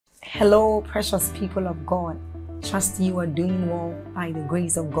Hello, precious people of God. Trust you are doing well by the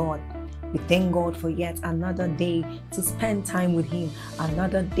grace of God. We thank God for yet another day to spend time with Him,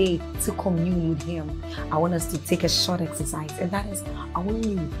 another day to commune with Him. I want us to take a short exercise, and that is, I want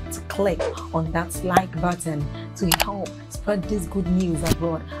you to click on that like button to help spread this good news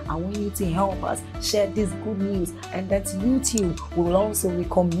abroad. I want you to help us share this good news, and that YouTube will also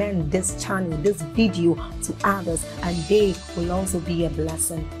recommend this channel, this video to others, and they will also be a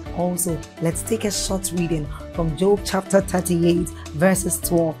blessing. Also, let's take a short reading from Job chapter 38 verses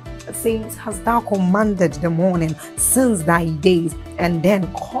 12. It says, "Hast thou commanded the morning since thy days, and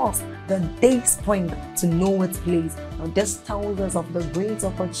then caused the day spring to know its place?" Now this tells us of the great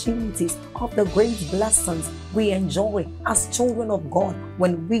opportunities, of the great blessings we enjoy as children of God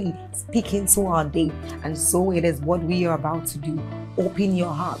when we speak into our day. And so it is what we are about to do. Open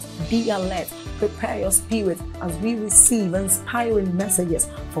your heart, be alert, prepare your spirit as we receive inspiring messages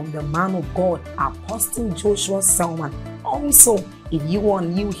from the man of God, Apostle Joshua Selman. Also, if you are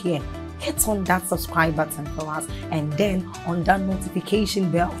new here, hit on that subscribe button for us, and then on that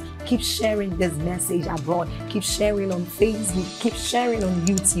notification bell. Keep sharing this message abroad. Keep sharing on Facebook. Keep sharing on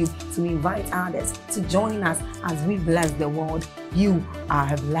YouTube to invite others to join us as we bless the world. You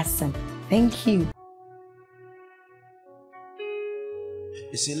are a blessing. Thank you.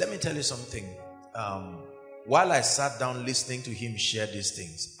 You see, let me tell you something. While I sat down listening to him share these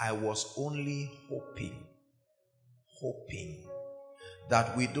things, I was only hoping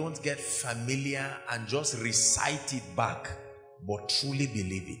that we don't get familiar and just recite it back, but truly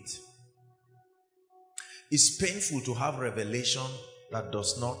believe it. It's painful to have revelation that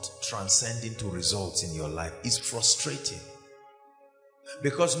does not transcend into results in your life. It's frustrating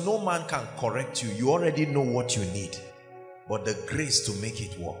because no man can correct you. You already know what you need, but the grace to make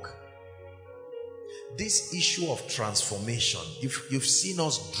it work. This issue of transformation, you've seen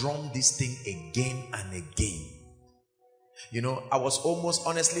us drum this thing again and again. You know, I was almost,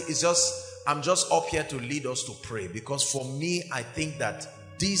 honestly, I'm just up here to lead us to pray, because for me, I think that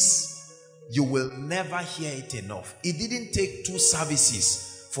this, you will never hear it enough. It didn't take 2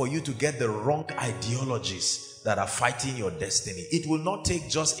 services for you to get the wrong ideologies that are fighting your destiny. It will not take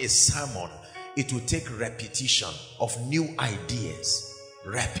just a sermon. It will take repetition of new ideas.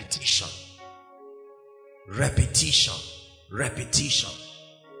 Repetition. Repetition. Repetition.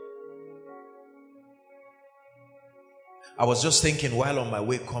 I was just thinking while on my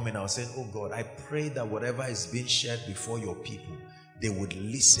way coming, I was saying, oh God, I pray that whatever is being shared before your people, they would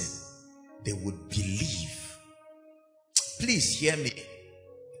listen, they would believe. Please hear me.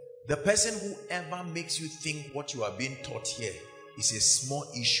 The person who ever makes you think what you are being taught here is a small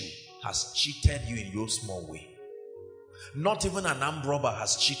issue has cheated you in your small way. Not even an armed robber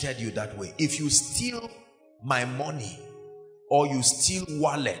has cheated you that way. If you steal my money, or you steal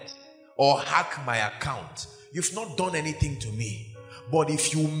wallet, or hack my account, you've not done anything to me. But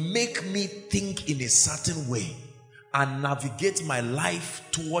if you make me think in a certain way and navigate my life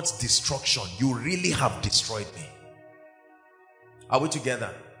towards destruction, you really have destroyed me. Are we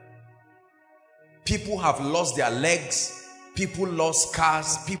together? People have lost their legs, people lost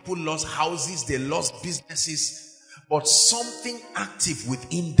cars, people lost houses, they lost businesses, but something active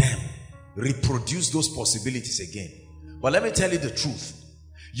within them reproduced those possibilities again. But let me tell you the truth.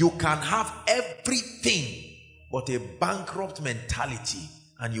 You can have everything but a bankrupt mentality,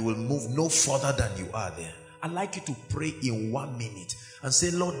 and you will move no further than you are there. I'd like you to pray in 1 minute and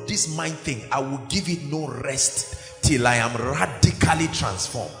say, Lord, this mind thing, I will give it no rest till I am radically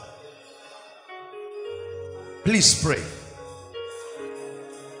transformed. Please pray.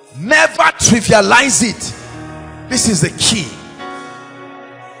 Never trivialize it. This is the key.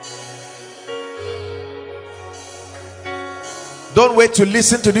 Don't wait to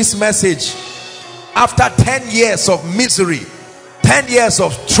listen to this message after 10 years of misery, 10 years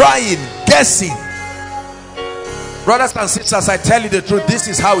of trying, guessing. Brothers and sisters, I tell you the truth, this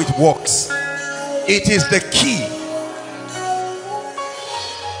is how it works. It is the key.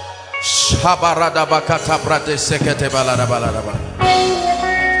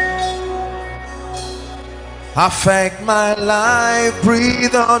 Affect my life,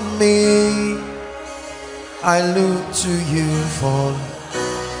 breathe on me. I look to you for.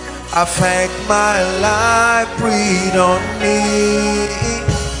 Affect my life, breathe on me.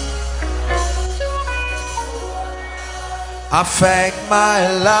 Affect my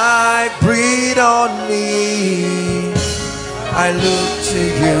life, breathe on me. I look to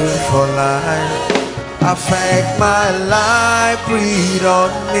you for life. Affect my life, breathe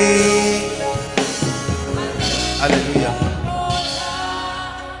on me. Hallelujah.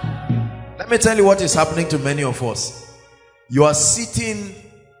 Let me tell you what is happening to many of us. You are sitting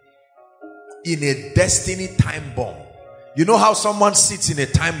in a destiny time bomb. You know how someone sits in a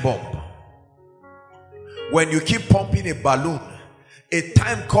time bomb? When you keep pumping a balloon, a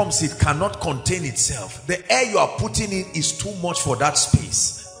time comes it cannot contain itself. The air you are putting in is too much for that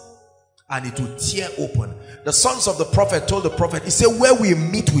space, and it will tear open. The sons of the prophet told the prophet, he said, where we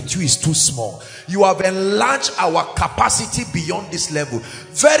meet with you is too small. You have enlarged our capacity beyond this level.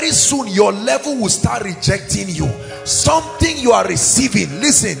 Very soon your level will start rejecting you. Something you are receiving,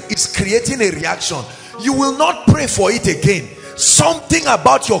 listen, is creating a reaction. You will not pray for it again. Something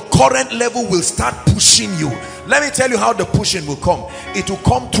about your current level will start pushing you. Let me tell you how the pushing will come. It will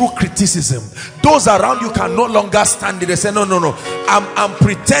come through criticism. Those around you can no longer stand it. They say, no, I'm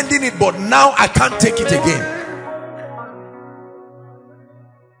pretending it, but now I can't take it again.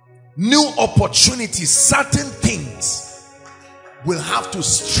 New opportunities, certain things will have to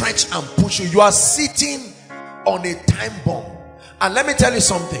stretch and push you. You are sitting on a time bomb. And let me tell you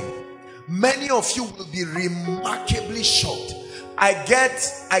something. Many of you will be remarkably shocked. I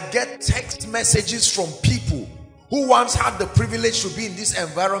get text messages from people who once had the privilege to be in this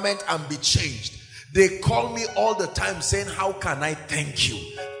environment and be changed. They call me all the time saying, how can I thank you?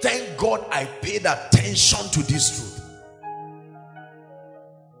 Thank God I paid attention to this truth.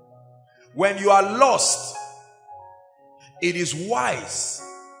 When you are lost, it is wise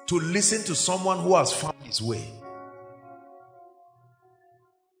to listen to someone who has found his way.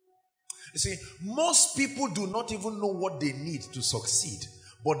 You see, most people do not even know what they need to succeed,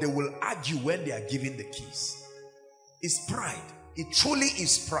 but they will argue when they are given the keys. It's pride. It truly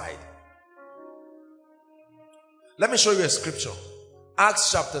is pride. Let me show you a scripture.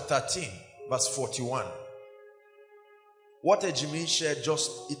 Acts chapter 13, verse 41. What Ejimi shared,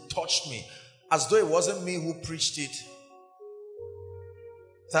 it touched me. As though it wasn't me who preached it.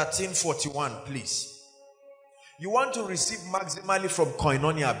 13:41, please. You want to receive maximally from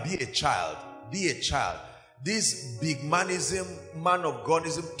koinonia, be a child. Be a child. This big manism, man of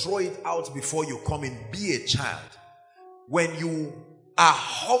Godism, throw it out before you come in. Be a child. When you are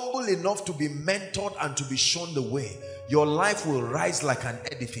humble enough to be mentored and to be shown the way, your life will rise like an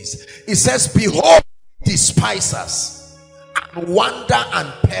edifice. It says, behold, despisers, and wander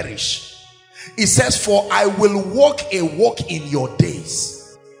and perish. It says, for I will walk a walk in your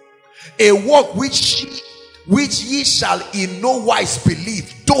days, a walk which ye shall in no wise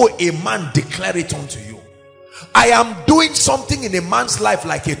believe, though a man declare it unto you. I am doing something in a man's life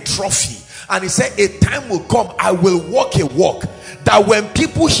like a trophy, and he said a time will come I will walk a walk that when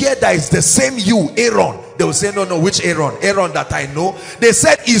people hear that it's the same you, Aaron, they will say, no, which Aaron? Aaron that I know. They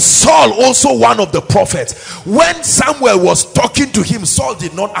said, is Saul also one of the prophets? When Samuel was talking to him, Saul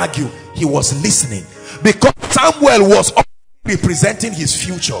did not argue. He was listening, because Samuel was representing his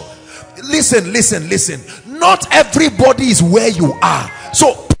future. Listen. Not everybody is where you are.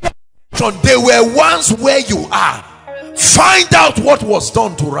 So they were once where you are. Find out what was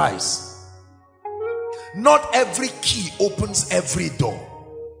done to rise. Not every key opens every door.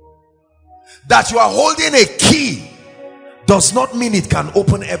 That you are holding a key does not mean it can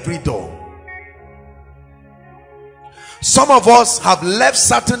open every door. Some of us have left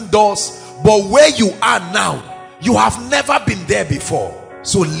certain doors, but where you are now, you have never been there before.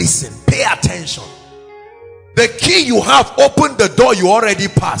 So listen, pay attention. The key you have opened the door you already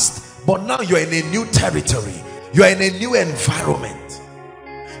passed, but now you're in a new territory. You're in a new environment.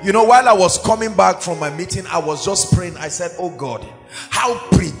 You know, while I was coming back from my meeting, I was just praying. I said, oh God, how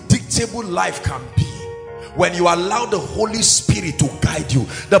predictable life can be when you allow the Holy Spirit to guide you.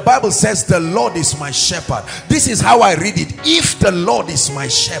 The Bible says the Lord is my shepherd. This is how I read it. If the Lord is my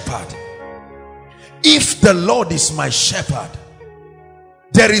shepherd, if the Lord is my shepherd,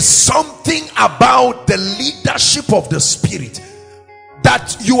 there is something about the leadership of the Spirit.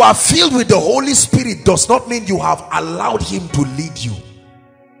 That you are filled with the Holy Spirit does not mean you have allowed him to lead you.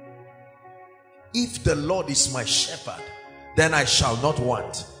 If the Lord is my shepherd, then I shall not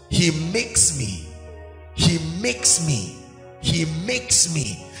want. He makes me. He makes me. He makes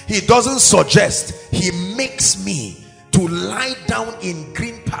me. He doesn't suggest. He makes me to lie down in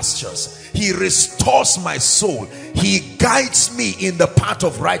green pastures. He restores my soul. He guides me in the path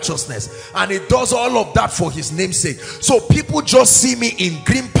of righteousness, and he does all of that for his name's sake. So people just see me in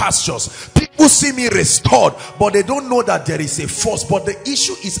green pastures, people see me restored, but they don't know that there is a force. But the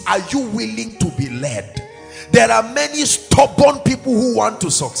issue is, are you willing to be led? There are many stubborn people who want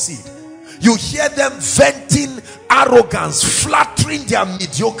to succeed. You hear them venting arrogance, flattering their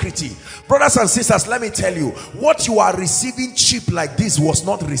mediocrity. Brothers and sisters, let me tell you, what you are receiving cheap like this was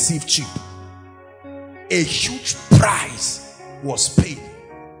not received cheap. A huge price was paid.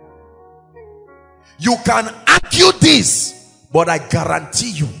 You can argue this, but I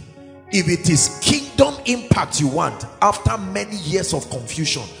guarantee you, If it is kingdom impact you want, after many years of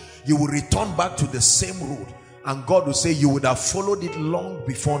confusion, you will return back to the same road, and God will say you would have followed it long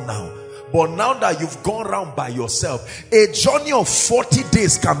before now. But now that you've gone around by yourself, a journey of 40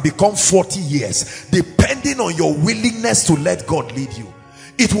 days can become 40 years, depending on your willingness to let God lead you.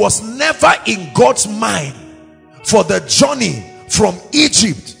 It was never in God's mind for the journey from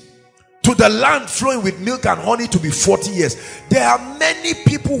Egypt to the land flowing with milk and honey to be 40 years. There are many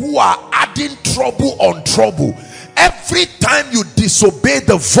people who are adding trouble on trouble. Every time you disobey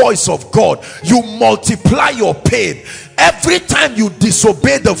the voice of God, you multiply your pain. Every time you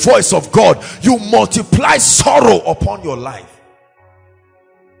disobey the voice of God, you multiply sorrow upon your life.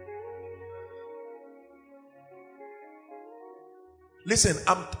 Listen,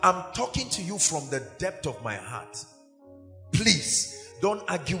 I'm talking to you from the depth of my heart. Please don't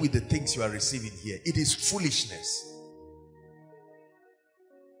argue with the things you are receiving here. It is foolishness.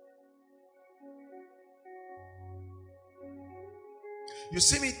 You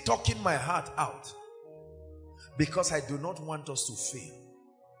see me talking my heart out because I do not want us to fail.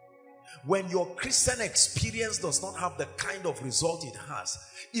 When your Christian experience does not have the kind of result it has,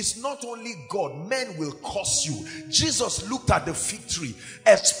 it's not only God, men will curse you. Jesus looked at the fig tree,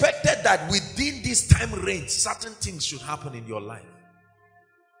 expected that within this time range, certain things should happen in your life.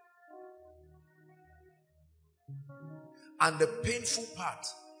 And the painful part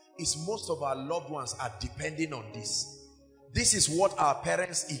is most of our loved ones are depending on this. This is what our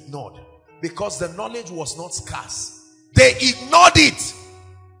parents ignored because the knowledge was not scarce. They ignored it.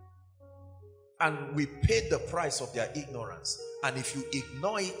 And we paid the price of their ignorance. And if you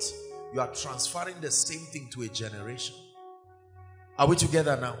ignore it, you are transferring the same thing to a generation. Are we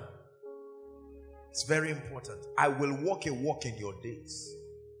together now? It's very important. I will walk a walk in your days.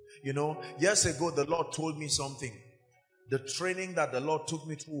 You know, years ago the Lord told me something. The training that the Lord took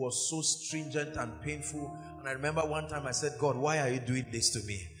me through was so stringent and painful. And I remember one time I said, God, why are you doing this to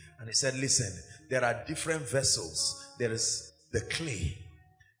me? And he said, listen, there are different vessels. There is the clay.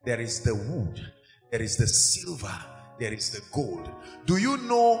 There is the wood. There is the silver. There is the gold. Do you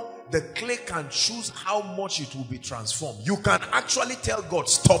know the clay can choose how much it will be transformed? You can actually tell God,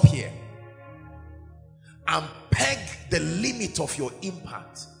 stop here. And peg the limit of your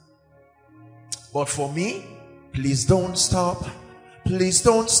impact. But for me, please don't stop. Please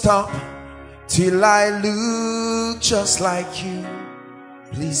don't stop till I look just like you.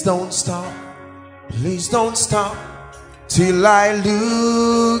 Please don't stop. Please don't stop till I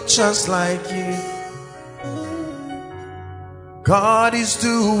look just like you. God is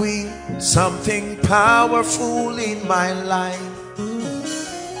doing something powerful in my life.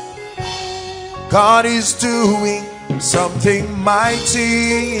 God is doing something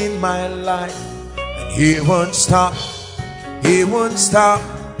mighty in my life. And He won't stop. He won't stop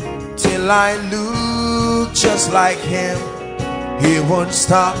till I look just like Him. He won't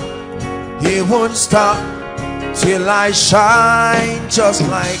stop. He won't stop till I shine just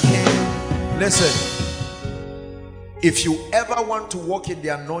like Him. Listen, if you ever want to walk in the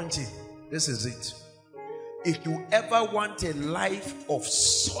anointing, this is it. If you ever want a life of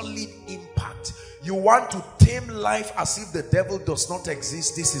solid impact, you want to tame life as if the devil does not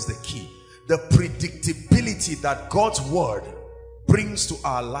exist, this is the key. The predictability that God's word brings to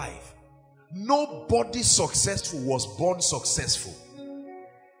our life. Nobody successful was born successful.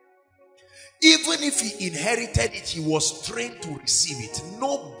 Even if he inherited it, he was trained to receive it.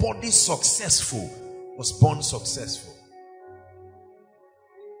 Nobody successful was born successful.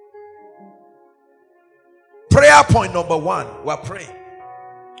 Prayer point number one, we're praying.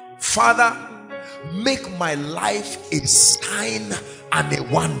 Father, make my life a sign and a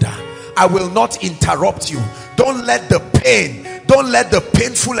wonder. I will not interrupt you. Don't let the pain, don't let the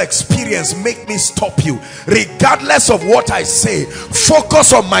painful experience make me stop you. Regardless of what I say,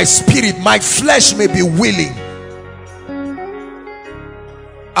 focus on my spirit. My flesh may be willing.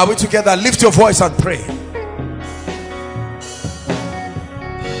 Are we together? Lift your voice and pray.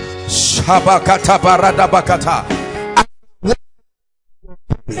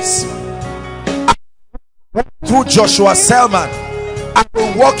 Through Joshua Selman, I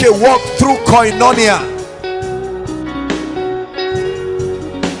will walk a walk through Koinonia.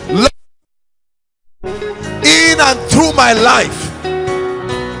 In and through my life.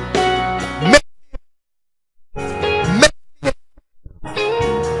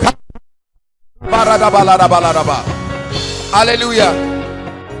 Hallelujah.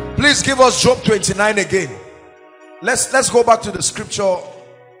 Please give us Job 29 again. Let's go back to the scripture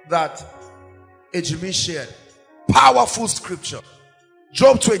that Ejimi shared. Powerful scripture.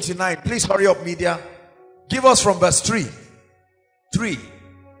 Job 29. Please hurry up, media. Give us from verse 3.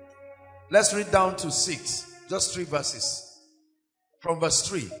 Let's read down to 6. Just 3 verses. From verse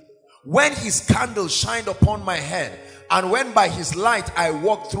 3. When his candle shined upon my head, and when by his light I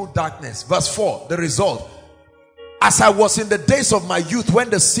walked through darkness. Verse 4, the result. As I was in the days of my youth, when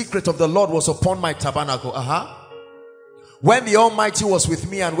the secret of the Lord was upon my tabernacle. When the Almighty was with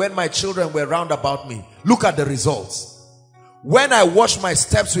me, and when my children were round about me. Look at the results. When I washed my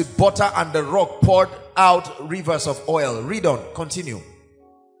steps with butter, and the rock poured out rivers of oil. Read on, continue.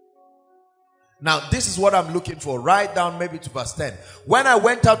 Now this is what I'm looking for. Write down maybe to verse 10. When I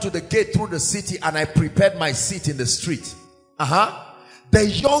went out to the gate through the city, and I prepared my seat in the street. The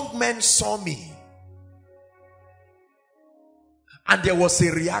young men saw me. And there was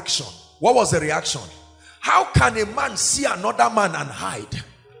a reaction. What was the reaction? How can a man see another man and hide?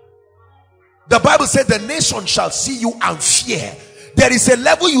 The Bible said the nation shall see you and fear. There is a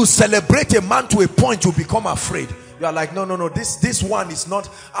level you celebrate a man to a point you become afraid. You are like, no, this one is not,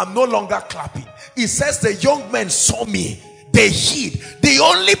 I'm no longer clapping. It says the young men saw me, they hid. The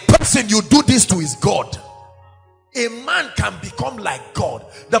only person you do this to is God. A man can become like God.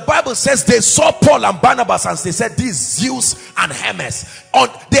 The Bible says they saw Paul and Barnabas and they said, these Zeus and Hermes.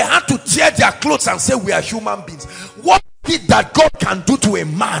 They had to tear their clothes and say, we are human beings. What is it that God can do to a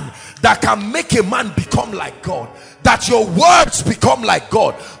man that can make a man become like God? That your words become like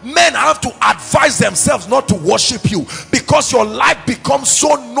God. Men have to advise themselves not to worship you because your life becomes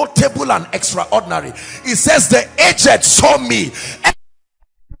so notable and extraordinary. It says the aged saw me.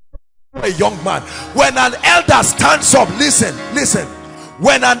 A young man. When an elder stands up, listen.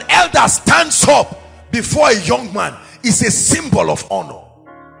 When an elder stands up before a young man, it's a symbol of honor.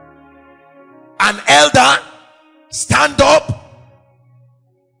 An elder stand up.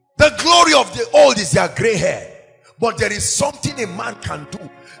 The glory of the old is their gray hair. But there is something a man can do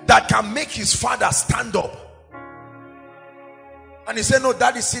that can make his father stand up. And he said, no,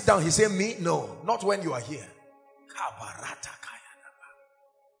 daddy, sit down. He said, me? No, not when you are here.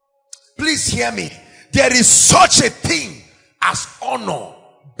 Please hear me. There is such a thing as honor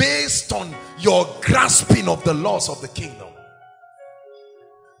based on your grasping of the laws of the kingdom.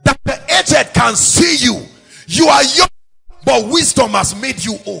 That the aged can see you. You are young, but wisdom has made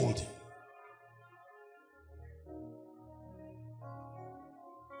you old.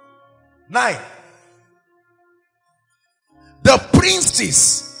 Nine. The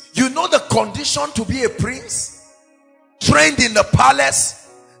princes, you know the condition to be a prince? Trained in the palace,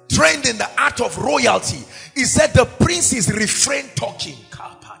 trained in the art of royalty. He said the princes refrain talking.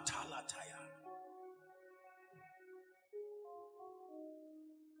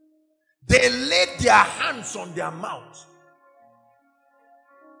 They laid their hands on their mouth.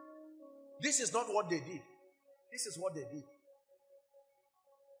 This is not what they did. This is what they did.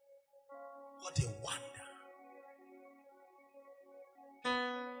 What a wonder.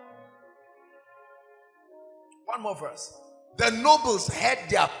 One more verse. The nobles had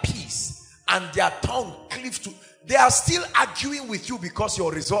their peace and their tongue cleaved to. They are still arguing with you because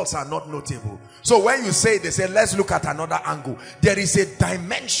your results are not notable. So when you say, they say, let's look at another angle. There is a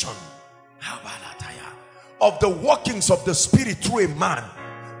dimension of the workings of the Spirit through a man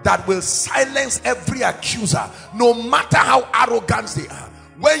that will silence every accuser, no matter how arrogant they are.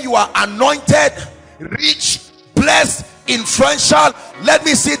 When you are anointed, rich, blessed, influential, let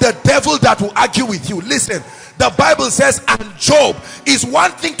me see the devil that will argue with you. Listen, the Bible says, and Job, is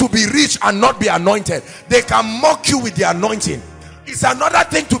one thing to be rich and not be anointed. They can mock you with the anointing. It's another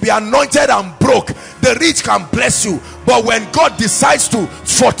thing to be anointed and broke. The rich can bless you, but when God decides to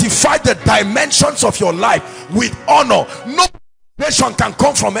fortify the dimensions of your life with honor, no nation can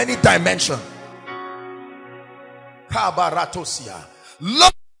come from any dimension.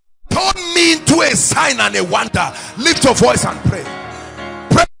 Lord, turn me into a sign and a wonder. Lift your voice and pray.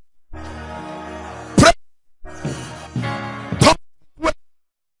 Pray. Pray.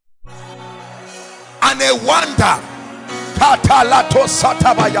 And a wonder.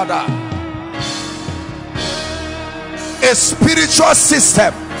 A spiritual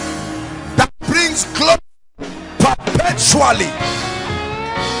system that brings glory perpetually.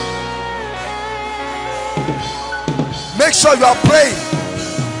 Make sure you are praying.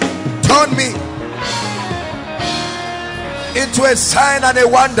 Turn me into a sign and a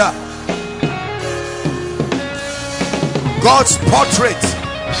wonder. God's portrait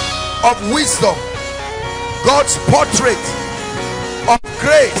of wisdom, God's portrait of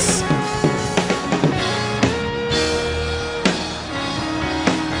grace.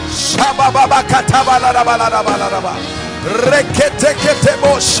 Shabababa katabalarabalarabalaba.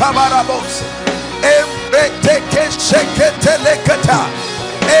 Reketeketebo shabarabos. Embreteke sheketelekata.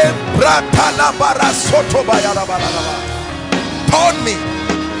 Embratalabara sotobayarabalaba. Turn me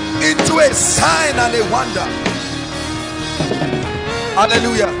into a sign and a wonder.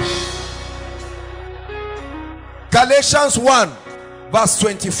 Hallelujah. Galatians 1 verse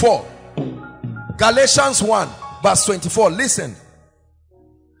 24. Galatians 1 verse 24. Listen,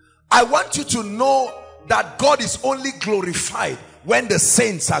 I want you to know that God is only glorified when the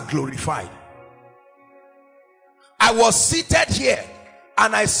saints are glorified. I was seated here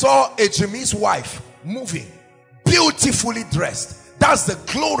and I saw a Jimmy's wife moving, beautifully dressed. That's the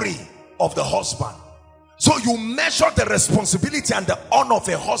glory of the husband. So you measure the responsibility and the honor of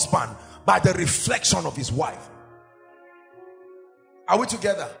a husband by the reflection of his wife. Are we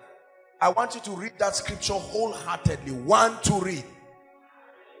together? I want you to read that scripture wholeheartedly. 1, 2, read.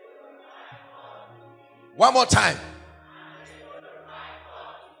 One more time.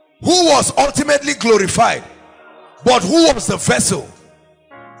 Who was ultimately glorified? But who was the vessel?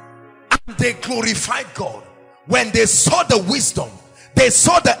 And they glorified God. When they saw the wisdom, they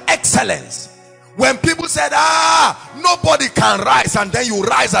saw the excellence. When people said, nobody can rise, and then you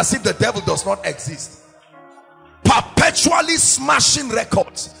rise as if the devil does not exist. Perpetually smashing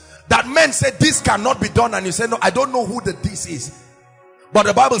records that men said this cannot be done, and you say, no, I don't know who the this is. But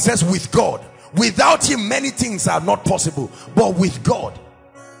the Bible says with God, without him many things are not possible, but with God.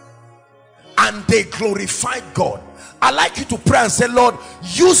 And they glorified God. I like you to pray and say, Lord,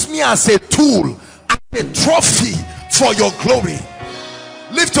 use me as a tool, as a trophy for your glory.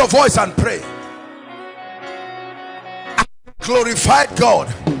 Lift your voice and pray. And glorified God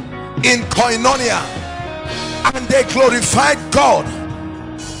in koinonia, and they glorified God,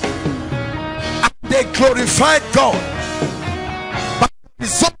 and they glorified God by the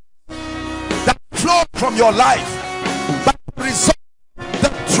result that flowed from your life, by the result, the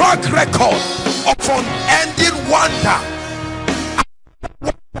track record of unending wonder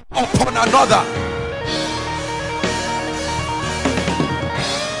upon another.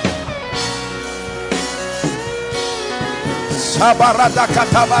 Sabarada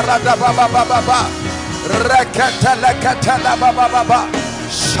katabarada baba baba rekatala katala baba baba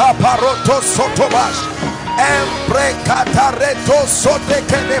shaparoto sotobash embrekatareto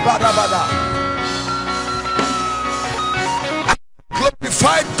sotekele barabada.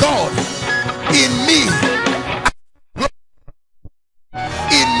 Glorified God in me,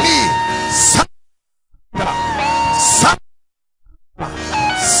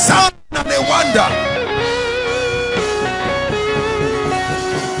 sound and a wonder.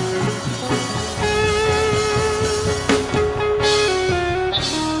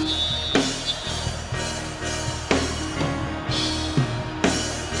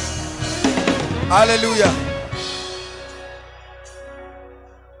 Hallelujah.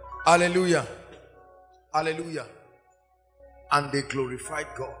 Hallelujah. Hallelujah. And they glorified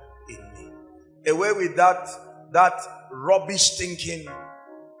God in me. Away with that rubbish thinking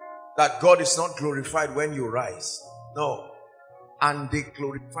that God is not glorified when you rise. No. And they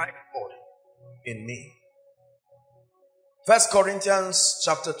glorified God in me. 1 Corinthians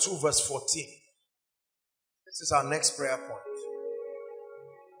chapter 2 verse 14. This is our next prayer point.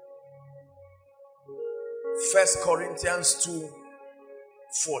 1 Corinthians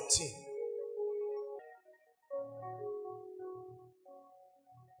 2:14.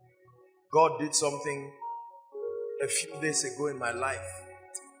 God did something a few days ago in my life.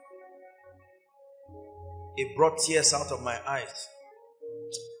 It brought tears out of my eyes.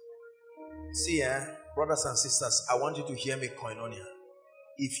 See, brothers and sisters, I want you to hear me, koinonia.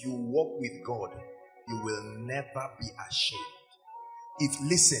 If you walk with God, you will never be ashamed.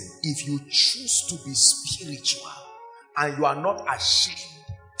 If you choose to be spiritual and you are not ashamed,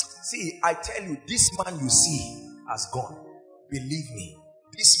 see, I tell you, this man you see has gone. Believe me,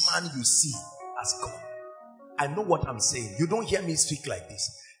 this man you see has gone. I know what I'm saying. You don't hear me speak like this.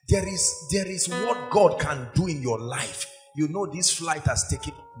 There is what God can do in your life. You know, this flight has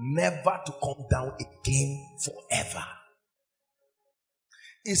taken never to come down again forever.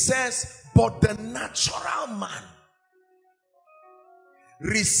 It says, but the natural man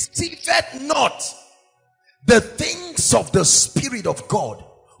receiveth not the things of the Spirit of God,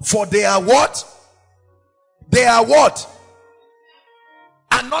 for they are what? They are what?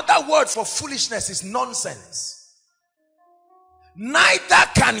 Another word for foolishness is nonsense. Neither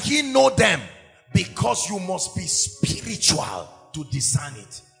can he know them, because you must be spiritual to discern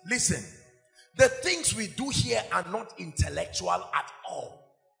it. Listen, the things we do here are not intellectual at all.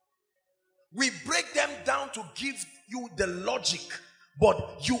 We break them down to give you the logic,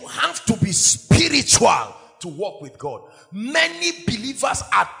 but you have to be spiritual to walk with God. Many believers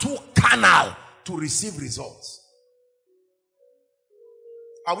are too carnal to receive results.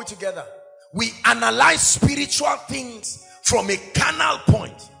 Are we together? We analyze spiritual things from a carnal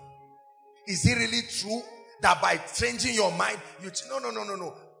point. Is it really true that by changing your mind,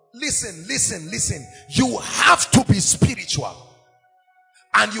 no. Listen. You have to be spiritual.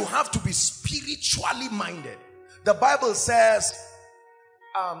 And you have to be spiritually minded. The Bible says,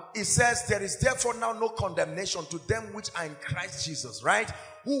 it says, there is therefore now no condemnation to them which are in Christ Jesus, right?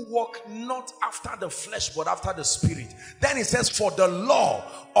 Who walk not after the flesh, but after the spirit. Then it says, for the law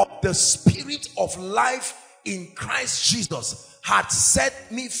of the spirit of life in Christ Jesus had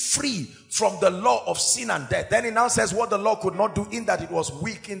set me free from the law of sin and death. Then it now says what the law could not do, in that it was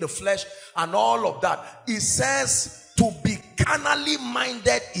weak in the flesh and all of that. It says to be carnally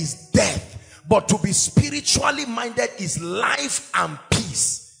minded is death, but to be spiritually minded is life and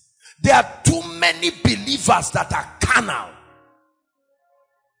peace. There are too many believers that are carnal.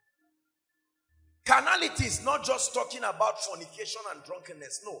 Carnality is not just talking about fornication and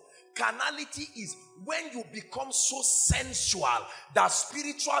drunkenness. No. Carnality is when you become so sensual that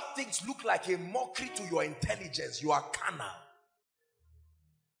spiritual things look like a mockery to your intelligence. You are carnal.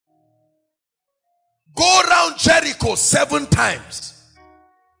 Go around Jericho 7 times.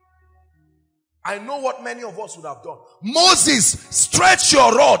 I know what many of us would have done. Moses, stretch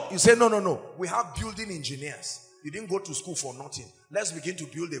your rod. You say, no. We have building engineers. You didn't go to school for nothing. Let's begin to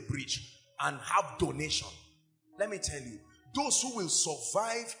build a bridge and have donation. Let me tell you, those who will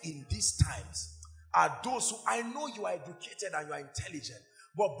survive in these times are those who, I know you are educated and you are intelligent,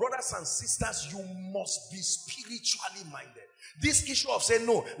 but brothers and sisters, you must be spiritually minded. This issue of saying,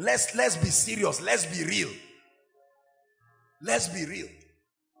 no, let's be serious, let's be real. Let's be real.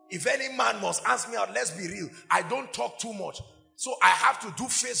 If any man must ask me out, let's be real. I don't talk too much. So I have to do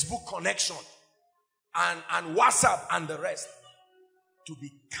Facebook connection and WhatsApp and the rest. To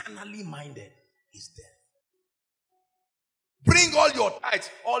be carnally minded is death. Bring all your tithes.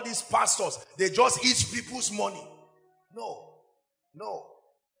 All these pastors, they just eat people's money. No,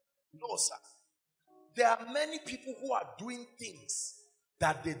 sir. There are many people who are doing things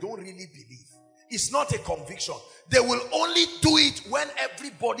that they don't really believe. It's not a conviction. They will only do it when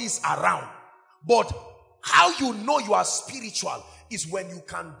everybody is around. But how you know you are spiritual is when you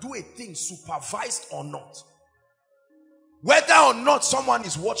can do a thing supervised or not. Whether or not someone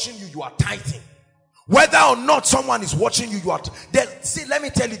is watching you, you are tithing. Whether or not someone is watching you, you are... See, let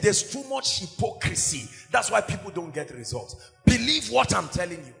me tell you, there's too much hypocrisy. That's why people don't get results. Believe what I'm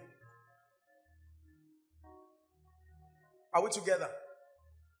telling you. Are we together?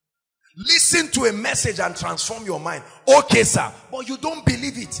 Listen to a message and transform your mind. Okay, sir. But you don't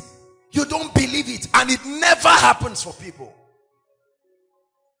believe it. You don't believe it. And it never happens for people.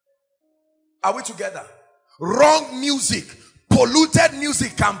 Are we together? Wrong music, polluted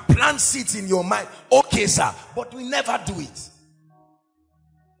music can plant seeds in your mind. Okay, sir, but we never do it.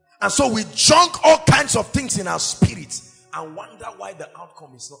 And so we junk all kinds of things in our spirits and wonder why the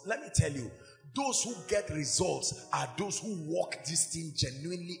outcome is not. Let me tell you, those who get results are those who walk this thing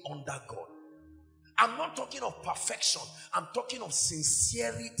genuinely under God. I'm not talking of perfection. I'm talking of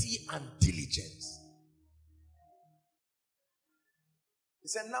sincerity and diligence. He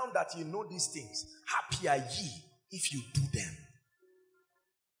said, now that you know these things, happy are ye if you do them.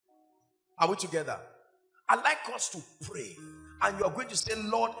 Are we together? I like us to pray. And you're going to say,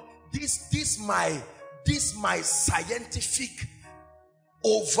 Lord, this my scientific,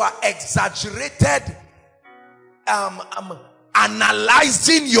 over-exaggerated,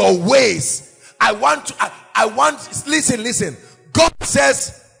 analyzing your ways. Listen. God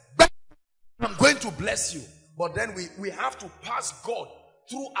says, I'm going to bless you. But then we have to pass God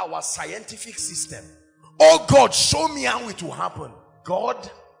through our scientific system. Oh God, show me how it will happen. God,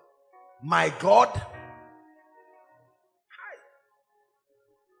 my God.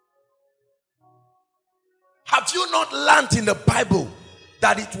 Have you not learned in the Bible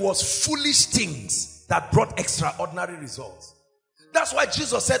that it was foolish things that brought extraordinary results? That's why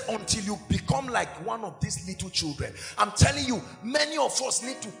Jesus said, until you become like one of these little children. I'm telling you, many of us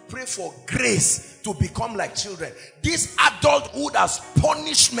need to pray for grace to become like children. This adulthood has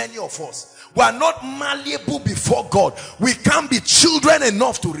punished many of us. We are not malleable before God. We can't be children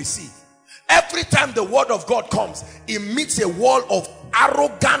enough to receive. Every time the word of God comes, it meets a wall of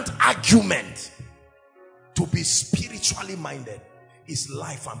arrogant argument. To be spiritually minded is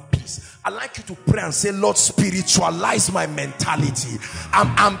life and peace. I'd like you to pray and say, Lord, spiritualize my mentality.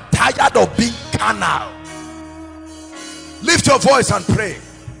 I'm tired of being carnal. Lift your voice and pray.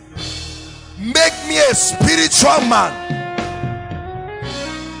 Make me a spiritual man.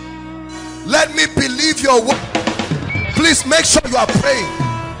 Let me believe your word. Please make sure you are praying.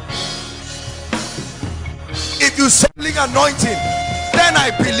 If you selling anointing, then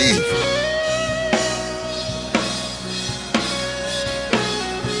I believe.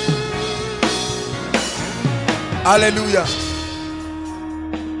 Hallelujah.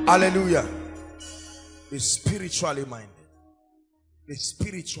 Hallelujah. Be spiritually minded. Be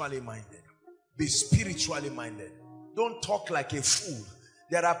spiritually minded. Be spiritually minded. Don't talk like a fool.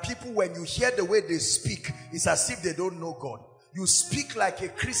 There are people, when you hear the way they speak, it's as if they don't know God. You speak like a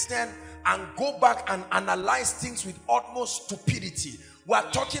Christian and go back and analyze things with utmost stupidity. We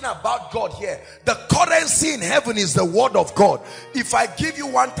are talking about God here. The currency in heaven is the word of God. If I give you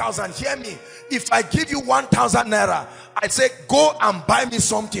 1,000, hear me. If I give you 1,000 naira, I say, go and buy me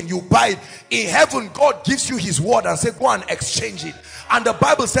something. You buy it. In heaven, God gives you his word and say, go and exchange it. And the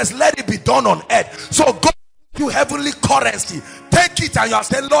Bible says, let it be done on earth. So God gives you heavenly currency. Take it and you are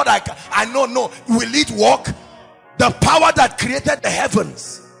saying, Lord, I know, no. Will it work? The power that created the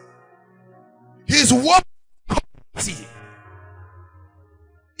heavens, his word.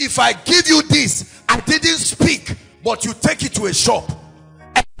 If I give you this, I didn't speak, but you take it to a shop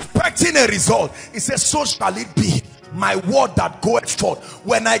expecting a result, it says, so shall it be. My word that goeth forth.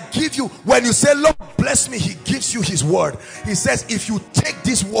 When I give you, when you say, Lord bless me, he gives you his word. He says, if you take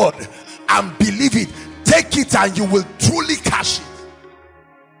this word and believe it, take it and you will truly cash it.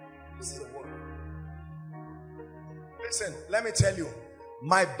 This is the word. Listen, let me tell you,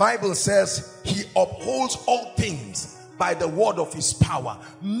 my Bible says he upholds all things by the word of his power.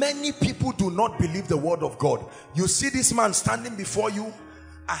 Many people do not believe the word of God. You see this man standing before you.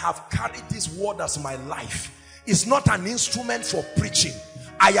 I have carried this word as my life. It's not an instrument for preaching.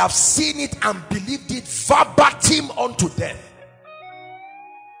 I have seen it and believed it verbatim unto death.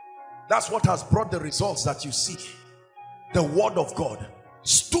 That's what has brought the results that you see. The word of God.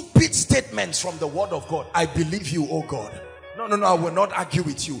 Stupid statements from the word of God. I believe you, oh God. No, I will not argue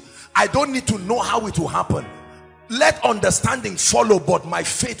with you. I don't need to know how it will happen. Let understanding follow, but my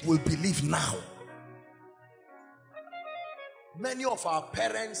faith will believe now. Many of our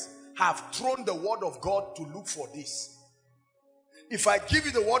parents have thrown the word of God to look for this. If I give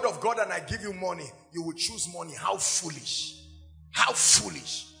you the word of God and I give you money, you will choose money. How foolish. How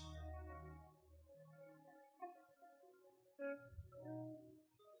foolish.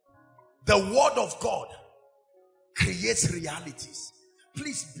 The word of God creates realities.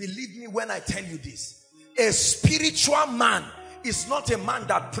 Please believe me when I tell you this. A spiritual man is not a man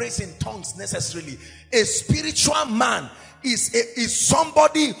that prays in tongues necessarily. A spiritual man is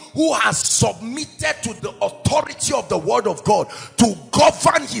somebody who has submitted to the authority of the word of God to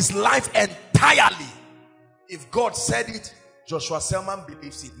govern his life entirely. If God said it, Joshua Selman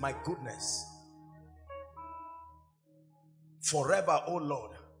believes it. My goodness. Forever, oh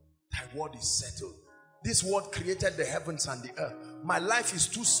Lord, thy word is settled. This word created the heavens and the earth. My life is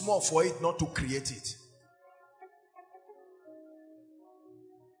too small for it not to create it.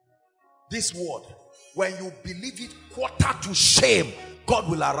 This word, when you believe it quarter to shame, God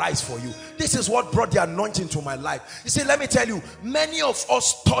will arise for you. This is what brought the anointing to my life. You see, let me tell you, many of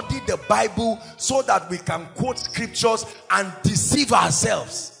us study the Bible so that we can quote scriptures and deceive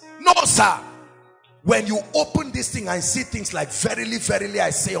ourselves. No, sir. When you open this thing and see things like, verily, verily,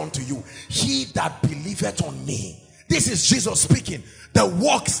 I say unto you, he that believeth on me. This is Jesus speaking. The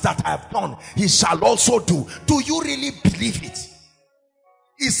works that I have done, he shall also do. Do you really believe it?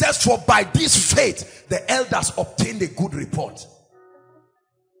 He says, for by this faith, the elders obtained a good report.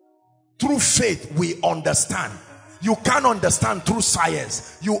 Through faith, we understand. You can't understand through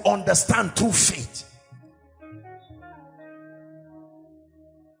science. You understand through faith.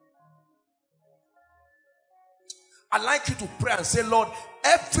 I'd like you to pray and say, Lord,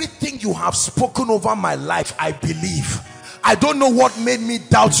 everything you have spoken over my life, I believe. I don't know what made me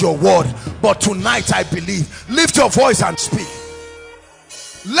doubt your word, but tonight I believe. Lift your voice and speak.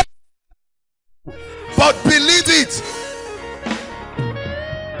 But believe it.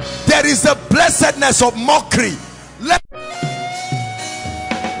 There is a blessedness of mockery.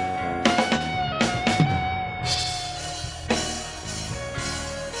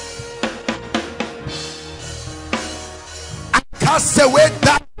 I cast away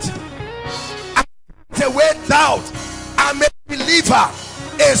doubt. I cast away doubt. I'm a believer,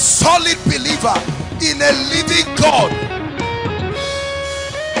 a solid believer in a living God.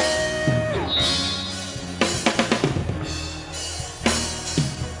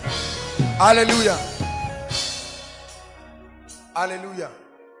 Hallelujah. Hallelujah.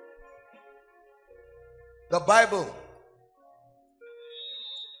 The Bible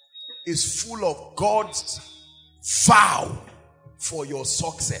is full of God's vow for your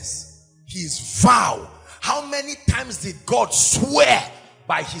success. His vow. How many times did God swear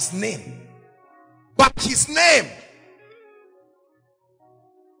by his name? By his name.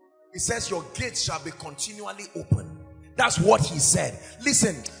 He says your gates shall be continually open. That's what he said.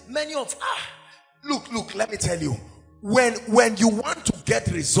 Listen, many of Look, let me tell you, when you want to get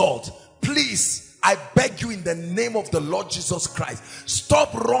result, please, I beg you in the name of the Lord Jesus Christ,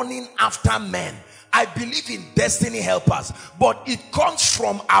 stop running after men. I believe in destiny helpers, but it comes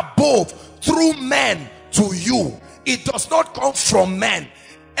from above through men to you. It does not come from men.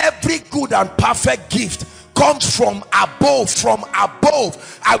 Every good and perfect gift comes from above. From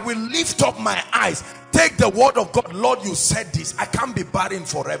above, I will lift up my eyes. Take the word of God. Lord, you said this. I can't be barren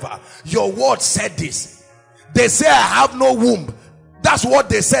forever. Your word said this. They say I have no womb. That's what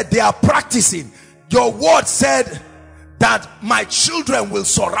they said. They are practicing. Your word said that my children will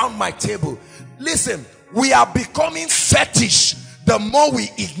surround my table. Listen, we are becoming fetish the more we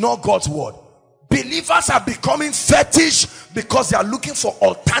ignore God's word. Believers are becoming fetish because they are looking for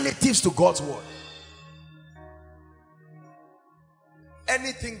alternatives to God's word.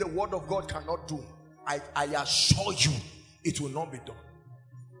 Anything the word of God cannot do, I assure you, it will not be done.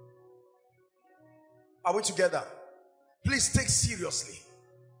 Are we together? Please take seriously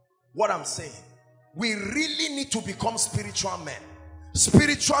what I'm saying. We really need to become spiritual men.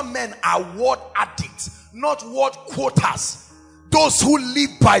 Spiritual men are word addicts, not word quoters. Those who live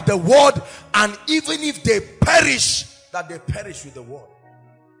by the word, and even if they perish, that they perish with the word.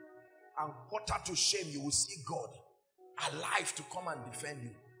 And put her to shame, you will see God alive to come and defend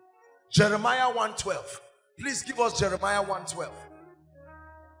you. Jeremiah 1:12. Please give us Jeremiah 1:12.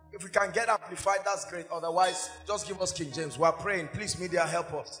 If we can get amplified, that's great. Otherwise, just give us King James. We are praying. Please, media,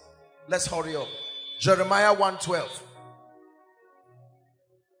 help us. Let's hurry up. Jeremiah 1:12.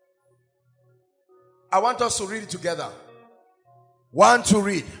 I want us to read it together. 1 to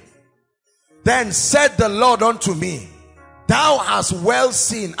read. Then said the Lord unto me, thou hast well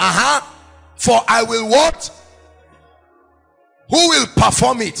seen. For I will what? Who will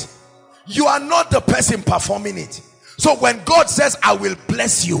perform it? You are not the person performing it. So when God says I will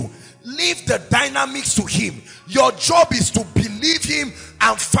bless you, leave the dynamics to him. Your job is to believe him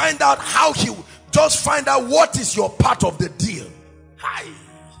and find out how he will. Just find out what is your part of the deal.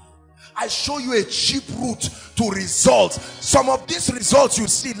 I show you a cheap route to results. Some of these results you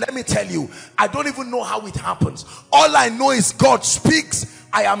see, let me tell you, I don't even know how it happens. All I know is God speaks.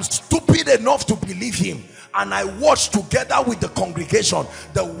 I am stupid enough to believe him, and I watch together with the congregation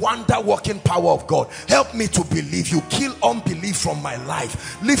the wonder working power of God. Help me to believe you. Kill unbelief from my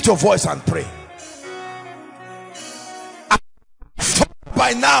life. Lift your voice and pray.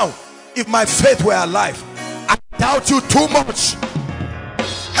 By now, if my faith were alive, I doubt you too much.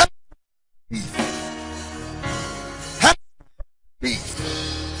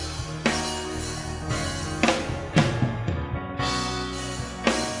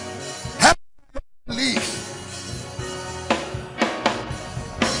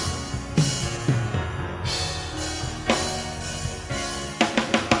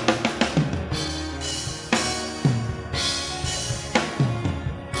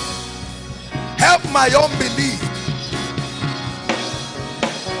 My unbelief.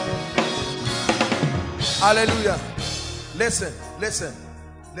 Hallelujah. Listen.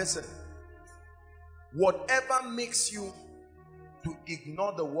 Whatever makes you to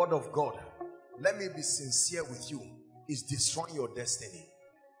ignore the word of God, let me be sincere with you, is destroying your destiny.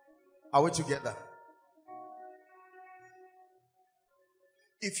 Are we together?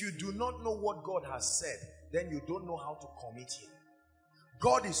 If you do not know what God has said, then you don't know how to commit him.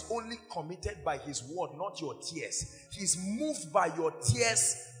 God is only committed by his word, not your tears. He's moved by your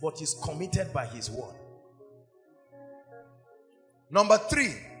tears, but he's committed by his word. Number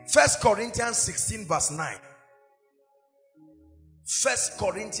 3, 1 Corinthians 16 verse 9. 1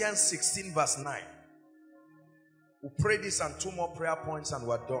 Corinthians 16 verse 9. We'll pray this and 2 more prayer points and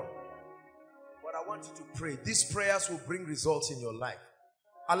we're done. But I want you to pray. These prayers will bring results in your life.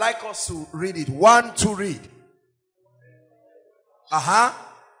 I'd like us to read it. 1 to read.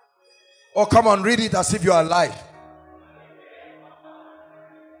 Oh, come on, read it as if you are alive.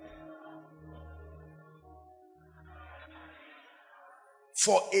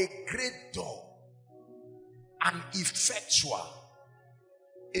 For a great door and effectual,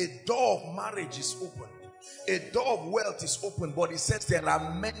 a door of marriage is opened, a door of wealth is opened, but it says there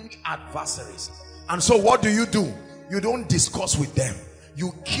are many adversaries. And so what do? You don't discuss with them.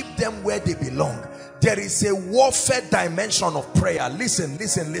 You keep them where they belong. There is a warfare dimension of prayer. Listen.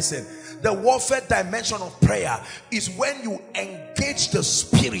 The warfare dimension of prayer is when you engage the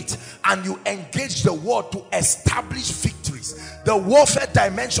spirit and you engage the word to establish victories. The warfare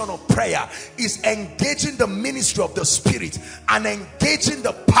dimension of prayer is engaging the ministry of the spirit and engaging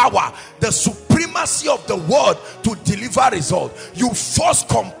the power, the supremacy of the word to deliver result. You force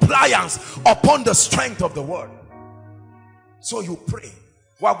compliance upon the strength of the word. So you pray.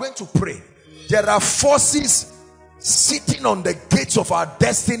 We are going to pray. There are forces sitting on the gates of our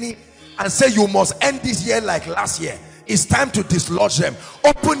destiny and say you must end this year like last year. It's time to dislodge them.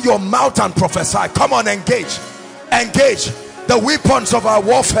 Open your mouth and prophesy. Come on, engage. Engage the weapons of our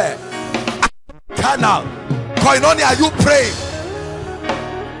warfare. Canal. Koinonia, are you praying?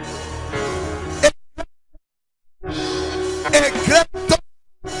 A great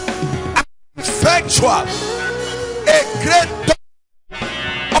effectual, a great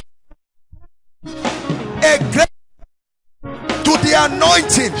to the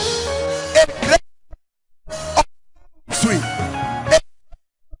anointing, a great ministry,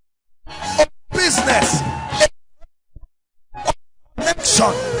 a business, a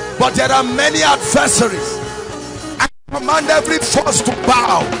connection. But there are many adversaries. I command every force to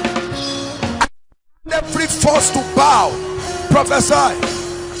bow. I command every force to bow. Prophesy.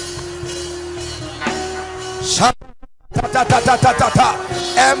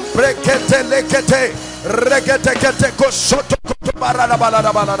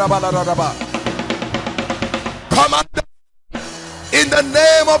 Command in the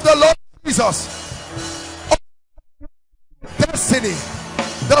name of the Lord Jesus. Destiny,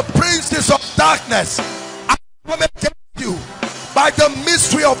 the princes of darkness, I come against you by the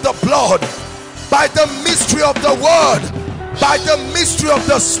mystery of the blood, by the mystery of the word, by the mystery of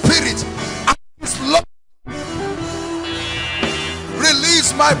the spirit. Lord,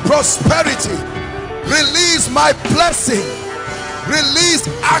 release my prosperity, release my blessing, release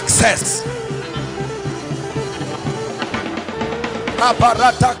access.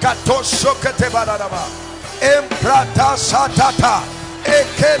 Emprata Shatata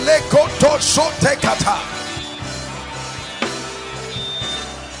Ekelekoto Shotekata.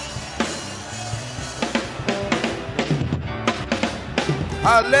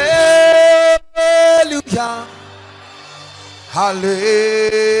 Hallelujah, hallelujah,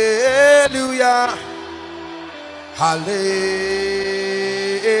 hallelujah,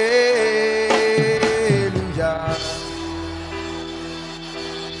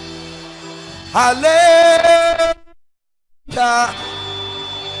 hallelujah,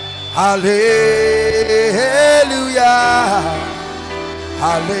 hallelujah,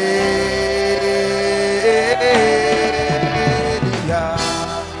 hallelujah.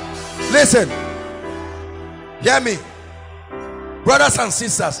 Listen, hear me, brothers and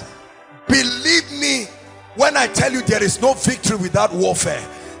sisters. Believe me when I tell you there is no victory without warfare.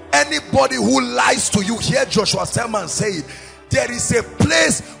 Anybody who lies to you, hear Joshua Selman say it. There is a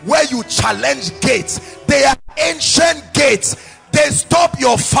place where you challenge gates. They are ancient gates. They stop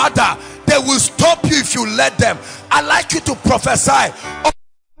your father. They will stop you if you let them. I like you to prophesy.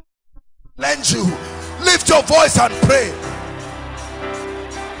 Challenge you. Lift your voice and pray.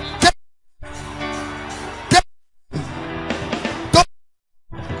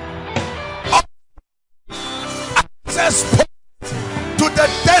 Access to the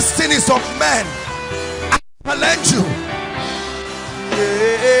destinies of men. I challenge you.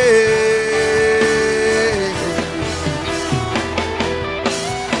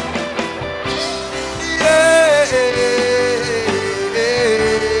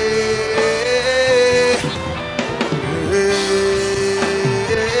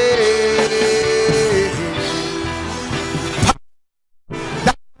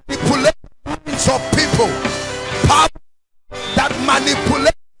 Of people, power that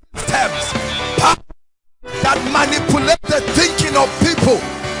manipulate systems, power that manipulate the thinking of people,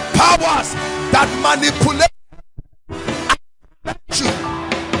 powers that manipulate you.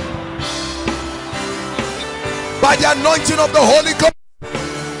 By the anointing of the Holy Ghost,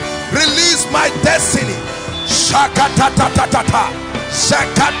 release my destiny. Shakatatatata,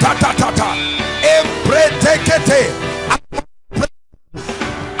 shakatatatata, empretekete.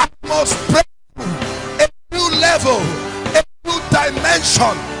 I must pray a new level, a new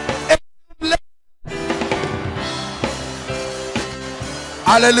dimension, a new level.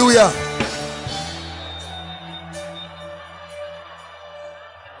 Hallelujah.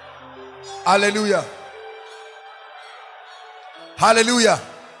 Hallelujah. Hallelujah.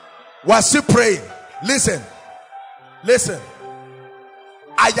 We're still praying. Listen. Listen.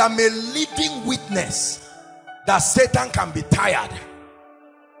 I am a living witness that Satan can be tired.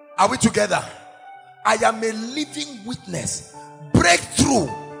 Are we together? I am a living witness. Breakthrough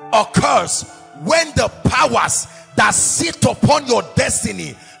occurs when the powers that sit upon your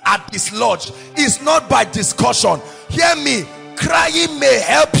destiny are dislodged. It's not by discussion. Hear me. Crying may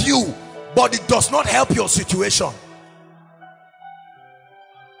help you, but it does not help your situation.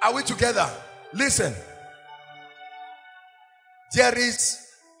 Are we together? Listen. There is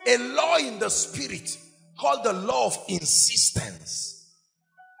a law in the spirit called the law of insistence.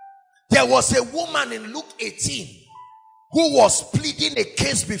 There was a woman in Luke 18 who was pleading a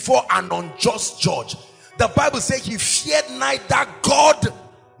case before an unjust judge. The Bible says he feared neither God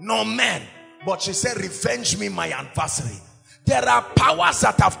nor man, but she said, revenge me my adversary. There are powers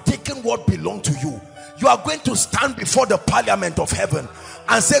that have taken what belongs to you. You are going to stand before the parliament of heaven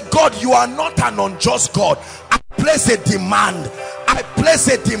and say, God, you are not an unjust God. I place a demand. I place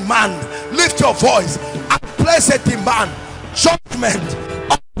a demand. Lift your voice. I place a demand. Judgment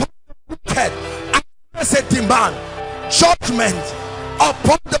upon the wicked. I place a demand. Judgment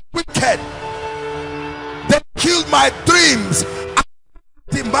upon the wicked. They killed my dreams. I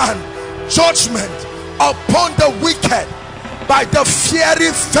demand judgment upon the wicked by the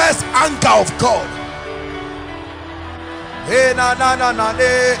fiery first anger of God. Hey na na na na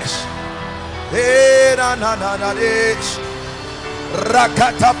desh. Hey na na na na desh.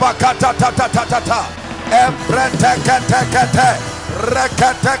 Rakata bakata ta ta ta ta ta. Emprete kete kete.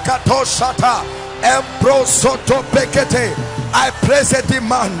 Rakata kato shata. Embro soto pekete. I place a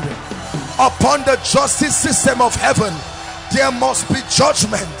demand upon the justice system of heaven. There must be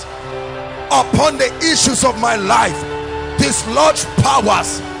judgment upon the issues of my life. Dislodge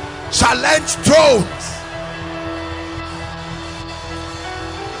powers, challenge thrones.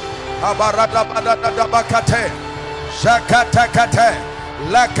 Abaradabadadabakate, shakatakate,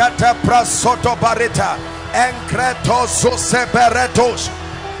 lakate prasoto barita, enkreto zoseberetos,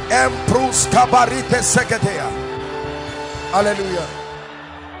 emprus kabarite seketea. Hallelujah.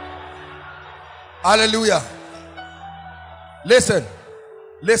 Hallelujah. Listen,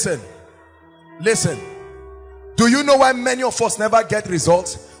 listen, listen. Do you know why many of us never get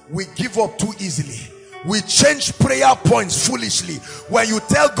results? We give up too easily. We change prayer points foolishly. When you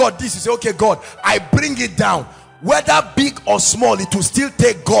tell God this, you say, okay, God, I bring it down. Whether big or small, it will still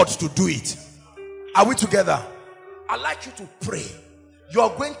take God to do it. Are we together? I'd like you to pray. You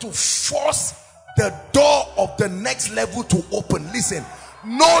are going to force the door of the next level to open. Listen,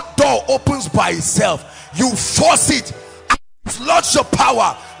 no door opens by itself. You force it. Lodge your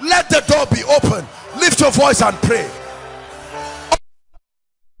power. Let the door be open. Lift your voice and pray.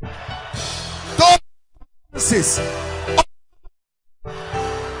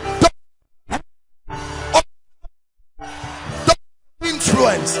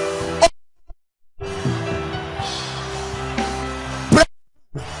 Influence.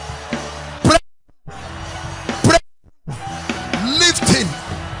 Lifting.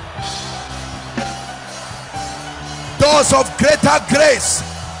 Doors of greater grace.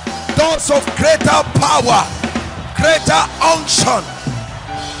 Doors of greater power, greater unction.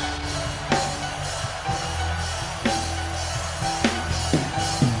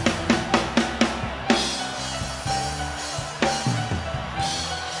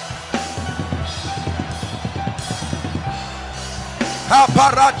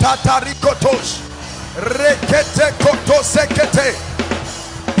 Kaparata tarikotos, rekete koto sekete.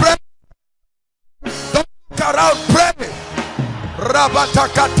 Pray. Don't look around, pray.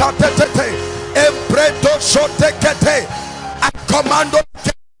 I command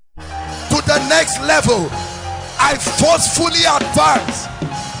to the next level. I forcefully advance.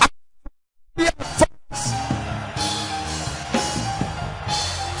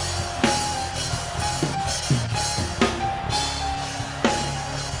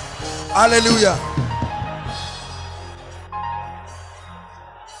 Hallelujah.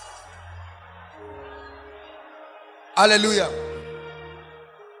 Hallelujah.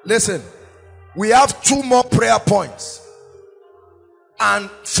 Listen, we have 2 more prayer points, and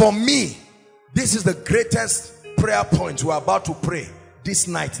for me, this is the greatest prayer point we're about to pray this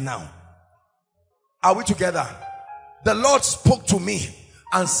night now. Are we together? The Lord spoke to me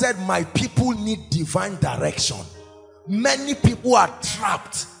and said, my people need divine direction. Many people are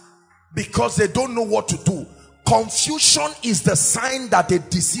trapped because they don't know what to do. Confusion is the sign that a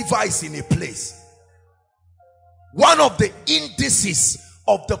deceiver is in a place. One of the indices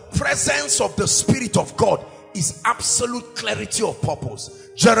of the presence of the Spirit of God is absolute clarity of purpose.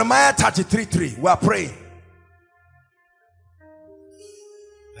 Jeremiah 33:3. We are praying.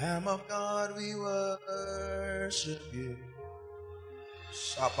 Lamb of God, we worship you.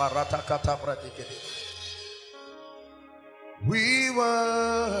 We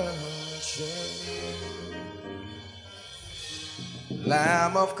worship you.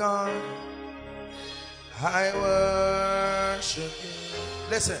 Lamb of God, I worship you.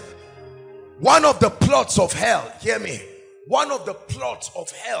 Listen, one of the plots of hell, hear me, one of the plots of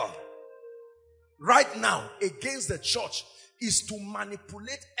hell right now against the church is to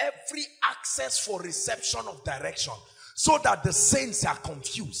manipulate every access for reception of direction so that the saints are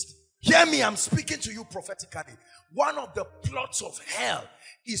confused. Hear me, I'm speaking to you prophetically. One of the plots of hell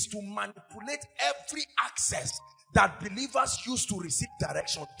is to manipulate every access that believers use to receive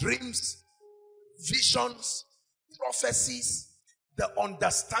direction. Dreams, visions, prophecies, the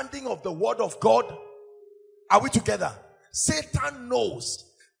understanding of the word of God. Are we together? Satan knows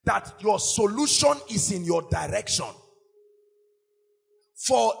that your solution is in your direction.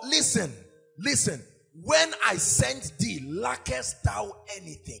 For listen, when I sent thee, lackest thou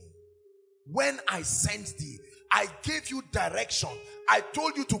anything? When I sent thee, I gave you direction. I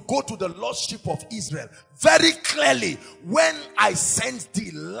told you to go to the lost sheep of Israel. Very clearly, when I sent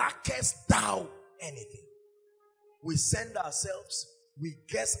thee, lackest thou anything? We send ourselves, we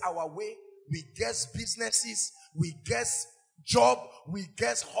guess our way, we guess businesses, we guess job, we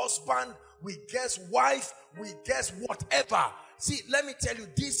guess husband, we guess wife, we guess whatever. See, let me tell you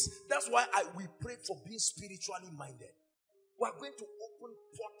this. That's why we pray for being spiritually minded. We are going to open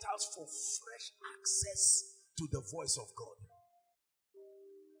portals for fresh access to the voice of God.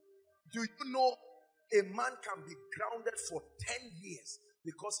 Do you know a man can be grounded for 10 years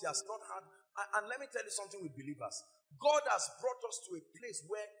because he has not had, and let me tell you something with believers. God has brought us to a place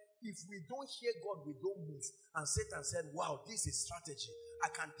where if we don't hear God, we don't move. And Satan said, wow, this is strategy. I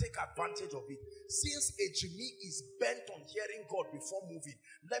can take advantage of it. Since Ejimi is bent on hearing God before moving,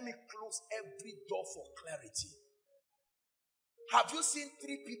 let me close every door for clarity. Have you seen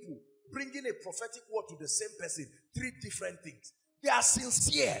 3 people bringing a prophetic word to the same person? 3 different things. They are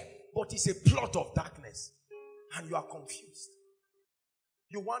sincere, but it's a plot of darkness. And you are confused.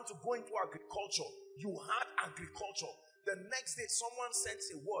 You want to go into agriculture. You had agriculture. The next day, someone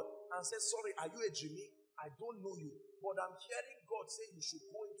sends a word and says, sorry, are you a Jimmy? I don't know you, but I'm hearing God say you should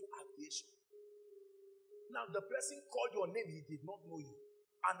go into aviation. Now, the person called your name, he did not know you.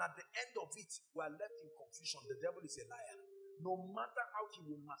 And at the end of it, we are left in confusion. The devil is a liar. No matter how he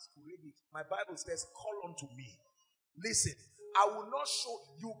will masquerade it, my Bible says, call unto me. Listen, I will not show,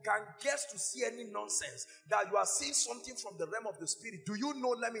 you can guess to see any nonsense that you are seeing something from the realm of the spirit. Do you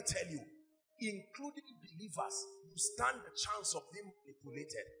know, let me tell you, including believers, you stand the chance of being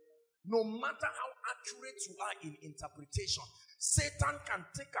manipulated. No matter how accurate you are in interpretation, Satan can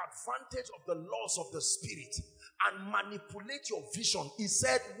take advantage of the laws of the spirit and manipulate your vision. He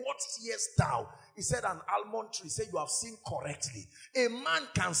said, what seest thou? He said, an almond tree. He said, you have seen correctly. A man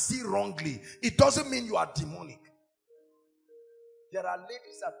can see wrongly. It doesn't mean you are demonic. There are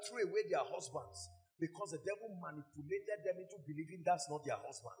ladies that threw away their husbands because the devil manipulated them into believing that's not their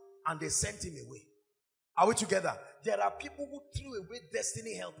husband. And they sent him away. Are we together? There are people who threw away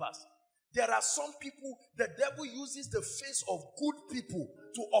destiny helpers. There are some people, the devil uses the face of good people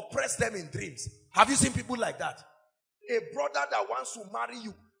to oppress them in dreams. Have you seen people like that? A brother that wants to marry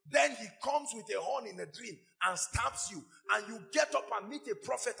you, then he comes with a horn in a dream and stabs you. And you get up and meet a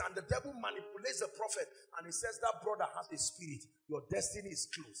prophet, and the devil manipulates the prophet. And he says that brother has a spirit. Your destiny is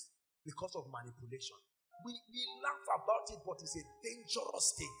closed because of manipulation. We laugh about it, but it's a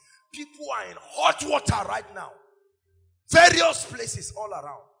dangerous thing. People are in hot water right now. Various places all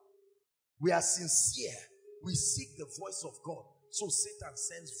around. We are sincere. We seek the voice of God. So Satan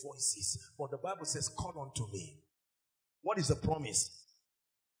sends voices. But the Bible says, call unto me. What is the promise?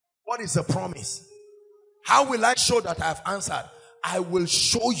 What is the promise? How will I show that I have answered? I will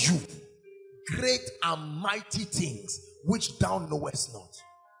show you great and mighty things which thou knowest not.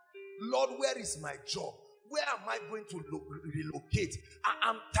 Lord, where is my job? Where am I going to relocate?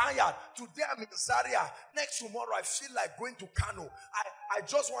 I'm tired. Today I'm in Zaria. Next tomorrow I feel like going to Kano. I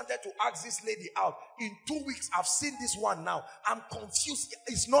just wanted to ask this lady out. In 2 weeks I've seen this one now. I'm confused.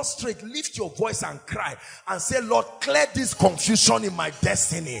 It's not straight. Lift your voice and cry and say, Lord, clear this confusion in my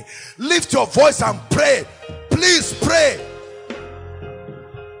destiny. Lift your voice and pray. Please pray.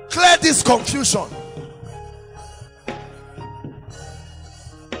 Clear this confusion.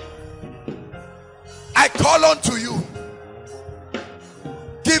 I call on to you.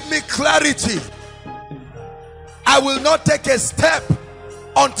 Give me clarity. I will not take a step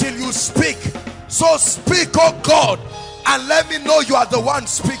until you speak. So speak, oh God, and let me know you are the one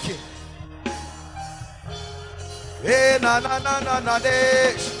speaking. Hey, na na na na na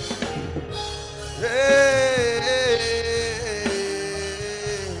de.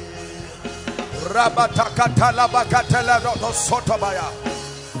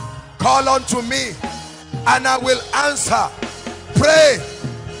 Call unto me and I will answer. Pray.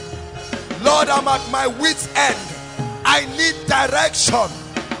 Lord, I'm at my wit's end. I need direction.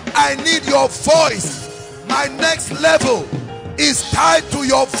 I need your voice. My next level is tied to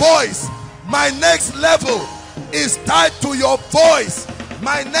your voice. My next level is tied to your voice.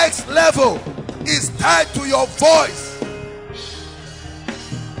 My next level is tied to your voice.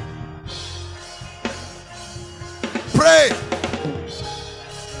 Pray.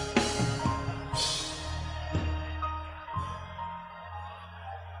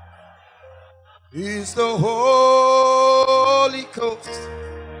 Is the Holy Ghost,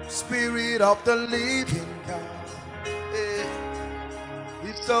 Spirit of the living God.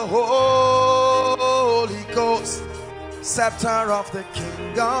 It's the Holy Ghost, scepter of the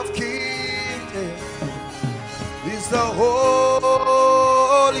King of Kings. It's the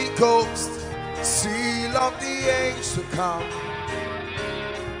Holy Ghost, seal of the age to come.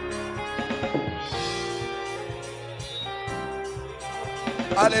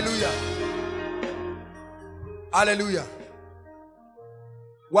 Hallelujah. Hallelujah.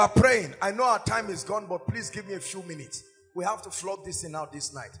 We are praying. I know our time is gone, but please give me a few minutes. We have to flog this in out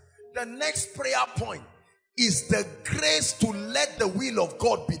this night. The next prayer point is the grace to let the will of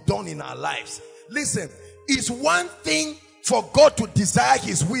God be done in our lives. Listen, it's one thing for God to desire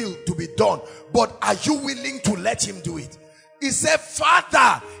his will to be done, but are you willing to let him do it? He said,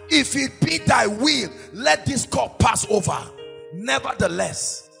 Father, if it be thy will, let this cup pass over.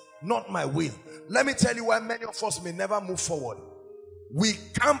 Nevertheless, not my will. Let me tell you why many of us may never move forward. We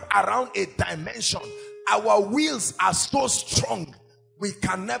come around a dimension. Our wills are so strong. We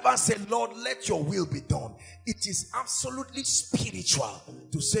can never say, Lord, let your will be done. It is absolutely spiritual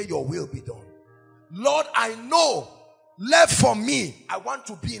to say your will be done. Lord, I know, left for me, I want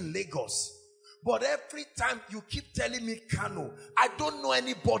to be in Lagos. But every time you keep telling me Kano, I don't know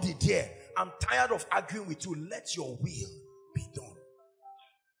anybody there. I'm tired of arguing with you. Let your will be done.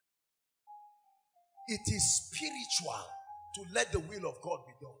 It is spiritual to let the will of God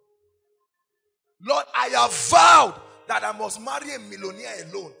be done. Lord, I have vowed that I must marry a millionaire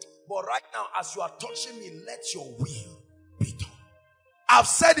alone. But right now, as you are touching me, let your will be done. I've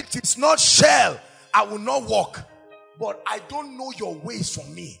said if it's not shall, I will not walk. But I don't know your ways for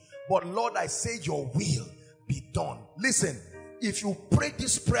me. But Lord, I say your will be done. Listen, if you pray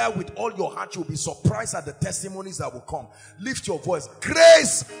this prayer with all your heart, you'll be surprised at the testimonies that will come. Lift your voice.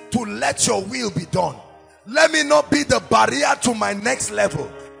 Grace to let your will be done. Let me not be the barrier to my next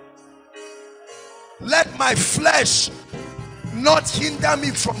level. Let my flesh not hinder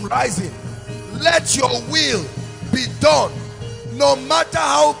me from rising. Let your will be done. No matter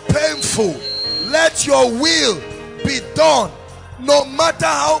how painful, let your will be done. No matter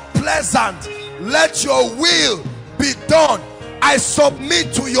how pleasant, let your will be done. I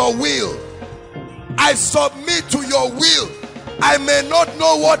submit to your will. I submit to your will. I may not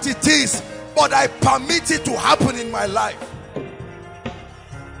know what it is, but I permit it to happen in my life.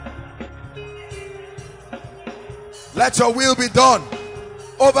 Let your will be done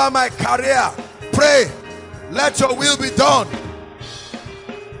over my career. Pray. Let your will be done.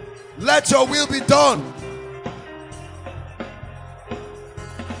 Let your will be done.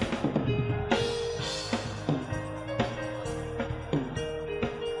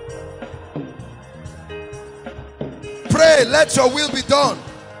 Pray, let your will be done.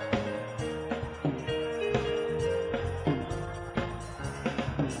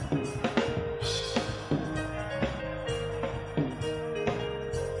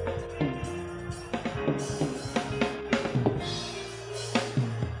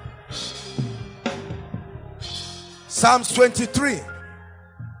 Psalms 23.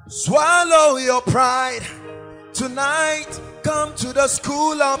 Swallow your pride. Tonight, come to the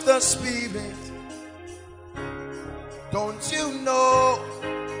school of the Spirit. Don't you know,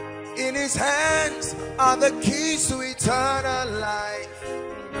 in his hands are the keys to eternal life.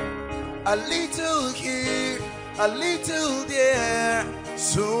 A little here, a little there.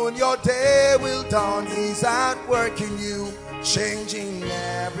 Soon your day will dawn. He's at work in you, changing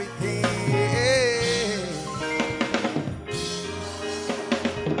everything.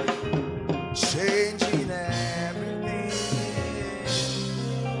 Changing everything.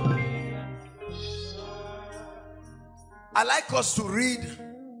 I like us to read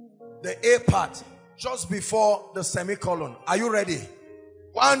the A part just before the semicolon. Are you ready?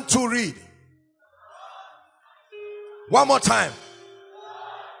 1, 2, read. One more time.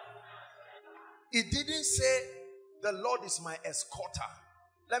 It didn't say the Lord is my escorter.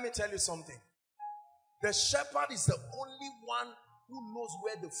 Let me tell you something. The shepherd is the only one who knows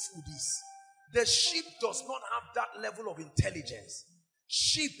where the food is. The sheep does not have that level of intelligence.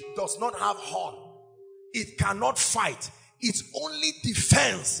 Sheep does not have horn. It cannot fight. Its only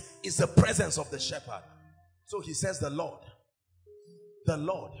defense is the presence of the shepherd. So he says, the Lord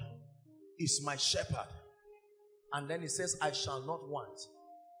is my shepherd. And then he says, I shall not want.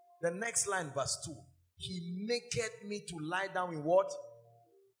 The next line, verse 2. He maketh me to lie down in what?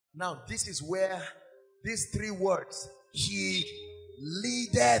 Now, this is where these 3 words, he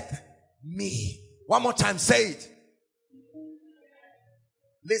leadeth me. One more time, say it.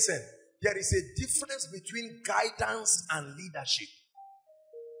 Listen, there is a difference between guidance and leadership.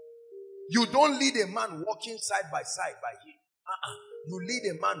 You don't lead a man walking side by side by him. You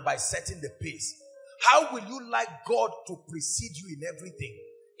lead a man by setting the pace. How will you like God to precede you in everything,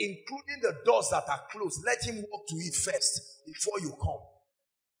 including the doors that are closed? Let him walk to it first before you come.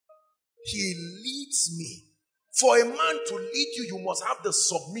 He leads me. For a man to lead you, you must have the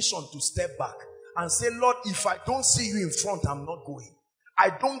submission to step back and say, Lord, if I don't see you in front, I'm not going. I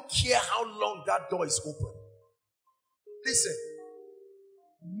don't care how long that door is open. Listen,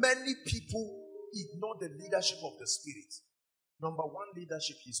 many people ignore the leadership of the Spirit. Number one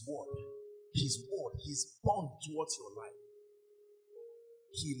leadership is word. His word, his bond towards your life.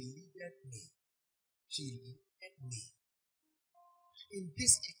 He leaded me. He led me. In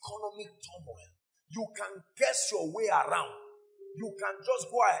this economic turmoil, you can guess your way around. You can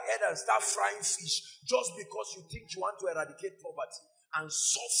just go ahead and start frying fish just because you think you want to eradicate poverty and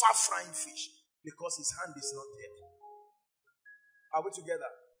suffer frying fish because his hand is not there. Are we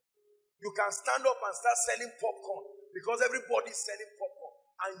together? You can stand up and start selling popcorn because everybody is selling popcorn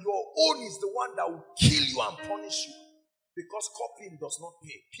and your own is the one that will kill you and punish you because copying does not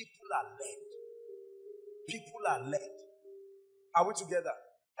pay. People are led. People are led. Are we together?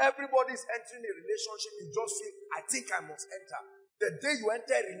 Everybody is entering a relationship. You just feel, I think I must enter. The day you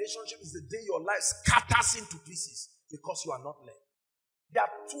enter a relationship is the day your life scatters into pieces because you are not led. There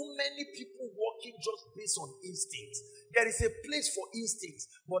are too many people walking just based on instincts. There is a place for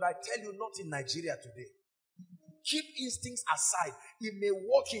instincts, but I tell you, not in Nigeria today. Keep instincts aside. It may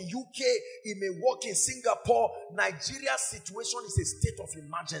work in UK, it may work in Singapore. Nigeria's situation is a state of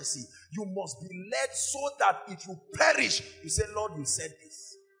emergency. You must be led so that if you perish, you say, Lord, you said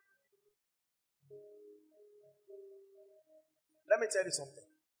this. Let me tell you something.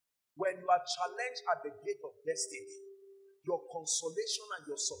 When you are challenged at the gate of destiny, your consolation and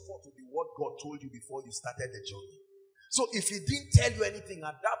your support will be what God told you before you started the journey. So if he didn't tell you anything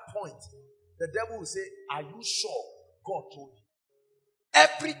at that point, the devil will say, are you sure God told you?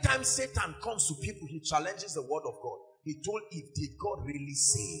 Every time Satan comes to people, he challenges the word of God. He told Eve, did God really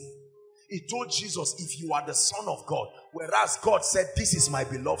say? He told Jesus, if you are the Son of God, whereas God said, this is my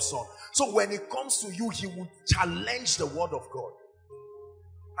beloved Son. So when it comes to you, he will challenge the word of God.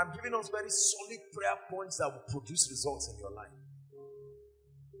 I'm giving us very solid prayer points that will produce results in your life.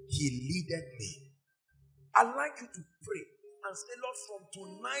 He leaded me. I'd like you to pray and say, Lord, from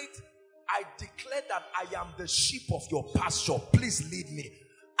tonight, I declare that I am the sheep of your pasture. Please lead me.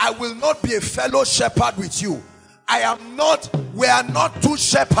 I will not be a fellow shepherd with you. We are not two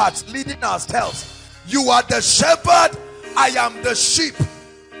shepherds leading ourselves. You are the shepherd, I am the sheep.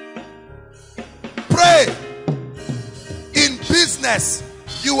 Pray. In business,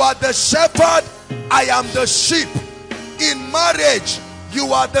 you are the shepherd, I am the sheep. In marriage,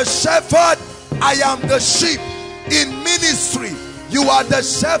 you are the shepherd, I am the sheep. In ministry, you are the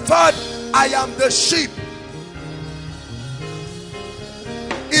shepherd, I am the sheep.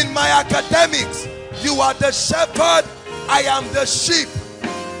 In my academics, you are the shepherd, I am the sheep.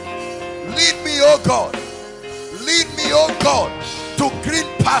 Lead me, oh God. Lead me, oh God, to green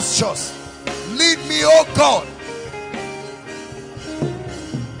pastures. Lead me, oh God.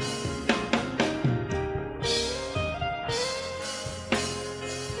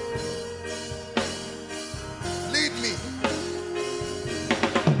 Lead me.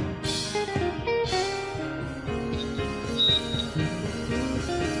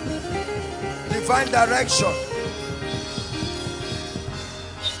 Divine direction.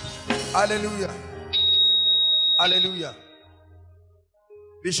 Hallelujah. Hallelujah.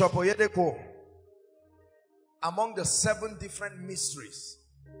 Bishop Oyedepo, among the 7 different mysteries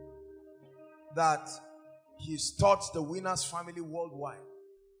that he's taught the winners family worldwide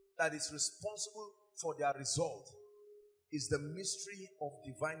that is responsible for their result is the mystery of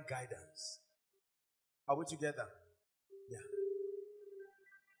divine guidance. Are we together? Yeah.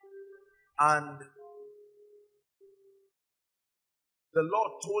 And the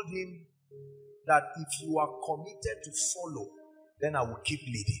Lord told him that if you are committed to follow, then I will keep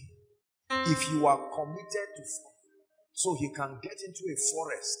leading. If you are committed to follow, so he can get into a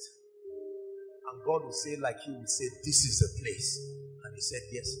forest and God will say, like he will say, this is the place. And he said,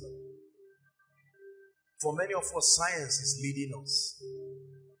 yes, Lord. For many of us, science is leading us.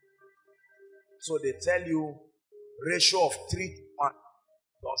 So they tell you ratio of 3 to 1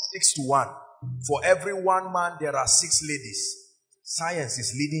 or 6 to 1. For every one man, there are 6 ladies. Science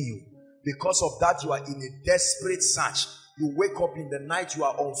is leading you. Because of that, you are in a desperate search. You wake up in the night, you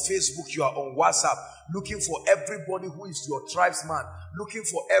are on Facebook, you are on WhatsApp, looking for everybody who is your tribesman, looking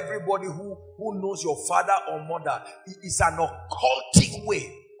for everybody who knows your father or mother. It is an occultic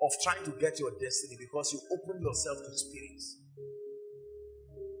way of trying to get your destiny because you open yourself to spirits.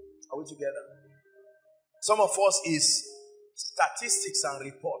 Are we together? Some of us is statistics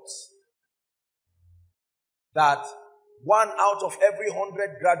and reports that 1 out of every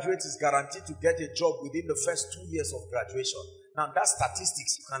 100 graduates is guaranteed to get a job within the first 2 years of graduation. Now that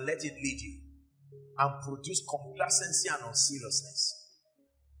statistics, you can let it lead you and produce complacency and unseriousness.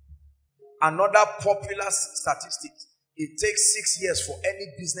 Another popular statistic, it takes 6 years for any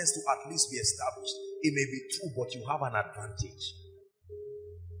business to at least be established. It may be true, but you have an advantage.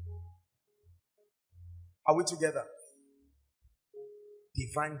 Are we together?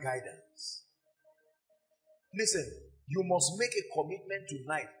 Divine guidance. Listen, you must make a commitment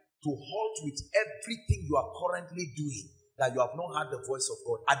tonight to halt with everything you are currently doing that you have not heard the voice of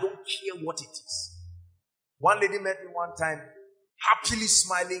God. I don't care what it is. One lady met me one time, happily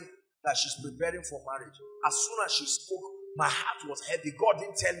smiling that she's preparing for marriage. As soon as she spoke, my heart was heavy. God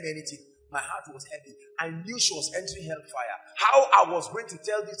didn't tell me anything. My heart was heavy. I knew she was entering hellfire. How I was going to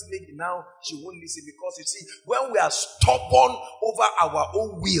tell this lady now, she won't listen, because you see, when we are stubborn over our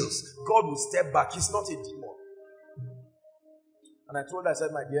own wills, God will step back. He's not a demon. And I told her, I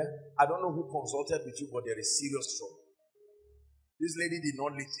said, my dear, I don't know who consulted with you, but there is serious trouble. This lady did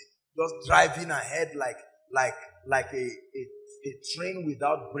not listen. Just driving ahead like a train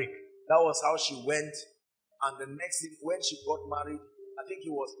without brake. That was how she went. And the next thing, when she got married, I think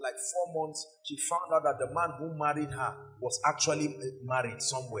it was like 4 months, she found out that the man who married her was actually married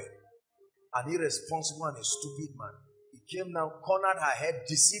somewhere. An irresponsible and a stupid man. He came now, cornered her head,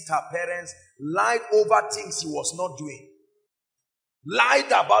 deceived her parents, lied over things he was not doing. Lied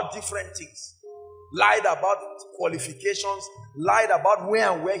about different things. Lied about qualifications. Lied about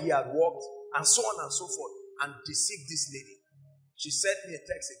where he had worked. And so on and so forth. And deceived this lady. She sent me a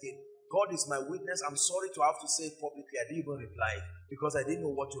text again. God is my witness. I'm sorry to have to say it publicly. I didn't even reply because I didn't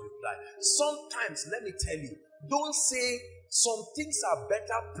know what to reply. Sometimes, let me tell you, don't say some things are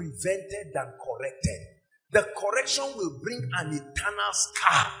better prevented than corrected. The correction will bring an eternal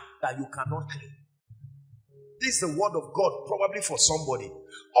scar that you cannot clean. This is the word of God, probably for somebody.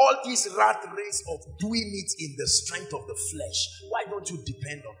 All this rat race of doing it in the strength of the flesh. Why don't you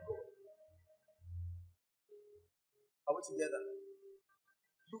depend on God? Are we together?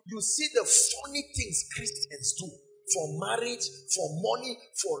 You see the funny things Christians do for marriage, for money,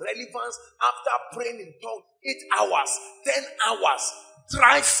 for relevance. After praying in tongues 8 hours, 10 hours,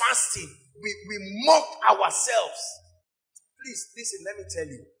 dry fasting, we mock ourselves. Please, listen, let me tell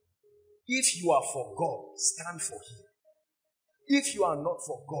you. If you are for God, stand for Him. If you are not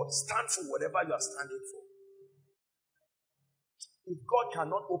for God, stand for whatever you are standing for. If God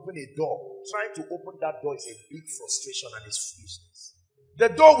cannot open a door, trying to open that door is a big frustration and is foolishness. The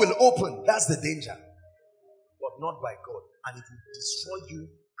door will open, that's the danger. But not by God. And it will destroy you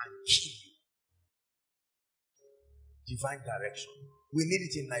and kill you. Divine direction. We need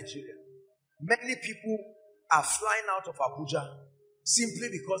it in Nigeria. Many people are flying out of Abuja simply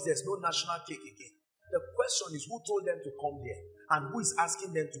because there's no national cake again. The question is, who told them to come there? And who is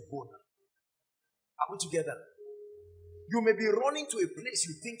asking them to go now? Are we together? You may be running to a place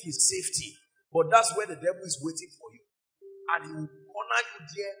you think is safety, but that's where the devil is waiting for you. And he will corner you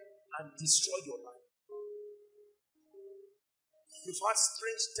there and destroy your life. You've had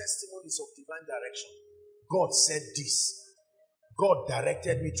strange testimonies of divine direction. God said this. God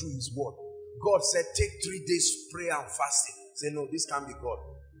directed me through His word. God said, take 3 days prayer and fasting. Say, no, this can't be God.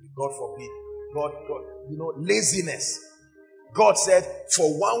 God forbid. God, laziness. God said,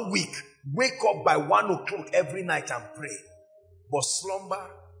 for 1 week, wake up by 1 o'clock every night and pray. But slumber,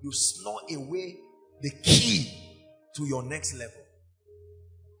 you snore away the key to your next level.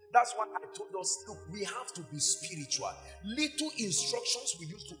 That's why I told us, look, we have to be spiritual. Little instructions we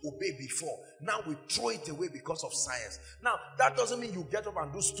used to obey before, now we throw it away because of science. Now, that doesn't mean you get up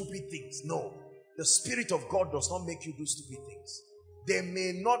and do stupid things. No. The Spirit of God does not make you do stupid things. They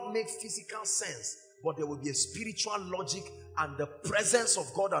may not make physical sense, but there will be a spiritual logic, and the presence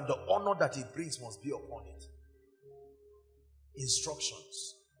of God and the honor that it brings must be upon it.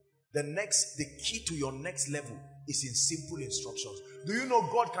 Instructions. The key to your next level is in simple instructions. Do you know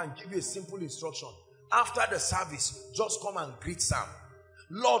God can give you a simple instruction? After the service, just come and greet Sam.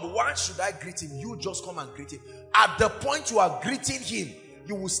 Lord, why should I greet him? You just come and greet him. At the point you are greeting him,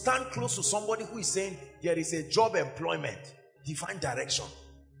 you will stand close to somebody who is saying, there is a job employment, divine direction.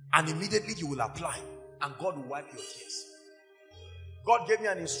 And immediately you will apply, and God will wipe your tears. God gave me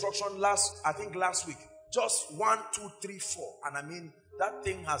an instruction last week Just 1, 2, 3, 4. And I mean, that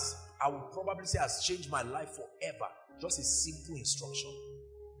thing has, I would probably say, has changed my life forever. Just a simple instruction.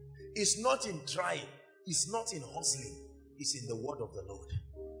 It's not in trying. It's not in hustling. It's in the word of the Lord.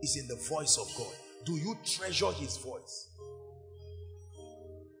 It's in the voice of God. Do you treasure his voice?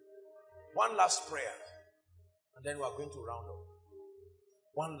 One last prayer. And then we are going to round up.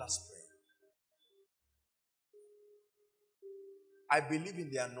 One last prayer. I believe in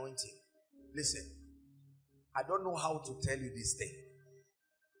the anointing. Listen, I don't know how to tell you this thing.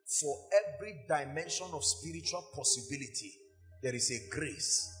 For every dimension of spiritual possibility, there is a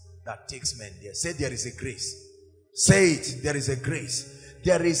grace that takes men there. Say, there is a grace. Say it, there is a grace.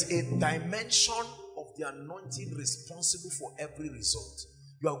 There is a dimension of the anointing responsible for every result.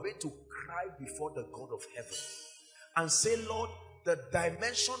 You are going to cry before the God of heaven and say, Lord, the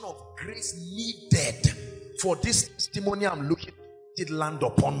dimension of grace needed for this testimony I'm looking at did land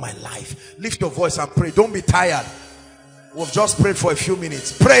upon my life. Lift your voice and pray. Don't be tired. We've just prayed for a few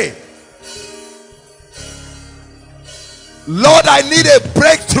minutes. Pray. Lord, I need a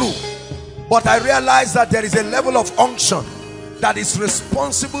breakthrough, but I realize that there is a level of unction that is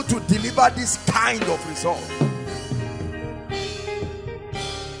responsible to deliver this kind of result.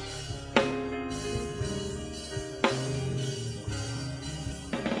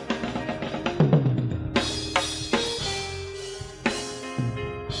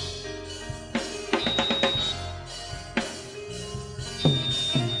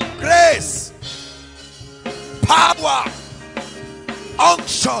 Grace, power,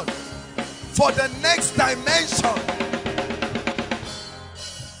 unction for the next dimension.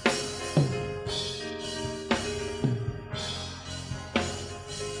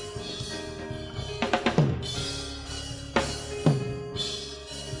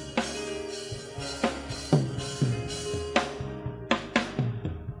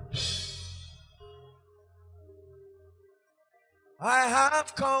 I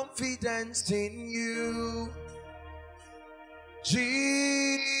have confidence in you,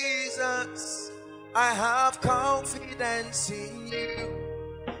 Jesus. I have confidence in you.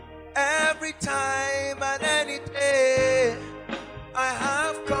 Every time and any day, I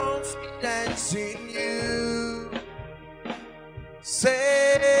have confidence in you,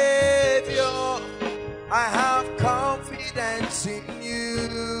 Savior. I have confidence in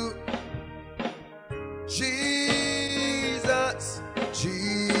you, Jesus,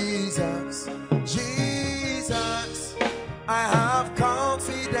 Jesus, Jesus. I have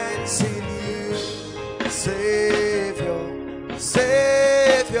confidence in you, Savior,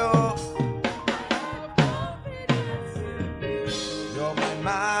 Savior. You're my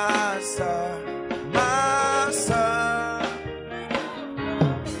master, master,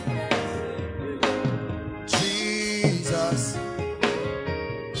 Jesus.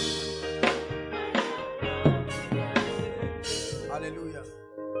 Hallelujah.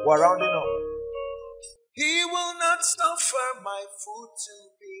 We're rounding up. He will not suffer my foot to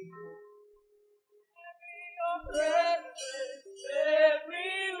be moved.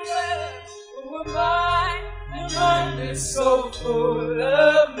 Everywhere, oh my, the mind is so full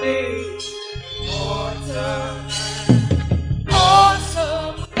of me. Awesome God,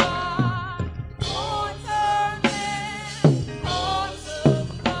 awesome man, awesome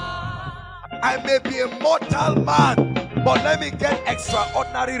God. I may be a mortal man, but let me get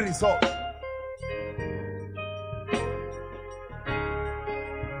extraordinary results.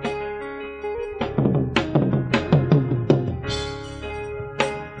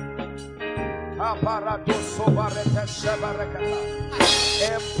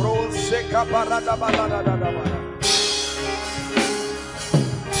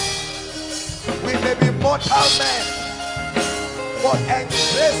 We may be mortal men, but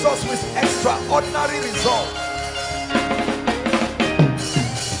embrace us with extraordinary results.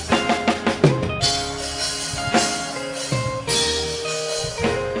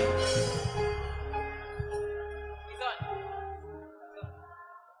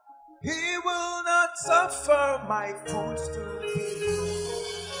 He will not suffer my foot to be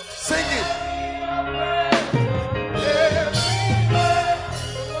moved. Sing it.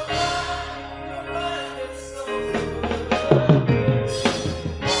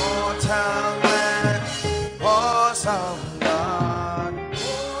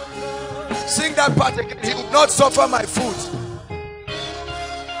 Sing that part again. He will not suffer my foot.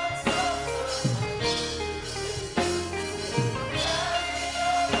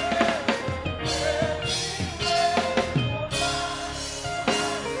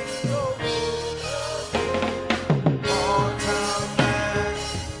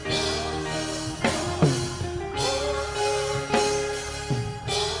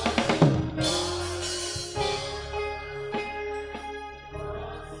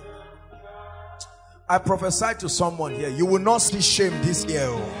 I prophesy to someone here, you will not see shame this year.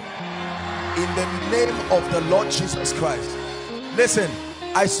 In the name of the Lord Jesus Christ. Listen,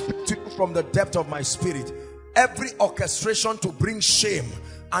 I speak to you from the depth of my spirit. Every orchestration to bring shame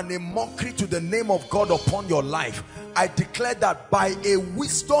and a mockery to the name of God upon your life, I declare that by a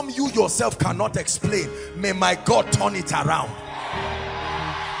wisdom you yourself cannot explain, may my God turn it around.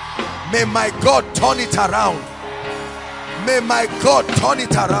 May my God turn it around. May my God turn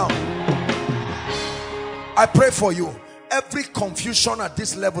it around. I pray for you. Every confusion at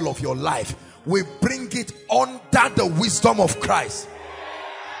this level of your life, we bring it under the wisdom of Christ.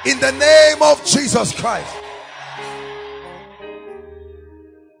 In the name of Jesus Christ.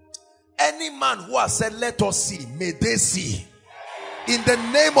 Any man who has said, let us see, may they see. In the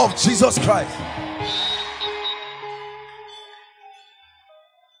name of Jesus Christ.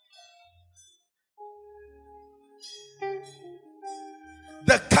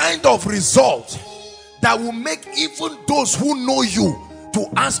 The kind of result that will make even those who know you to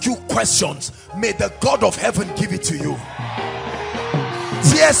ask you questions, may the God of heaven give it to you.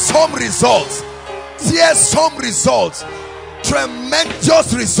 Here's some results. Here's some results.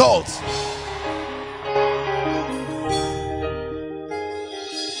 Tremendous results.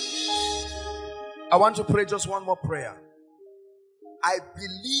 I want to pray just one more prayer. I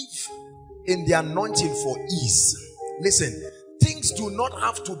believe in the anointing for ease. Listen, things do not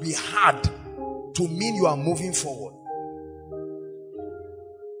have to be hard to mean you are moving forward.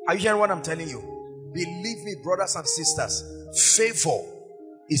 Are you hearing what I'm telling you? Believe me, brothers and sisters, favor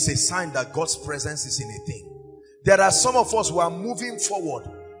is a sign that God's presence is in a thing. There are some of us who are moving forward,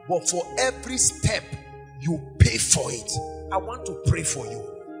 but for every step you pay for it. I want to pray for you.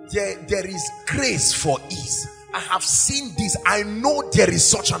 There is grace for ease. I have seen this. I know there is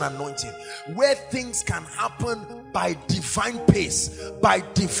such an anointing where things can happen by divine pace, by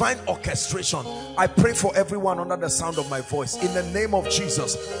divine orchestration. I pray for everyone under the sound of my voice in the name of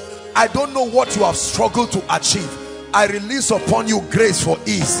Jesus. I don't know what you have struggled to achieve. I release upon you grace for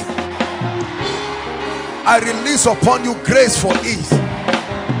ease. I release upon you grace for ease.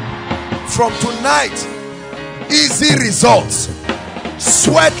 From tonight, easy results,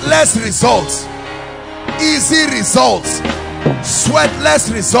 sweatless results, easy results,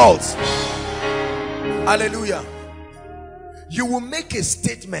 sweatless results. Hallelujah. You will make a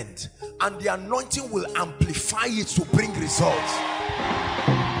statement and the anointing will amplify it to bring results.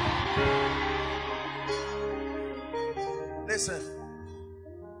 Listen,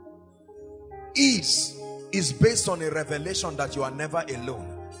 ease is based on a revelation that you are never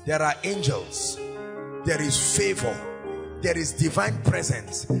alone. There are angels, there is favor, there is divine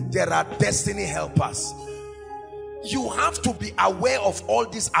presence, there are destiny helpers. You have to be aware of all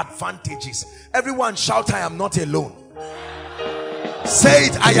these advantages. Everyone shout, I am not alone. Say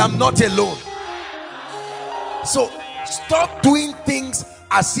it, I am not alone. So stop doing things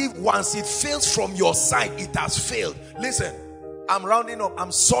as if once it fails from your side, it has failed. Listen, I'm rounding up.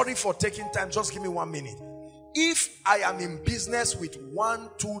 I'm sorry for taking time. Just give me 1 minute. If I am in business with 1,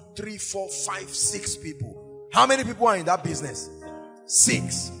 2, 3, 4, 5, 6 people, how many people are in that business?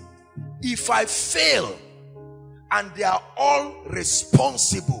 6. If I fail and they are all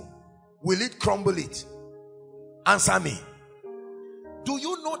responsible, will it crumble it? Answer me. Do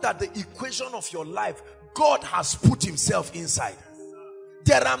you know that the equation of your life, God has put himself inside?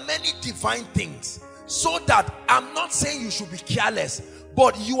 There are many divine things, so that I'm not saying you should be careless,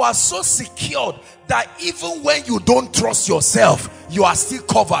 but you are so secured that even when you don't trust yourself, you are still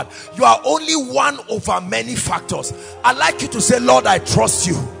covered. You are only one over many factors. I'd like you to say, Lord, I trust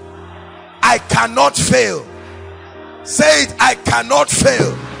you. I cannot fail. Say it, I cannot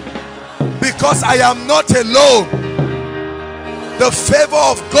fail, because I am not alone. The favor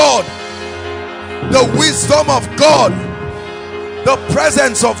of God, the wisdom of God, the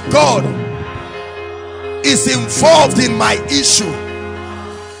presence of God is involved in my issue.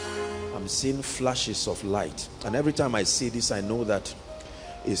 I'm seeing flashes of light, and every time I see this, I know that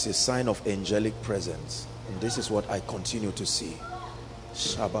it's a sign of angelic presence, and this is what I continue to see.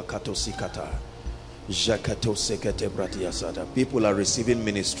 People are receiving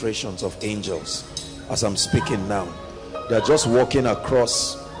ministrations of angels as I'm speaking now. They're just walking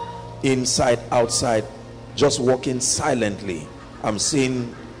across, inside, outside, just walking silently. I'm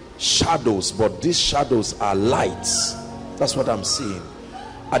seeing shadows, but these shadows are lights. That's what I'm seeing.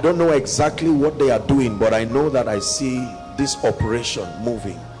 I don't know exactly what they are doing, but I know that I see this operation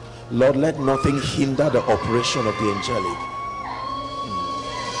moving. Lord, let nothing hinder the operation of the angelic.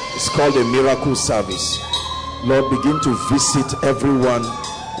 It's called a miracle service. Lord, begin to visit everyone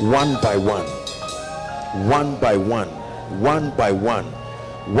one by one, one by one, one by one,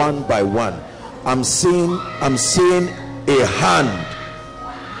 one by one. I'm seeing a hand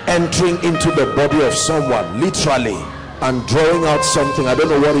entering into the body of someone, literally, and drawing out something. I don't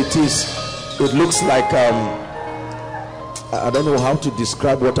know what it is. It looks like I don't know how to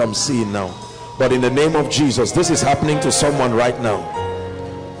describe what I'm seeing now, but in the name of Jesus, this is happening to someone right now.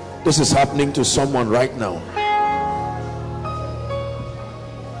 This is happening to someone right now.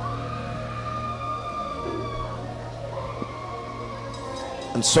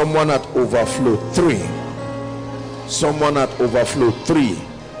 And someone at overflow 3. Someone at overflow 3.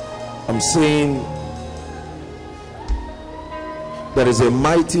 I'm saying there is a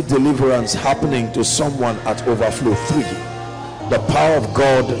mighty deliverance happening to someone at overflow 3. The power of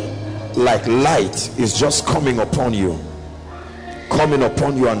God like light is just coming upon you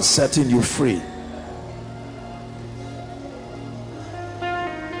and setting you free.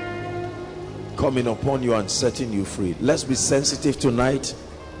 Coming upon you and setting you free. Let's be sensitive tonight.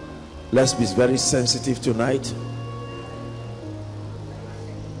 Let's be very sensitive tonight.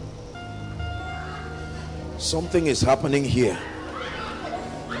 Something is happening here,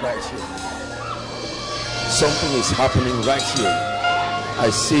 right here. Something is happening right here. I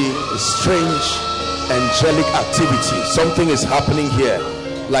see a strange angelic activity. Something is happening here,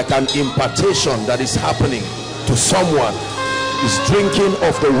 like an impartation that is happening to someone. Is drinking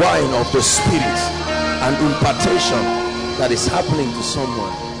of the wine of the Spirit, an impartation that is happening to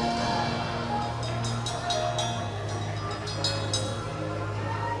someone.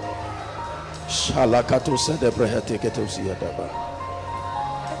 Shalakato sedebrehete ketosiadaba.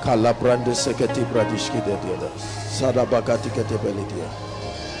 Kalabrande seketi bradishki dediada. Sadabagati ketebelidia.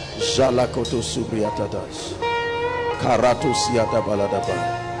 Jalakoto subriatadas. Karato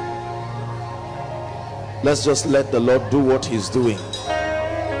siadabaladaba. Let's just let the Lord do what he's doing.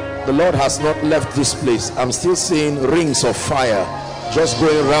 The Lord has not left this place. I'm still seeing rings of fire just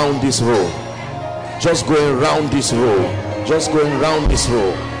going around this row, just going around this row, just going around this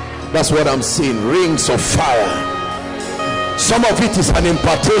row. That's what I'm seeing, rings of fire. Some of it is an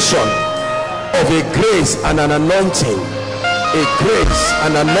impartation of a grace and an anointing, a grace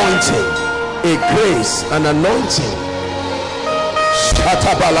and anointing, a grace and anointing.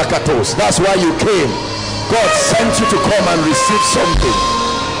 That's why you came. God sent you to come and receive something.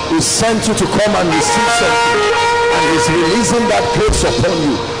 He sent you to come and receive something, and he's releasing that grace upon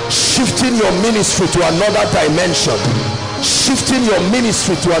you, shifting your ministry to another dimension, shifting your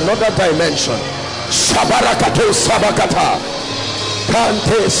ministry to another dimension. Shabarakato sabakata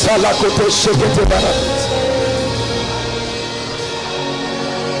kante salakote shekete baratis.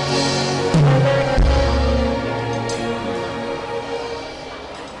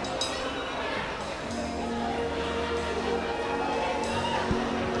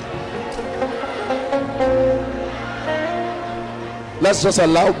 Let's just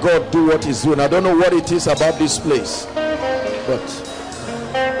allow God do what he's doing. I don't know what it is about this place, but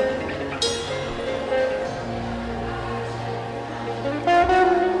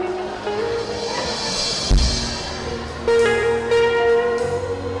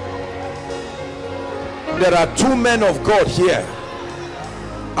there are two men of God here.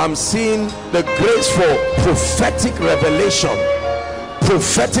 I'm seeing the grace for prophetic revelation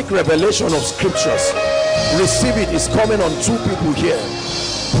of scriptures. Receive it. Is coming on two people here.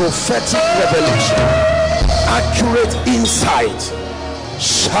 Prophetic revelation, accurate insight.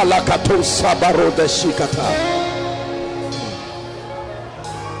 Shalakato sabaro de shikata.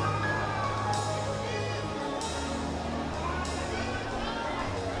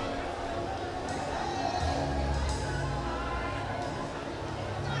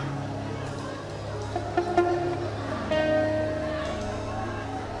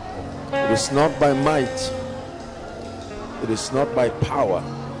 It is not by might, it is not by power,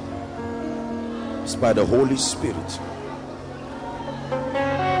 it's by the Holy Spirit.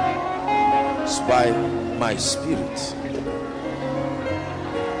 It's by my spirit.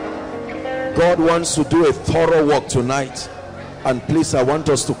 God wants to do a thorough work tonight, and please, I want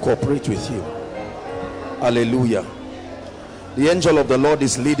us to cooperate with him. Hallelujah. The angel of the Lord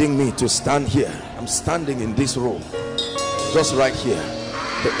is leading me to stand here. I'm standing in this row, just right here.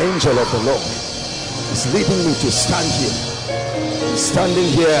 The angel of the Lord is leading me to stand here. I'm standing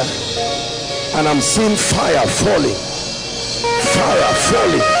here, and I'm seeing fire falling. Fire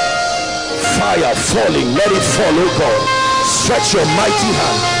falling. Fire falling. Let it fall, oh God. Stretch your mighty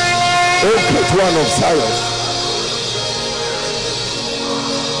hand, oh great one of Zion.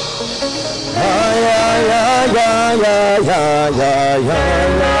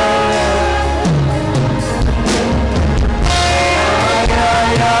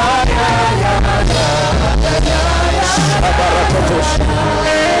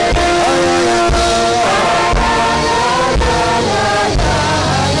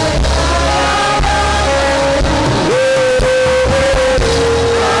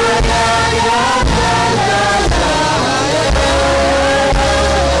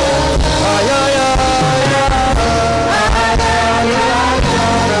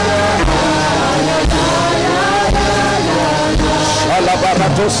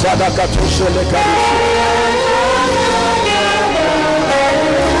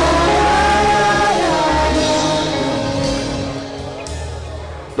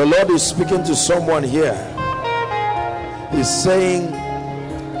 The Lord is speaking to someone here. He's saying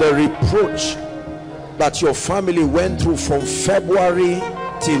the reproach that your family went through from February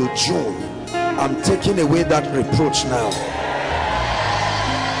till June, I'm taking away that reproach now.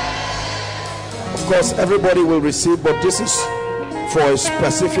 Of course, everybody will receive, but this is for a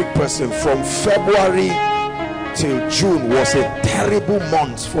specific person. From February till June was a terrible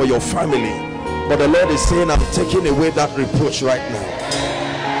month for your family, but the Lord is saying, I'm taking away that reproach right now.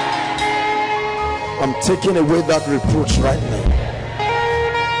 I'm taking away that reproach right now.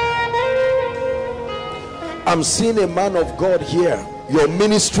 I'm seeing a man of God here. Your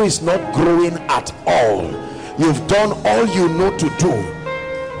ministry is not growing at all. You've done all you know to do,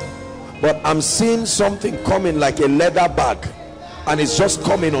 but I'm seeing something coming like a leather bag, and it's just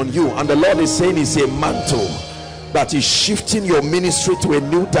coming on you, and the Lord is saying it's a mantle that is shifting your ministry to a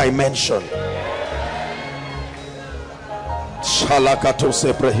new dimension.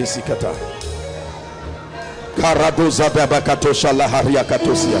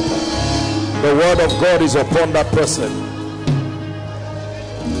 The word of God is upon that person.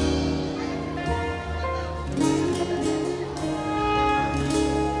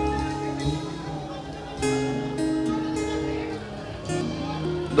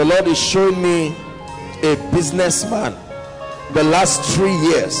 The Lord is showing me a businessman. The last 3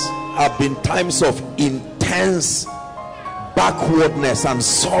 years have been times of intense backwardness and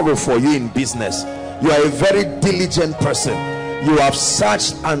sorrow for you in business. You are a very diligent person. You have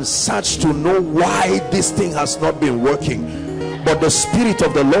searched and searched to know why this thing has not been working, but the Spirit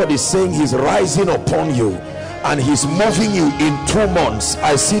of the Lord is saying he's rising upon you and he's moving you in 2 months.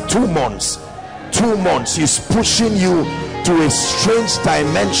 I see 2 months. 2 months. He's pushing you to a strange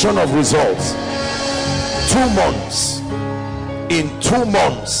dimension of results. 2 months. In 2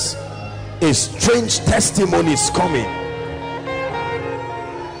 months, a strange testimony is coming.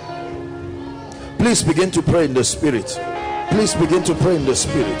 Please begin to pray in the Spirit. Please begin to pray in the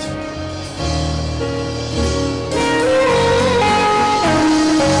Spirit.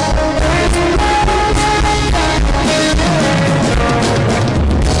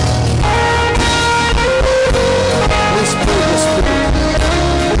 Please pray in the Spirit.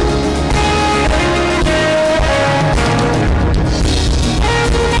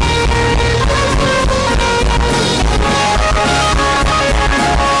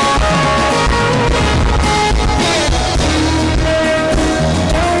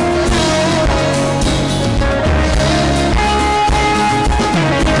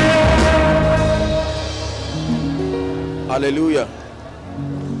 Hallelujah.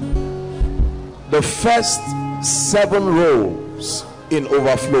 The first 7 rows in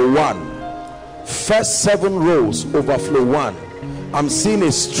overflow 1, first 7 rows overflow 1, I'm seeing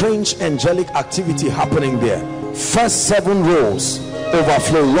a strange angelic activity happening there. First 7 rows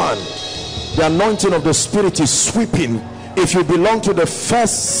overflow 1, the anointing of the Spirit is sweeping. If you belong to the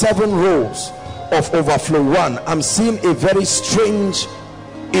first 7 rows of overflow 1, I'm seeing a very strange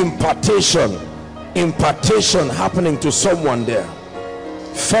impartation happening to someone there.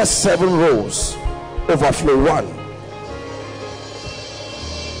 First 7 rows overflow 1.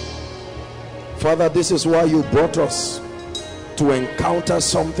 Father, this is why you brought us to encounter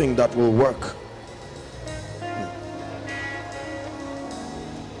something that will work.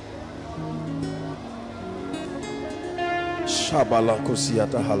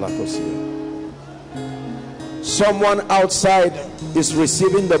 Someone outside is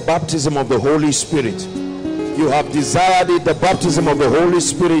receiving the baptism of the Holy Spirit. You have desired it, the baptism of the Holy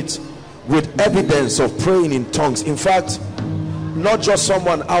Spirit, with evidence of praying in tongues. In fact, not just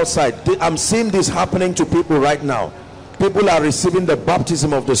someone outside. I'm seeing this happening to people right now. People are receiving the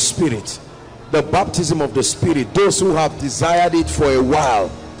baptism of the Spirit. The baptism of the Spirit. Those who have desired it for a while,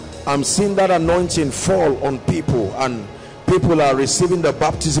 I'm seeing that anointing fall on people, and people are receiving the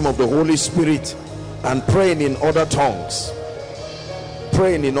baptism of the Holy Spirit and praying in other tongues.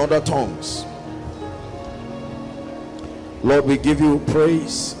 Praying in other tongues. Lord, we give you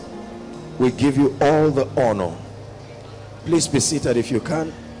praise. We give you all the honor. Please be seated if you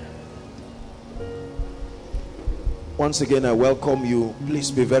can. Once again, I welcome you. Please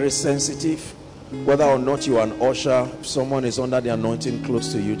be very sensitive. Whether or not you are an usher, if someone is under the anointing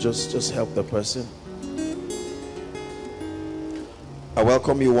close to you, just help the person. I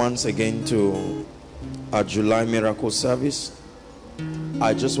welcome you once again to our July miracle service.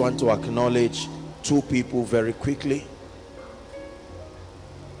 I just want to acknowledge 2 people very quickly.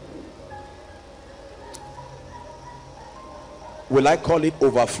 will I call it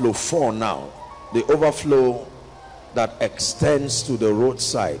overflow 4 now? The overflow that extends to the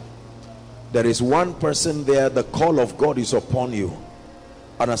roadside. There is one person there, the call of God is upon you,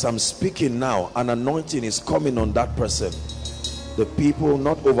 and as I'm speaking now, an anointing is coming on that person. The people,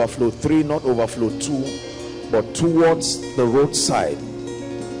 not overflow 3, not overflow 2, but towards the roadside,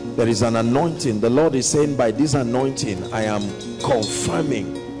 there is an anointing. The Lord is saying, by this anointing I am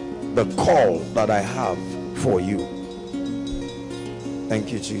confirming the call that I have for you.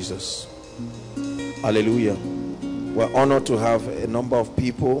 Thank you, Jesus. Hallelujah. We're honored to have a number of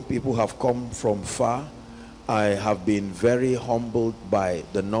people. People have come from far. I have been very humbled by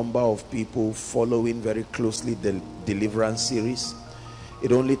the number of people following very closely the deliverance series.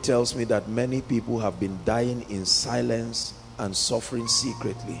 It only tells me that many people have been dying in silence and suffering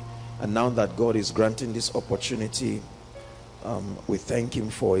secretly. And now that God is granting this opportunity, we thank Him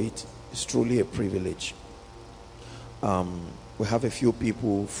for it. It's truly a privilege. We have a few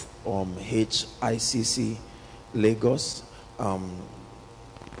people from HICC Lagos.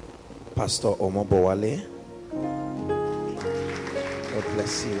 Pastor Omobowale. God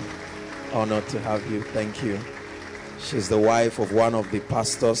bless you. Honored to have you. Thank you. She's the wife of one of the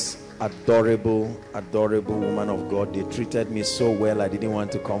pastors. Adorable woman of God. They treated me so well, I didn't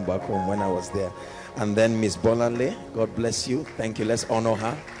want to come back home when I was there. And then Miss Bolanle, God bless you. Thank you. Let's honor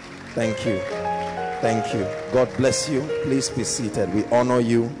her. Thank you. Thank you. God bless you. Please be seated. We honor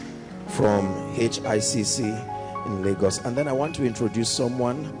you from HICC in Lagos. And then I want to introduce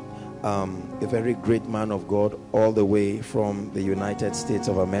someone, a very great man of God, all the way from the United States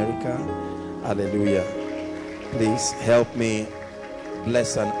of America. Hallelujah. Please help me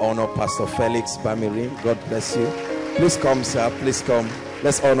bless and honor Pastor Felix Bamirim. God bless you. Please come, sir. Please come.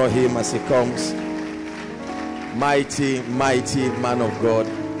 Let's honor him as he comes. Mighty man of God.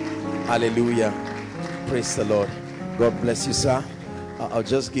 Hallelujah. Praise the Lord. God bless you, sir. I'll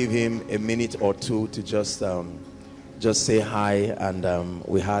just give him a minute or two to just say hi. And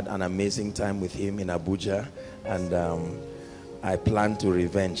we had an amazing time with him in Abuja. And I plan to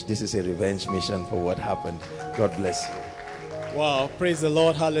revenge. This is a revenge mission for what happened. God bless you. Wow, praise the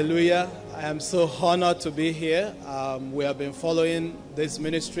Lord, hallelujah. I am so honored to be here. We have been following this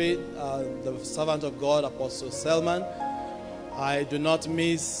ministry, the servant of God, Apostle Selman. I do not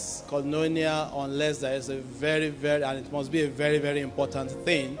miss Koinonia unless there is a very, and it must be a very, very important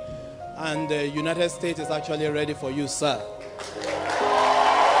thing. And the United States is actually ready for you, sir.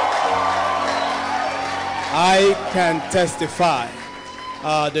 I can testify.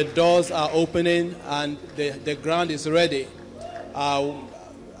 The doors are opening and the ground is ready.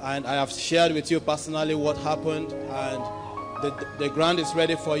 And I have shared with you personally what happened, and the ground is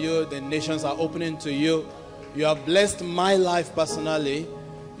ready for you. The nations are opening to you. You have blessed my life personally.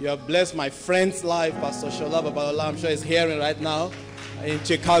 You have blessed my friend's life. Pastor Shola Babalola, I'm sure is hearing right now in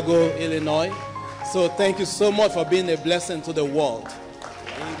Chicago, Illinois. So thank you so much for being a blessing to the world.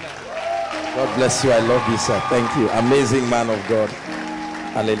 Amen. God bless you. I love you, sir. Thank you. Amazing man of God.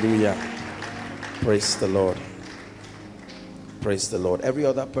 Hallelujah. Praise the Lord. Praise the Lord. Every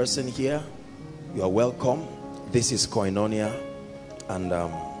other person here, you are welcome. This is Koinonia, and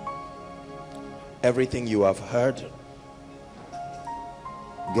everything you have heard,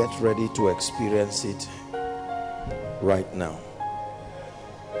 get ready to experience it right now.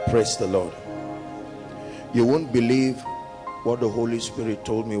 Praise the Lord. You won't believe what the Holy Spirit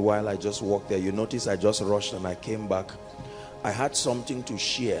told me while I just walked there. You notice I just rushed and I came back. I had something to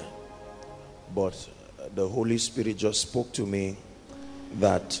share, but the Holy Spirit just spoke to me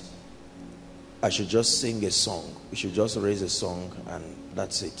that I should just sing a song. We should just raise a song, and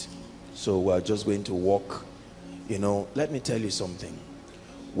that's it. So we're just going to walk. You know, let me tell you something.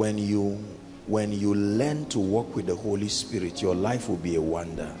 When you learn to walk with the Holy Spirit, your life will be a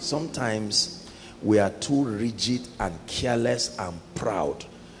wonder. Sometimes we are too rigid and careless and proud,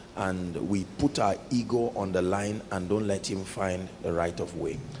 and we put our ego on the line and don't let him find the right of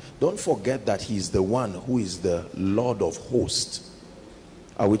way. Don't forget that he is the one who is the Lord of hosts.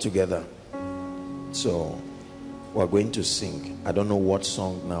 Are we together? So we're going to sing. I don't know what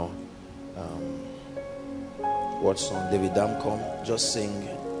song now. What song? David Damcom. Just sing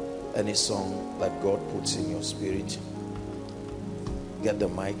any song that God puts in your spirit. Get the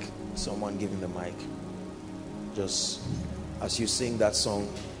mic. Someone give him the mic. Just as you sing that song,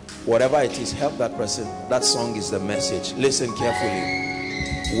 whatever it is, help that person. That song is the message. Listen carefully.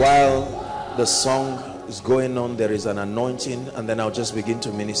 While the song is going on, there is an anointing, and then I'll just begin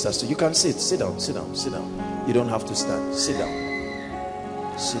to minister. So you can sit down. You don't have to stand. Sit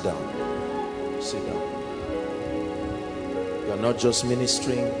down. Sit down. You are not just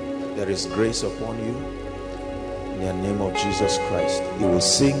ministering, there is grace upon you. In the name of Jesus Christ. You will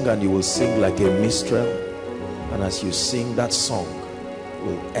sing, and you will sing like a minstrel. And as you sing, that song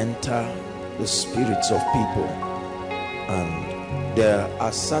will enter the spirits of people. And there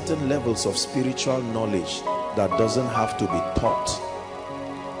are certain levels of spiritual knowledge that doesn't have to be taught.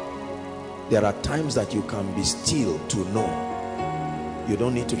 There are times that you can be still to know. You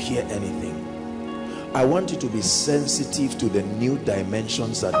don't need to hear anything. I want you to be sensitive to the new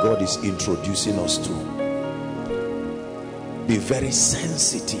dimensions that God is introducing us to. Be very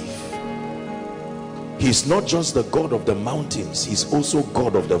sensitive. He's not just the God of the mountains, he's also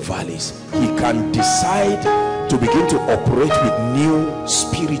God of the valleys. He can decide to begin to operate with new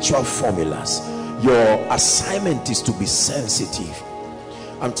spiritual formulas. Your assignment is to be sensitive.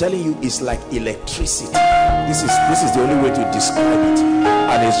 I'm telling you, it's like electricity. This is the only way to describe it.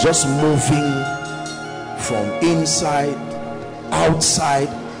 And it's just moving from inside, outside,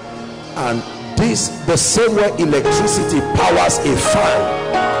 and this, the same way electricity powers a fan,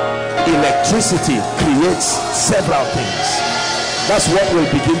 electricity creates several things. That's what will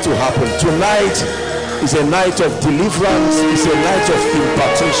begin to happen. Tonight is a night of deliverance, it's a night of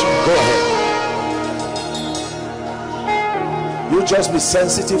impartation. Go ahead. You just be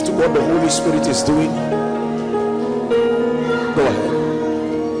sensitive to what the Holy Spirit is doing. Go ahead.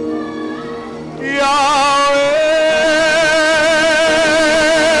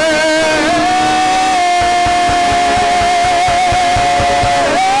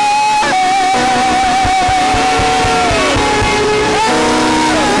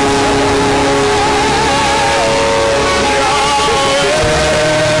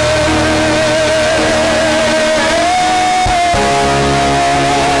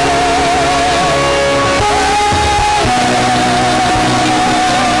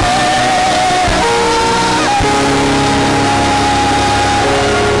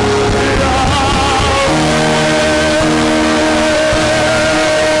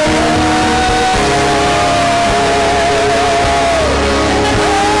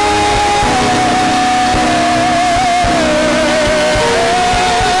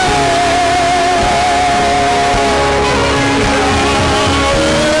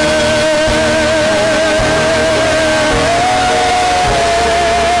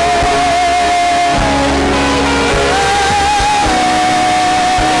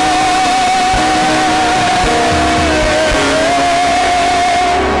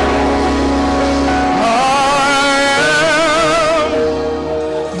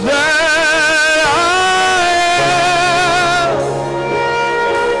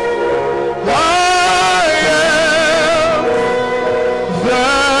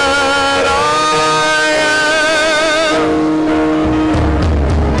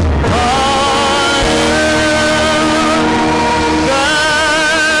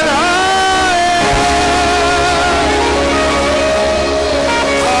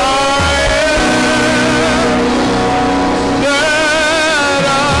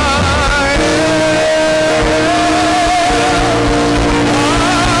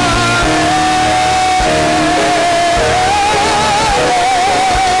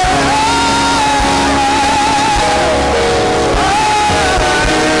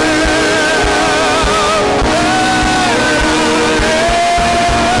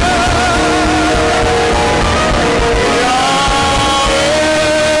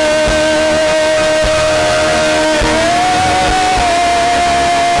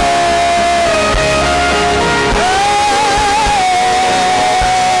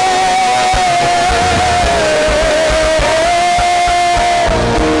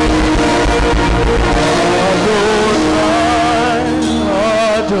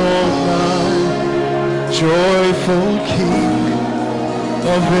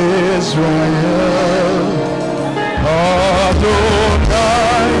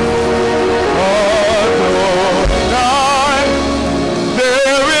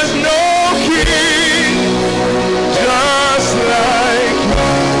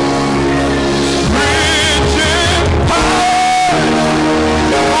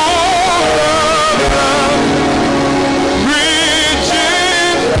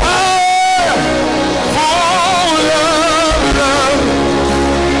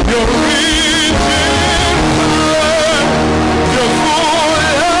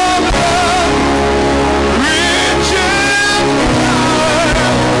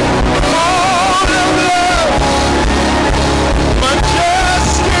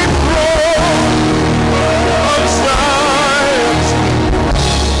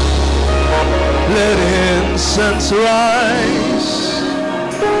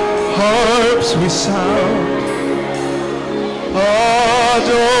 Adonai.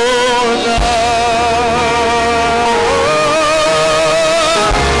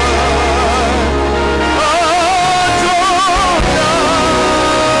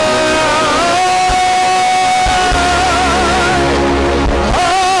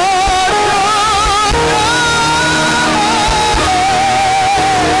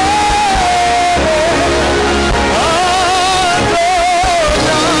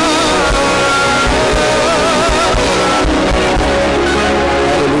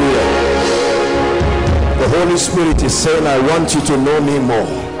 Holy Spirit is saying, I want you to know me more.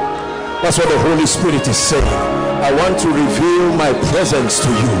 That's what the Holy Spirit is saying. I want to reveal my presence to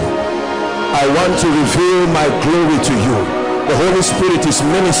you. I want to reveal my glory to you. The Holy Spirit is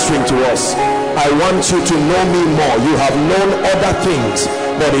ministering to us. I want you to know me more. You have known other things,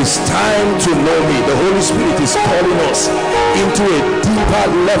 but it's time to know me. The Holy Spirit is calling us into a deeper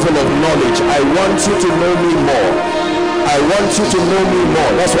level of knowledge. I want you to know me more. I want you to know me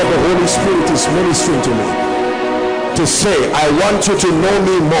more. That's what the Holy Spirit is ministering to me. To say, I want you to know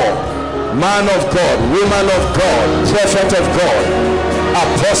me more. Man of God, woman of God, prophet of God,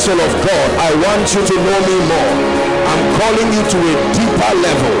 apostle of God, I want you to know me more. I'm calling you to a deeper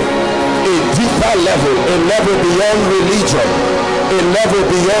level, a deeper level, a level beyond religion, a level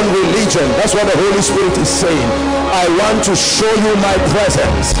beyond religion. That's what the Holy Spirit is saying. I want to show you my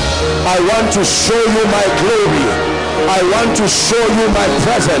presence. I want to show you my glory. I want to show you my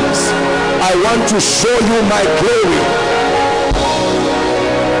presence. I want to show you my glory.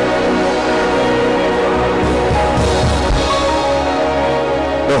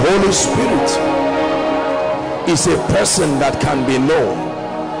 The Holy Spirit is a person that can be known.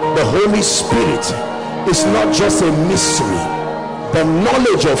 The Holy Spirit is not just a mystery. The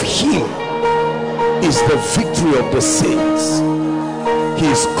knowledge of him is the victory of the saints. He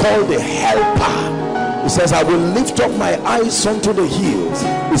is called the helper. He says, I will lift up my eyes unto the hills.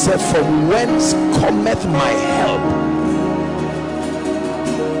 He said, from whence cometh my help?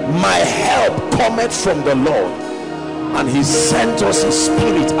 My help cometh from the Lord. And he sent us his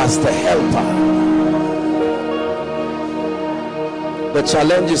Spirit as the helper. The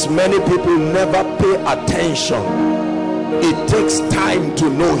challenge is many people never pay attention. It takes time to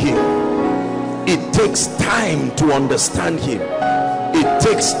know him. It takes time to understand him. It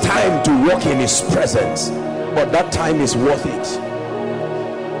takes time to walk in his presence. But that time is worth it.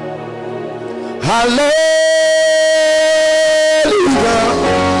 Hallelujah.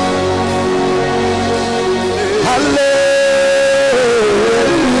 Hallelujah.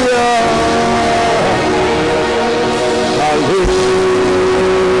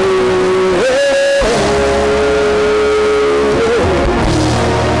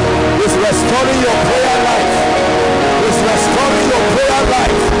 Restoring your prayer life. He's restoring your prayer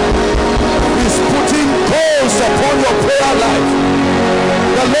life. He's putting coals upon your prayer life.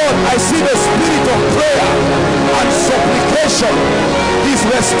 The Lord, I see the spirit of prayer and supplication. He's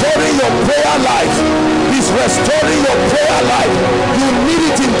restoring your prayer life. He's restoring your prayer life. You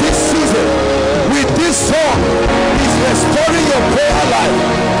need it in this season. With this song, he's restoring your prayer life.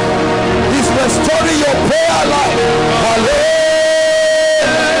 He's restoring your prayer life. Hallelujah.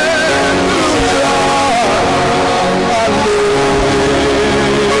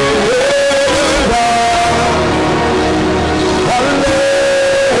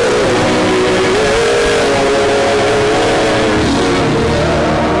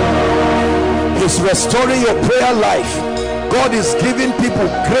 Is restoring your prayer life. God is giving people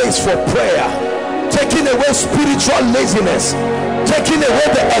grace for prayer, taking away spiritual laziness, taking away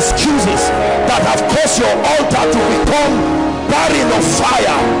the excuses that have caused your altar to become barren of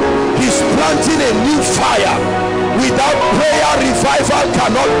fire. He's planting a new fire. Without prayer, revival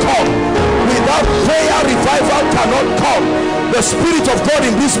cannot come. Without prayer, revival cannot come. The Spirit of God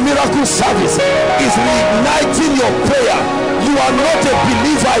in this miracle service is reigniting your prayer. You are not a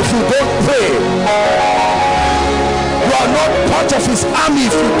believer if you don't pray. You are not part of his army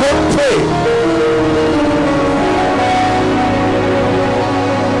if you don't pray.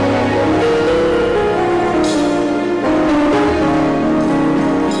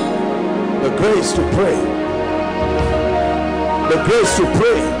 The grace to pray. The grace to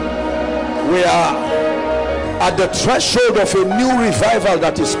pray. We are at the threshold of a new revival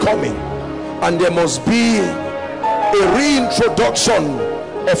that is coming, and there must be a reintroduction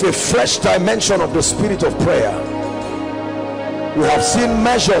of a fresh dimension of the spirit of prayer. We have seen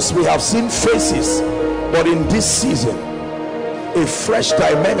measures, we have seen faces, but in this season, a fresh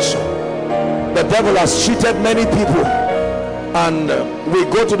dimension. The devil has cheated many people, and we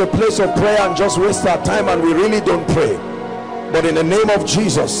go to the place of prayer and just waste our time, and we really don't pray. But in the name of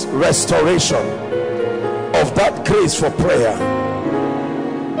Jesus, restoration of that grace for prayer,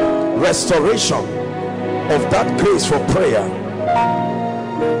 restoration of that grace for prayer.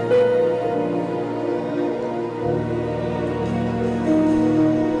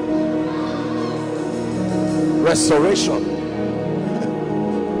 Restoration.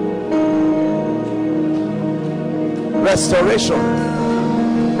 Restoration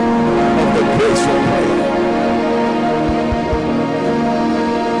of the grace for prayer.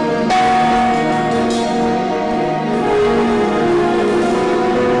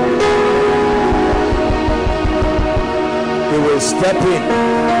 step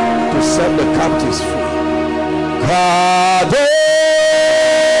in to set the captives free. Kadosh.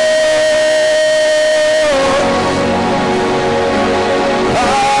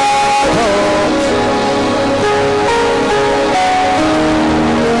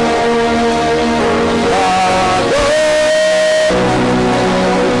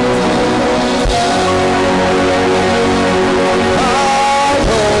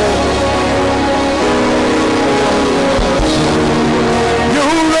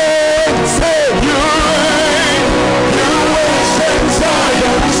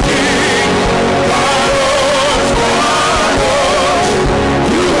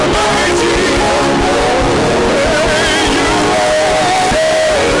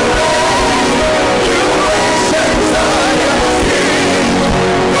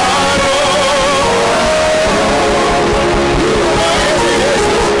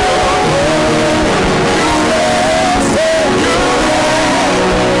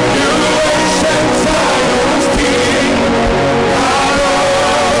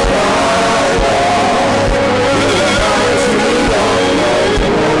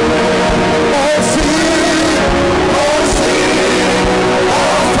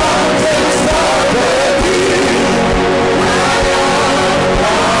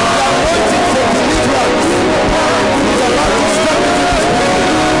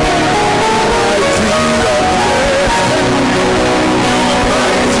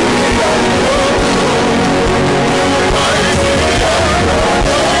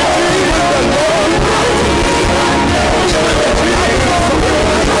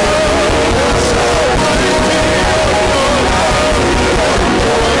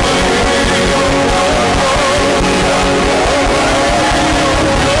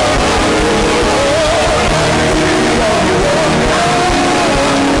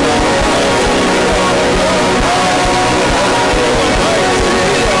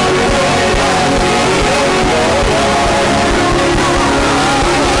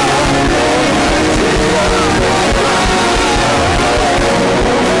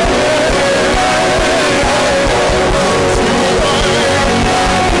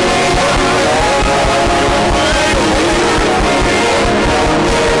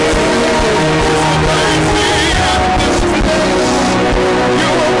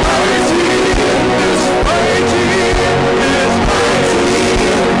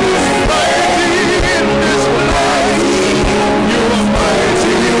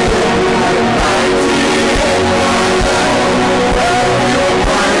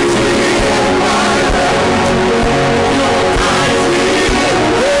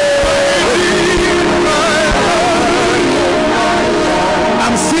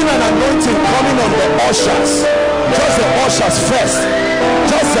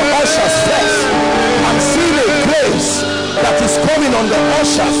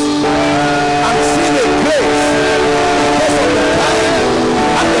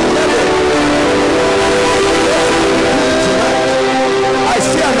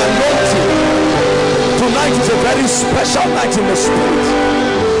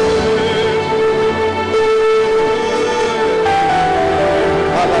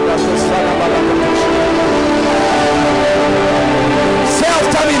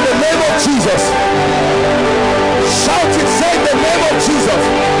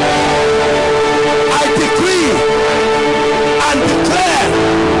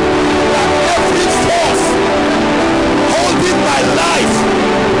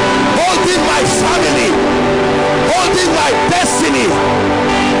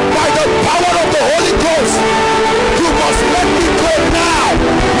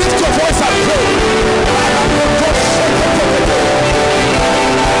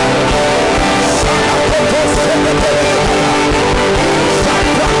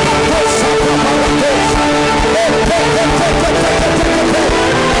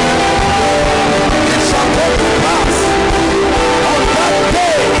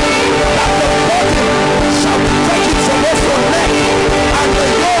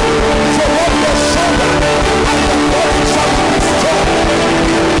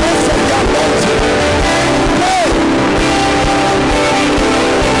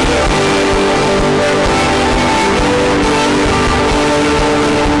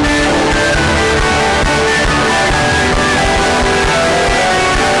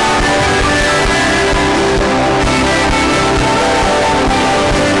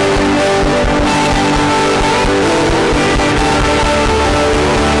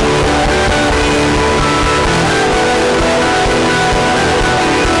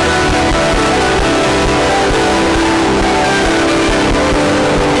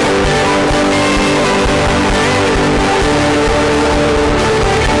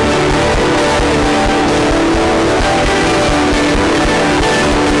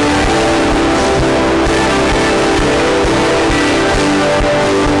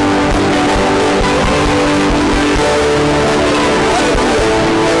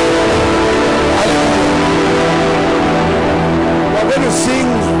 sing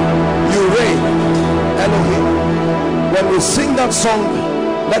You Reign, Elohim, when we sing that song,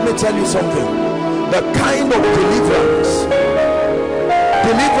 let me tell you something. The kind of deliverance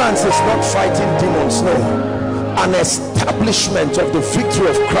is not fighting demons, no. An establishment of the victory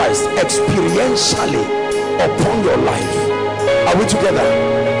of Christ experientially upon your life. Are we together?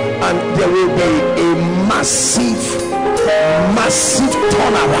 And there will be a massive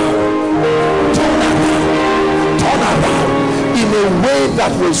turnaround in a way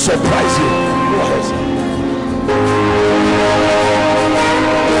that will surprise you. Go ahead.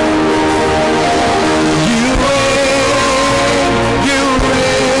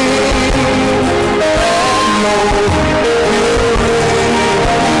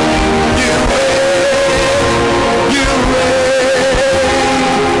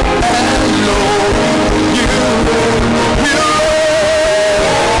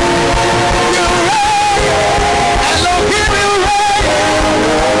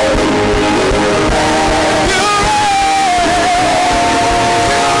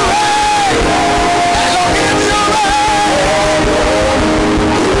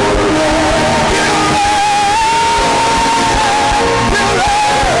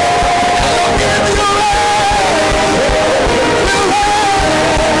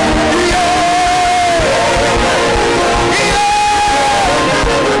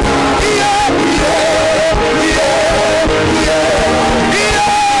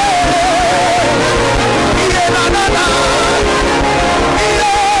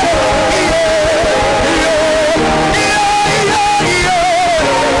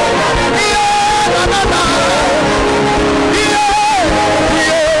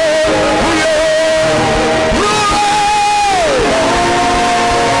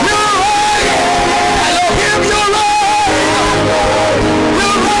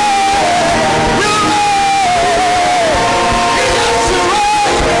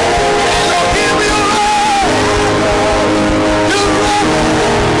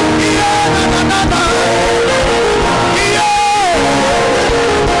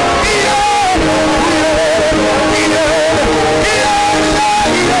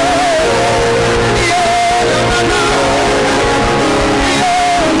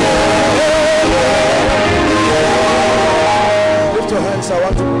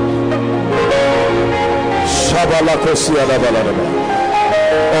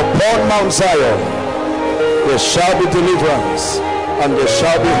 Upon Mount Zion there shall be deliverance, and there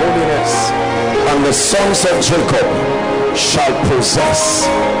shall be holiness, and the sons of Jacob shall possess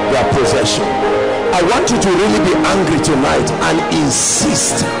their possession. I want you to really be angry tonight and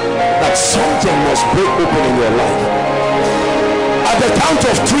insist that something must break open in your life. At the count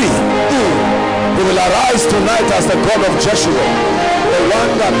of 3, he will arise tonight as the God of Joshua, the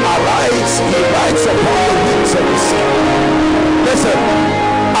one that arrives, he rides upon the wings of the sea. Listen,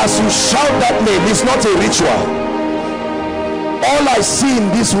 as you shout that name, it's not a ritual. All I see in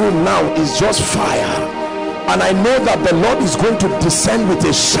this room now is just fire, and I know that the Lord is going to descend with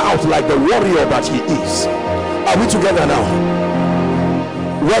a shout like the warrior that he is. Are we together now?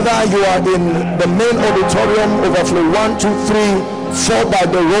 Whether you are in the main auditorium, overflow 1, 2, 3, 4 by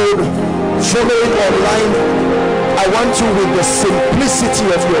the road, following online, I want you with the simplicity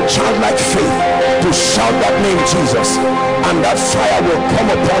of your childlike faith to shout that name Jesus, and that fire will come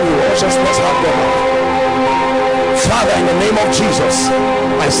upon you. Just let's have them. Father, in the name of Jesus,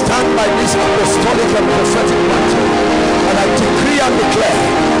 I stand by this apostolic and prophetic mantle, and I decree and declare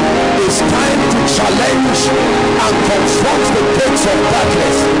it's time to challenge and confront the gates of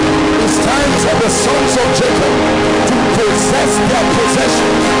darkness. It's time for the sons of Jacob to possess their possession.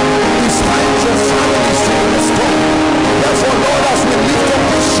 It's time for families to be restored. Therefore, Lord, as we lift up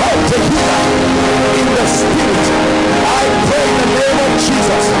this shout to hear in the spirit, I pray in the name of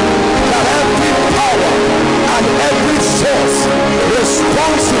Jesus that every power and every force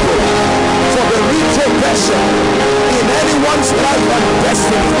responsible for the retrogression in anyone's life and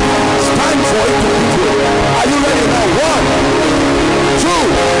destiny, it's time for it to be good. Are you ready now? 1, 2,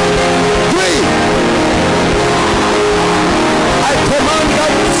 3. I command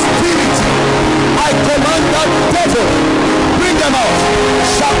that spirit, I command that devil, bring them out.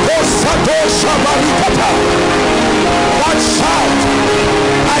 That shout,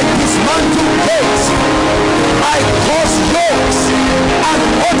 I dismantle gates, I cause yokes and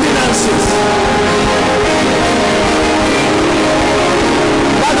ordinances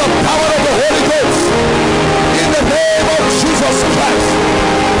by the power of the Holy Ghost, in the name of Jesus Christ.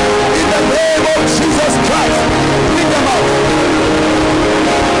 In the name of Jesus Christ, bring them out.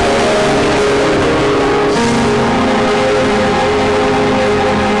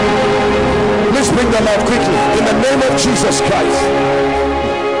 Please pray bring them out quickly in the name of Jesus Christ.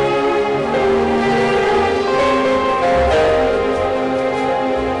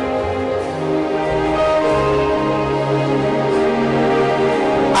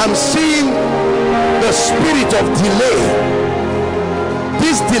 I'm seeing the spirit of delay.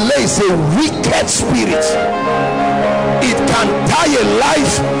 This delay is a wicked spirit. It can tie a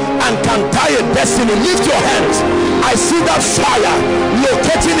life and can tie a destiny. Lift your hands. I see that fire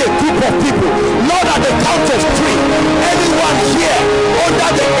locating a group of people. Lord, at the count of 3, anyone here under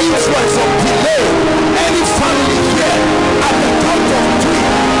the influence of delay, any family here, at the count of 3,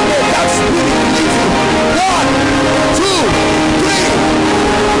 may that spirit leave you. 1, 2, 3.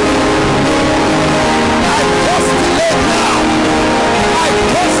 I cause delay now. I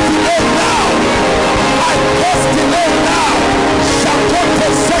cause delay now. I cause delay now.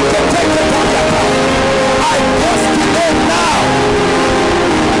 I cause delay now.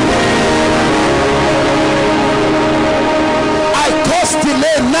 I cause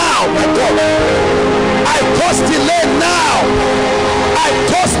delay now, my God. I cause delay now. I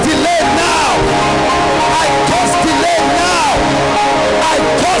cause delay now. I cause delay now. I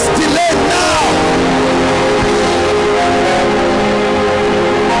cause delay now.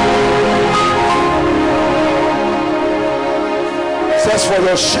 Says, for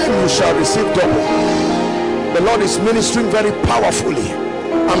your shame you shall receive double. The Lord is ministering very powerfully.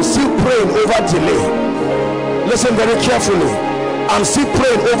 I'm still praying over delay. Listen very carefully. I'm still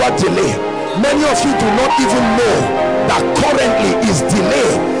praying over delay. Many of you do not even know that currently is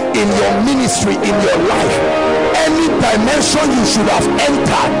delay in your ministry, in your life. Any dimension you should have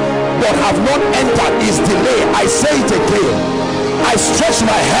entered but have not entered is delay. I say it again. I stretch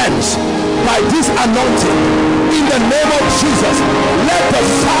my hands by this anointing in the name of Jesus. Let the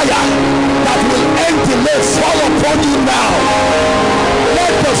fire that will end delay fall upon you now.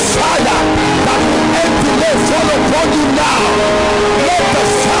 Let the fire that will end delay fall upon you now. Let the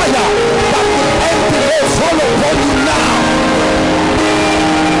fire that will end delay fall upon you now.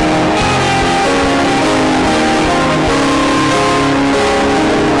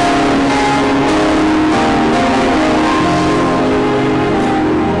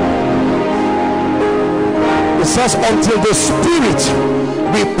 It says, until the Spirit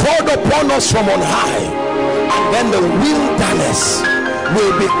be poured upon us from on high, and then the wilderness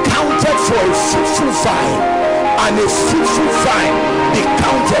will be counted for a fruitful vine, and a fruitful vine be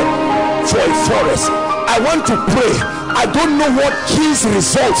counted for a forest. I want to pray. I don't know what kills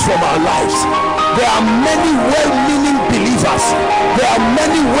results from our lives. There are many well-meaning believers. There are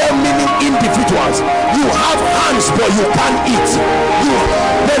many well-meaning individuals. You have hands but you can't eat.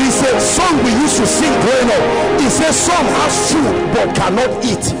 There is a song we used to sing growing up. It says some have food but cannot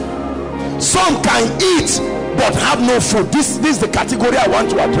eat. Some can eat but have no food. This is the category I want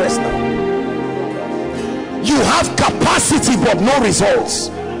to address now. You have capacity but no results.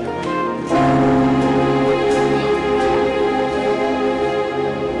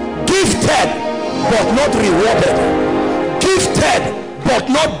 Gifted but not rewarded. Gifted but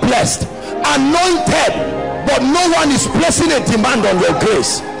not blessed. Anointed but no one is placing a demand on your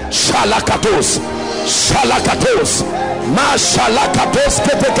grace. Shalakatos, shalakatos, ma shalakatos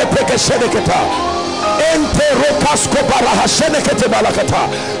keteketeke shedeketa. Ente rokas kobaraha shenekete balakata.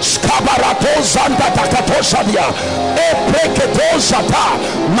 Skabaratos zanda takatos shadia. Epreketos zata.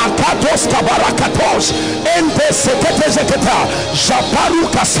 Makatos kabarakatos. Ente sekete zeketa. Japaru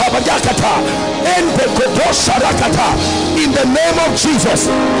kasabadakata. Ente kotos sharakata. In the name of Jesus,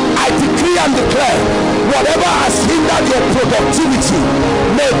 I decree and declare, whatever has hindered your productivity,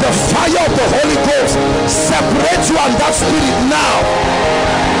 may the fire of the Holy Ghost separate you and that spirit now.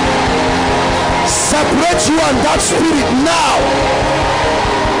 Separate you and that spirit now.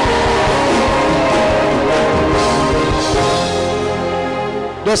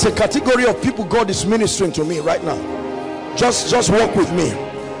 There's a category of people God is ministering to me right now. Just walk with me.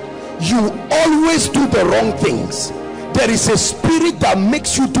 You always do the wrong things. There is a spirit that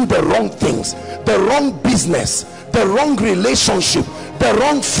makes you do the wrong things, the wrong business, the wrong relationship, the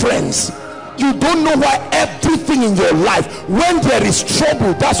wrong friends. You don't know why everything in your life, when there is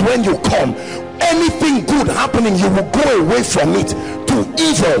trouble, that's when you come. Anything good happening, you will go away from it to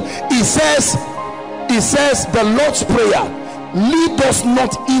evil. He says the Lord's Prayer, lead us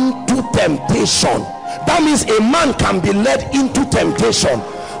not into temptation. That means a man can be led into temptation,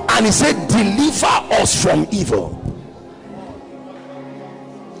 and he said deliver us from evil.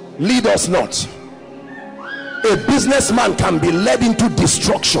 Lead us not. A businessman can be led into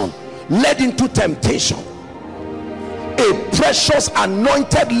destruction, led into temptation. A precious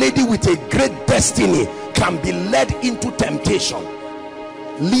anointed lady with a great destiny can be led into temptation.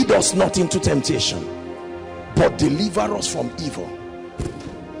 Lead us not into temptation, but deliver us from evil.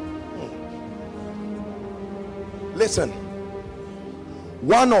 Listen,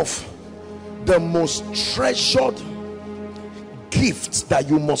 one of the most treasured gifts that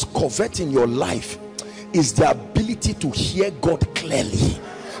you must covet in your life is the ability to hear God clearly.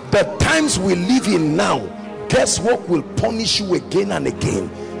 The times we live in now, guess what will punish you again and again?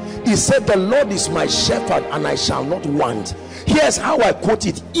 He said, the Lord is my shepherd and I shall not want. Here's how I quote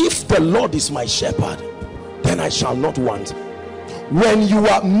it: if the Lord is my shepherd, then I shall not want. When you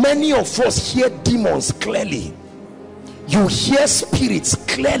are, many of us hear demons clearly, you hear spirits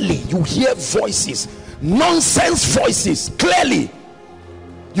clearly, you hear voices, nonsense voices clearly.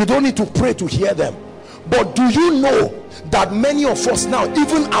 You don't need to pray to hear them. But do you know that many of us now,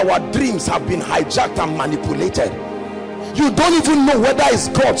 even our dreams have been hijacked and manipulated? You don't even know whether it's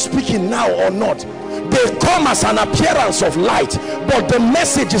God speaking now or not. They come as an appearance of light, but the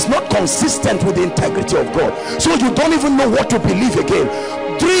message is not consistent with the integrity of God. So you don't even know what to believe again.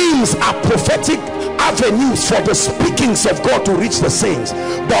 Dreams are prophetic avenues for the speakings of God to reach the saints,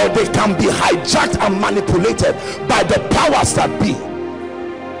 but they can be hijacked and manipulated by the powers that be.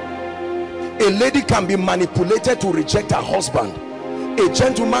 A lady can be manipulated to reject her husband. A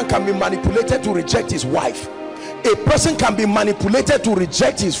gentleman can be manipulated to reject his wife. A person can be manipulated to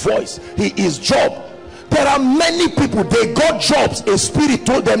reject his voice, his job. There are many people, they got jobs, a spirit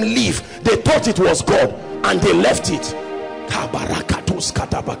told them leave. They thought it was God and they left it.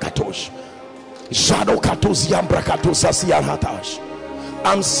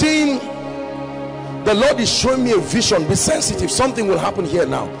 I'm seeing, the Lord is showing me a vision. Be sensitive, something will happen here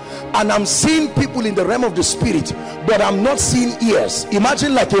now. And I'm seeing people in the realm of the spirit, but I'm not seeing ears.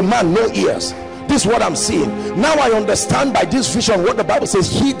 Imagine like a man, no ears. This is what I'm seeing. Now I understand by this vision what the Bible says,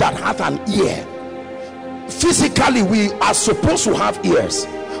 he that hath an ear. Physically we are supposed to have ears,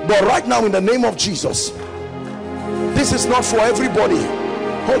 but right now in the name of Jesus, this is not for everybody.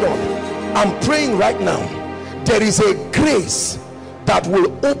 Hold on, I'm praying right now. There is a grace that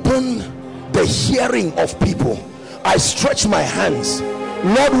will open the hearing of people. I stretch my hands.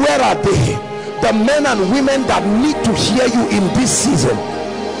 Lord, where are they? The men and women that need to hear you in this season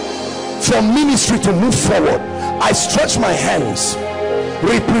for ministry to move forward. I stretch my hands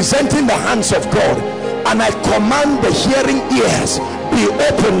representing the hands of God, and I command the hearing ears be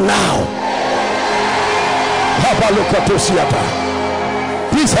open now.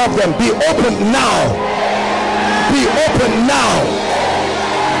 Please have them be open now. Be open now.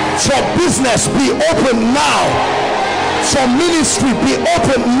 For business, be open now. For ministry, be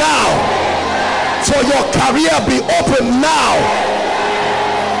open now. For your career, be open now.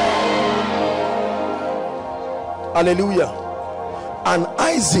 Hallelujah. And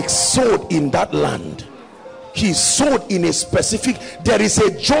Isaac sowed in that land. He sowed in a specific, there is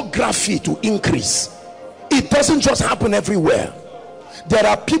a geography to increase. It doesn't just happen everywhere. There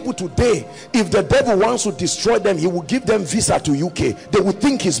are people today, if the devil wants to destroy them, he will give them visa to UK. They will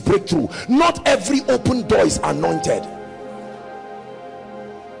think it's breakthrough. Not every open door is anointed.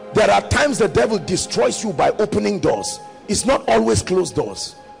 There are times the devil destroys you by opening doors. It's not always closed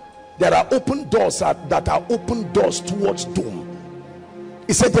doors. There are open doors that are open doors towards doom.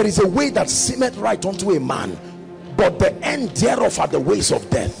 He said there is a way that seemeth right unto a man, but the end thereof are the ways of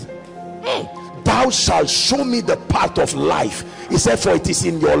death. Thou shalt show me the path of life. He said, for it is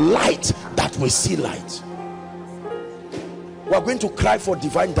in your light that we see light. We are going to cry for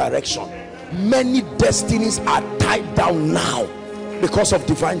divine direction. Many destinies are tied down now because of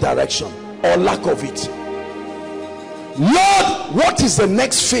divine direction or lack of it. Lord, what is the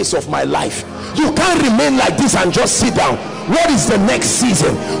next phase of my life? You can't remain like this and just sit down. What is the next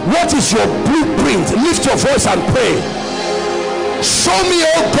season? What is your blueprint? Lift your voice and pray. Show me,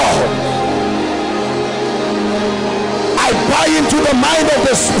 oh God. I buy into the mind of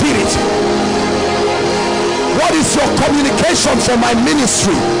the Spirit. What is your communication for my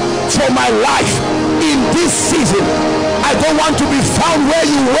ministry, for my life in this season? I don't want to be found where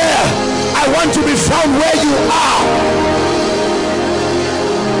you were. I want to be found where you are.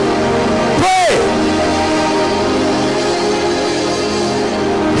 Pray.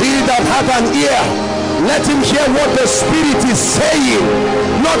 He that hath an ear, let him hear what the Spirit is saying,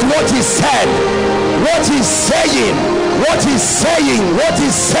 not what he said. What he's saying, what he's saying, what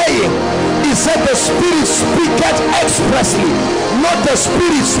he's saying. He said the Spirit speaketh expressly, not the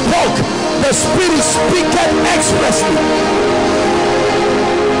Spirit spoke. The Spirit speaketh expressly.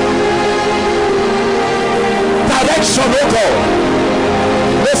 Direction, oh God.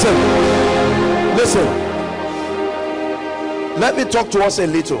 Listen. Let me talk to us a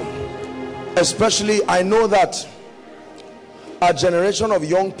little. Especially, I know that Our generation of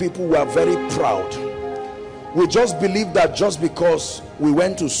young people were very proud. We just believe that just because we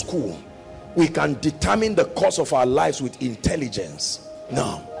went to school, we can determine the course of our lives with intelligence.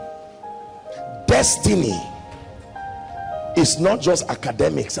 No. Destiny is not just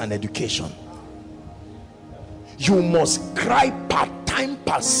academics and education. You must cry per time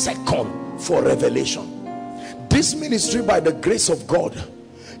per second for revelation. This ministry, by the grace of God,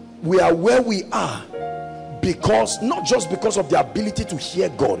 we are where we are because, not just because of the ability to hear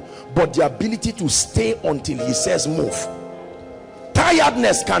God, but the ability to stay until he says move.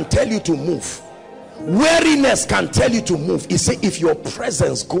 Tiredness can tell you to move. Weariness can tell you to move. He said, if your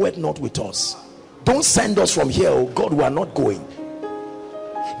presence goeth not with us, don't send us from here. Oh God, we are not going.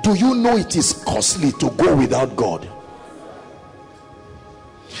 Do you know it is costly to go without God?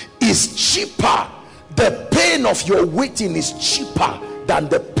 It's cheaper. The pain of your waiting is cheaper than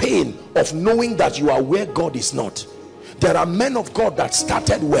the pain of knowing that you are where God is not. There are men of God that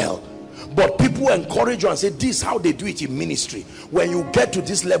started well, but people encourage you and say, this is how they do it in ministry. When you get to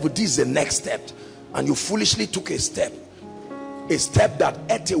this level, this is the next step. And you foolishly took a step that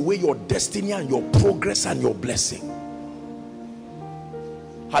ate away your destiny and your progress and your blessing.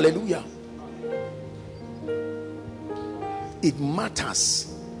 Hallelujah. It matters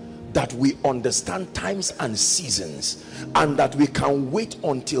that we understand times and seasons, and that we can wait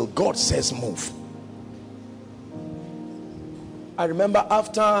until God says move. I remember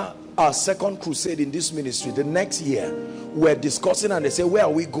after our second crusade in this ministry, the next year, we're discussing and they say, where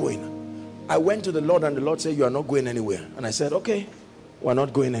are we going? I went to the Lord and the Lord said, you are not going anywhere. And I said, okay, we're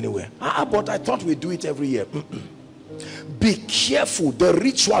not going anywhere. But I thought we do it every year. Be careful. The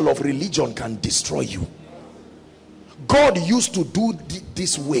ritual of religion can destroy you. God used to do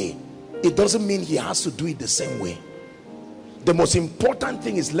this way. It doesn't mean he has to do it the same way. The most important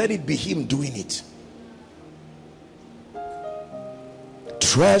thing is let it be him doing it.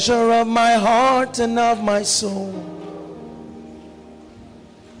 Treasure of my heart and of my soul,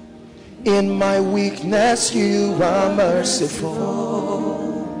 in my weakness you are merciful.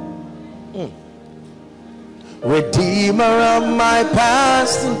 Redeemer of my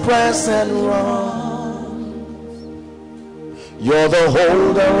past and present wrong, you're the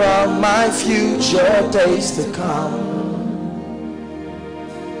holder of my future days to come.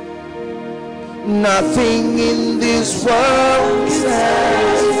 Nothing in this world can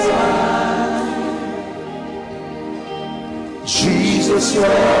satisfy. Jesus, you're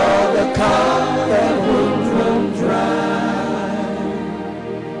the cup that won't run dry.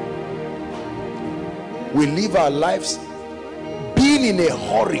 We live our lives. Being in a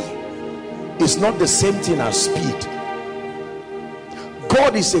hurry is not the same thing as speed.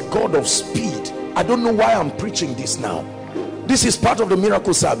 God is a God of speed. I don't know why I'm preaching this now. This is part of the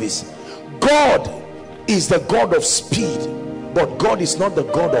miracle service. God is the God of speed, but God is not the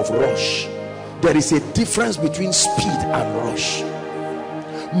God of rush. There is a difference between speed and rush.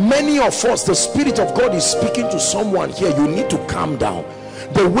 Many of us, the Spirit of God is speaking to someone here. You need to calm down.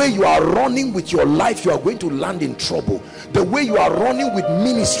 The way you are running with your life, you are going to land in trouble. The way you are running with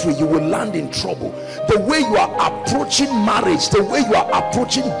ministry, you will land in trouble. The way you are approaching marriage, the way you are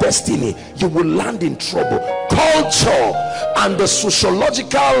approaching destiny, you will land in trouble. Culture and the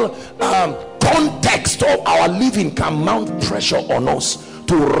sociological context of our living can mount pressure on us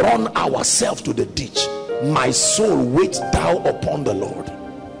to run ourselves to the ditch. My soul, wait thou upon the Lord.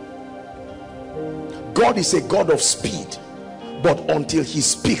 God is a God of speed, but until he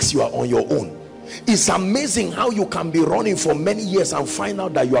speaks, you are on your own. It's amazing how you can be running for many years and find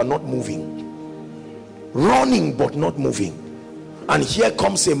out that you are not moving. Running but not moving. And here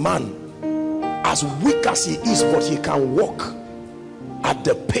comes a man, as weak as he is, but he can walk at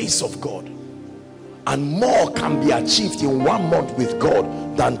the pace of God. And more can be achieved in 1 month with God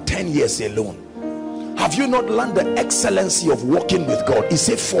than 10 years alone. Have you not learned the excellency of walking with God? He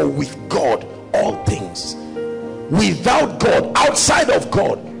said, for with God all things. Without God, outside of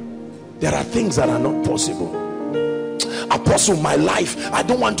God, there are things that are not possible. Apostle, my life, I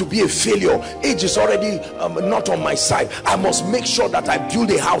don't want to be a failure. Age is already not on my side. I must make sure that I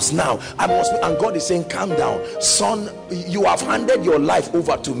build a house now. And God is saying, calm down, son. You have handed your life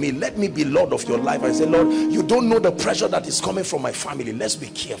over to me. Let me be Lord of your life. I say, Lord, you don't know the pressure that is coming from my family. Let's be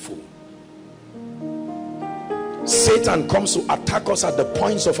careful. Satan comes to attack us at the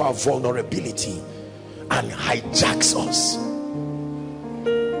points of our vulnerability and hijacks us.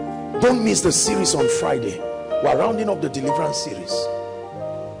 Don't miss the series on Friday. We're rounding up the deliverance series.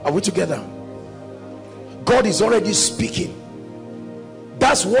 Are we together? God is already speaking.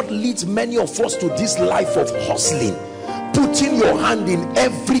 That's what leads many of us to this life of hustling putting your hand in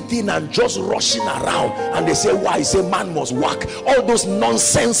everything and just rushing around, and they say, why? Say man must work. All those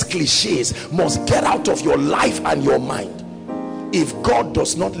nonsense cliches must get out of your life and your mind. If God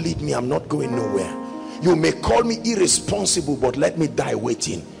does not lead me, I'm not going nowhere. You may call me irresponsible, but let me die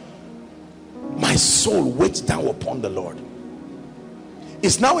waiting. My soul waits down upon the Lord.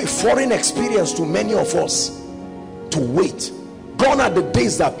 It's now a foreign experience to many of us to wait. Gone are the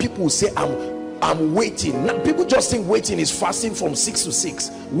days that people will say, I'm waiting. Now people just think waiting is fasting from 6 to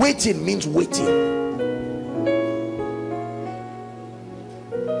 6. Waiting means waiting.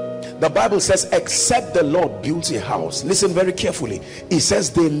 The Bible says, except the Lord builds a house. Listen very carefully. It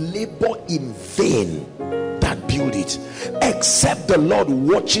says they labor in vain that build it. Except the Lord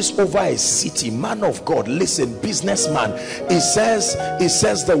watches over a city. Man of God, listen, businessman, it says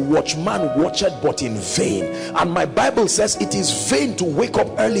the watchman watcheth but in vain. And my Bible says it is vain to wake up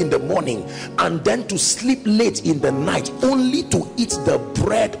early in the morning and then to sleep late in the night, only to eat the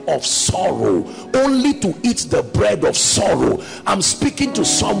bread of sorrow. Only to eat the bread of sorrow. I'm speaking to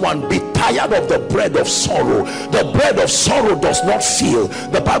someone. Be tired of the bread of sorrow. The bread of sorrow does not fill.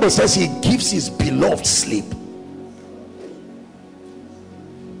 The Bible says he gives his beloved sleep.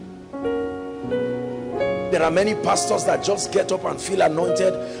 There are many pastors that just get up and feel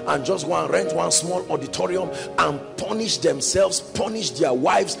anointed and just go and rent one small auditorium and punish themselves, punish their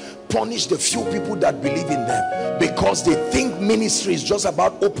wives, punish the few people that believe in them, because they think ministry is just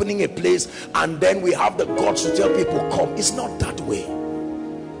about opening a place and then we have the guts to tell people come. It's not that way.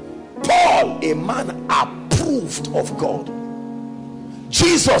 Paul, a man approved of God.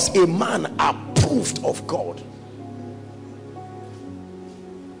 Jesus, a man approved of God.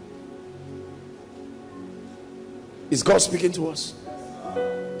 Is God speaking to us?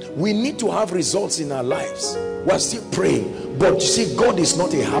 We need to have results in our lives. We're still praying, but you see, God is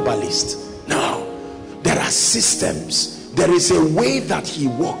not a herbalist. No, there are systems. There is a way that he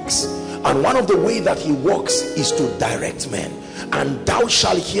works, and one of the way that he works is to direct men. And thou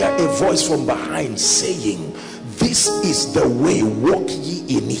shalt hear a voice from behind saying, this is the way, walk ye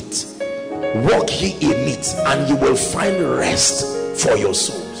in it. Walk ye in it, and you will find rest for your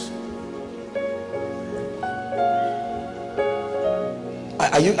souls.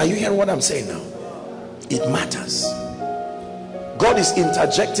 Are you hearing what I'm saying now? It matters. God is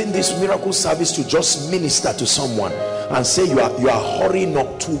interjecting this miracle service to just minister to someone and say you are hurrying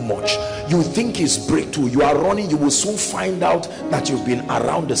up too much. You think it's breakthrough, you are running, you will soon find out that you've been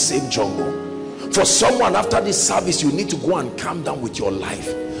around the same jungle. For someone, after this service, you need to go and calm down with your life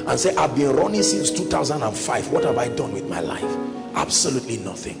and say, I've been running since 2005. What have I done with my life? Absolutely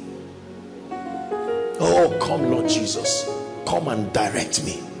nothing. Oh, come Lord Jesus, come and direct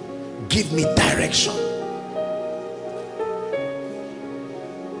me. Give me direction.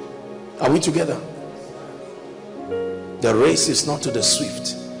 Are we together? The race is not to the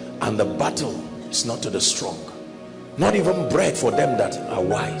swift, and the battle is not to the strong, not even bread for them that are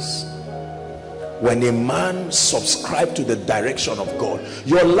wise. When a man subscribes to the direction of God,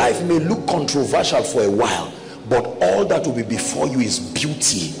 your life may look controversial for a while, but all that will be before you is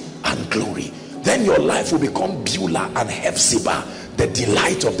beauty and glory. Then your life will become Beulah and Hephzibah, the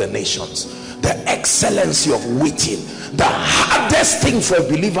delight of the nations, the excellency of waiting. The hardest thing for a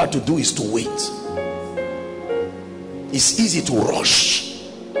believer to do is to wait. It's easy to rush.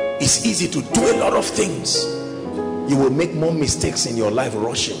 It's easy to do a lot of things. You will make more mistakes in your life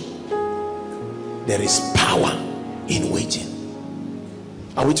rushing. There is power in waiting.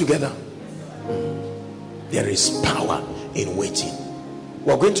 Are we together? There is power in waiting.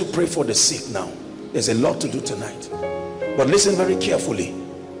 We're going to pray for the sick now. There's a lot to do tonight. But listen very carefully.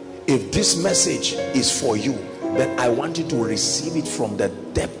 If this message is for you, then I want you to receive it from the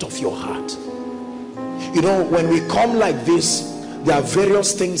depth of your heart. You know, when we come like this, there are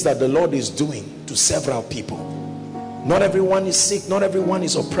various things that the Lord is doing to several people. Not everyone is sick, not everyone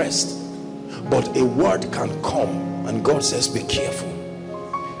is oppressed, but a word can come and God says be careful.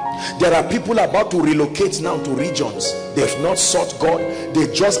 There are people about to relocate now to regions. They've not sought God,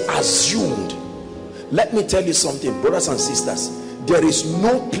 they just assumed. Let me tell you something, brothers and sisters. There is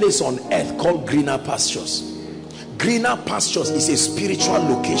no place on earth called greener pastures. Greener pastures is a spiritual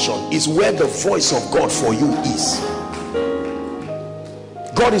location. It's where the voice of God for you is.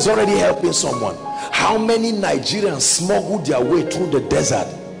 God is already helping someone. How many Nigerians smuggled their way through the desert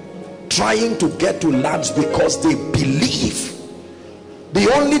trying to get to lands because they believe? The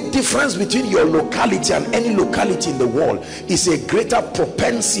only difference between your locality and any locality in the world is a greater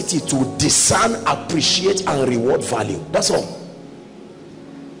propensity to discern, appreciate, and reward value. That's all.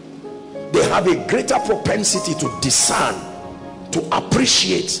 They have a greater propensity to discern, to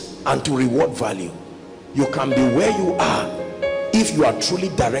appreciate, and to reward value. You can be where you are if you are truly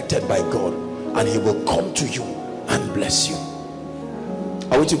directed by God, and he will come to you and bless you.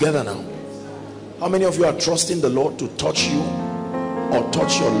 Are we together now? How many of you are trusting the Lord to touch you or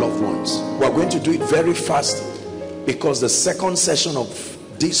touch your loved ones? We are going to do it very fast, because the second session of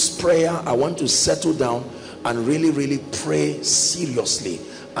this prayer, I want to settle down and really pray seriously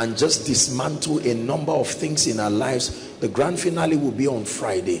and just dismantle a number of things in our lives. The grand finale will be on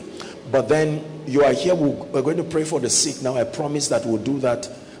Friday, but then you are here. We're going to pray for the sick now. I promise that we'll do that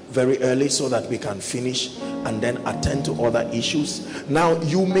very early so that we can finish and then attend to other issues. Now,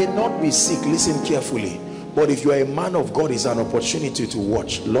 you may not be sick, listen carefully, but if you are a man of God, it's an opportunity to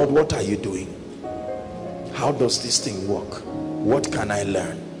watch. Lord, what are you doing? How does this thing work? What can I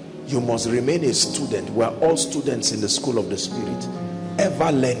learn? You must remain a student. We are all students in the school of the Spirit,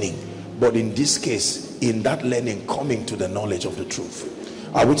 ever learning, but in this case, in that learning, coming to the knowledge of the truth.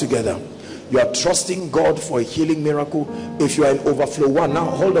 Are we together? You are trusting God for a healing miracle. If you are in overflow one, now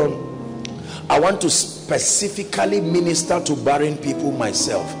hold on. I want to specifically minister to barren people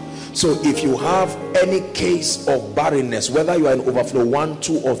myself. So if you have any case of barrenness, whether you are in overflow 1,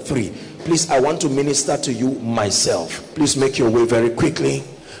 2 or 3, please, I want to minister to you myself. Please make your way very quickly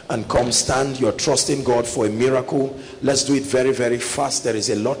and come stand. You're trusting God for a miracle. Let's do it very fast. There is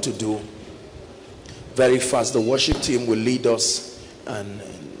a lot to do. Very fast. The worship team will lead us and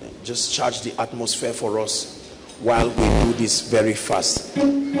just charge the atmosphere for us while we do this very fast.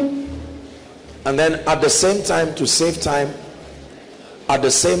 And then at the same time, to save time, at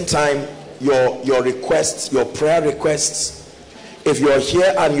the same time, your requests, your prayer requests, if you're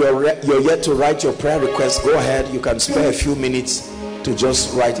here and you're yet to write your prayer request, go ahead. You can spare a few minutes to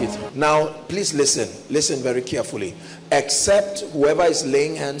just write it. Now, please listen very carefully. Except whoever is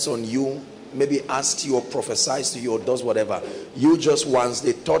laying hands on you, maybe asks you or prophesies to you or does whatever, you just, once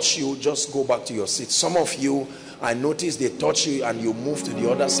they touch you, just go back to your seat. Some of you, I notice they touch you and you move to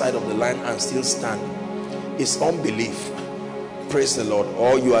the other side of the line and still stand. It's unbelief. Praise the Lord.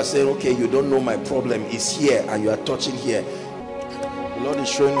 Or you are saying, okay, you don't know my problem is here, and you are touching here. The Lord is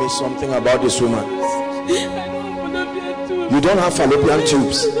showing me something about this woman. You don't have fallopian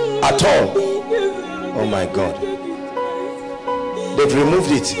tubes at all. Oh my God. They've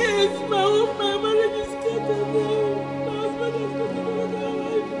removed it.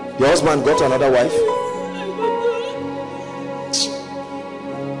 Your husband got another wife?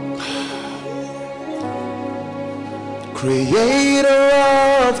 Creator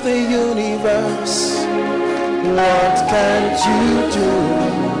of the universe, what can't you do?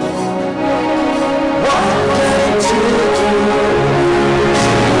 What can't you do?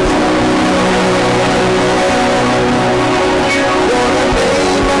 You're the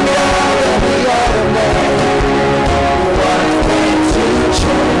name above every other name. What can't you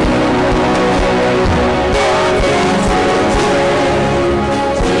change? What can't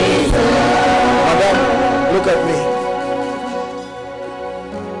you do? Madam, look at me.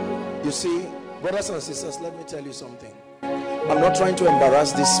 You see, brothers and sisters, let me tell you something. I'm not trying to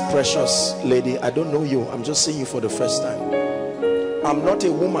embarrass this precious lady. I don't know you. I'm just seeing you for the first time. I'm not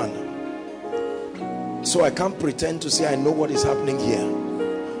a woman, so I can't pretend to say I know what is happening here.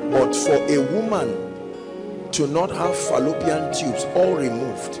 But for a woman to not have fallopian tubes all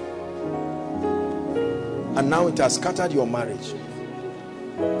removed, and now it has scattered your marriage.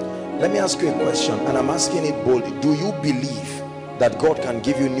 Let me ask you a question, and I'm asking it boldly. Do you believe that God can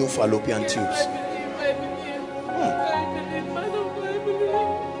give you new fallopian tubes?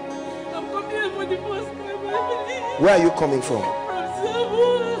 Where are you coming from?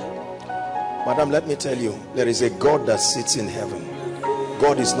 Madam, let me tell you, there is a God that sits in heaven.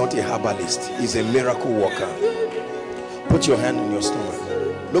 God is not a herbalist. He's a miracle worker. Put your hand on your stomach.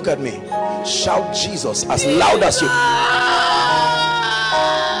 Look at me. Shout Jesus as loud as you.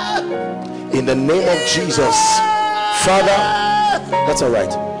 In the name of Jesus, Father, that's all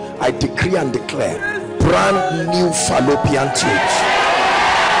right. I decree and declare brand new fallopian tubes.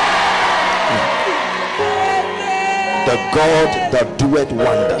 The God that doeth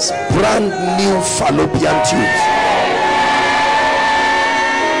wonders. Brand new fallopian tubes.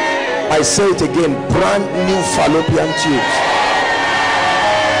 I say it again. Brand new fallopian tubes.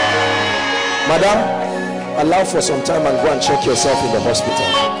 Madam, allow for some time and go and check yourself in the hospital.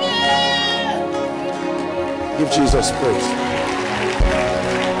 Give Jesus praise.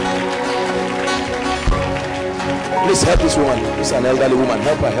 Please help this woman. It's an elderly woman.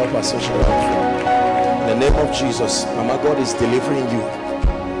 Help her social help. In the name of Jesus, Mama, God is delivering you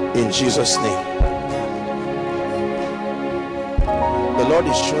in Jesus' name. The Lord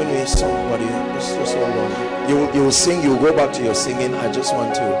is showing me somebody. Just hold on. You will sing. You will go back to your singing. I just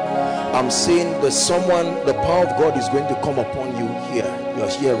want to I'm saying that someone, the power of God is going to come upon you here. You're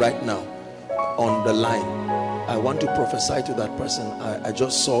here right now on the line. I want to prophesy to that person. I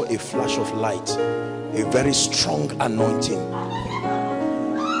just saw a flash of light, a very strong anointing.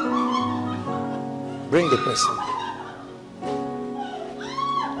 Bring the person.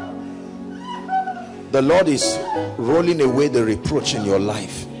 The Lord is rolling away the reproach in your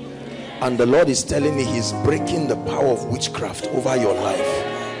life, and the Lord is telling me he's breaking the power of witchcraft over your life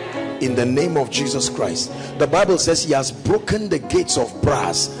in the name of Jesus Christ. The Bible says he has broken the gates of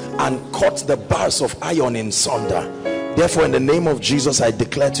brass and cut the bars of iron in sunder. Therefore, in the name of Jesus, I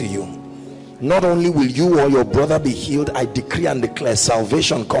declare to you, not only will you or your brother be healed, I decree and declare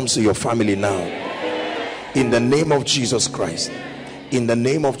salvation comes to your family now in the name of Jesus Christ. In the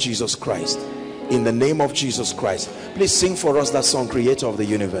name of Jesus Christ. In the name of Jesus Christ. Please sing for us that song, Creator of the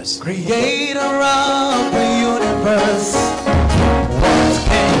Universe. Creator of the universe, what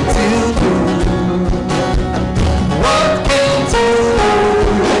can you do? What can you do?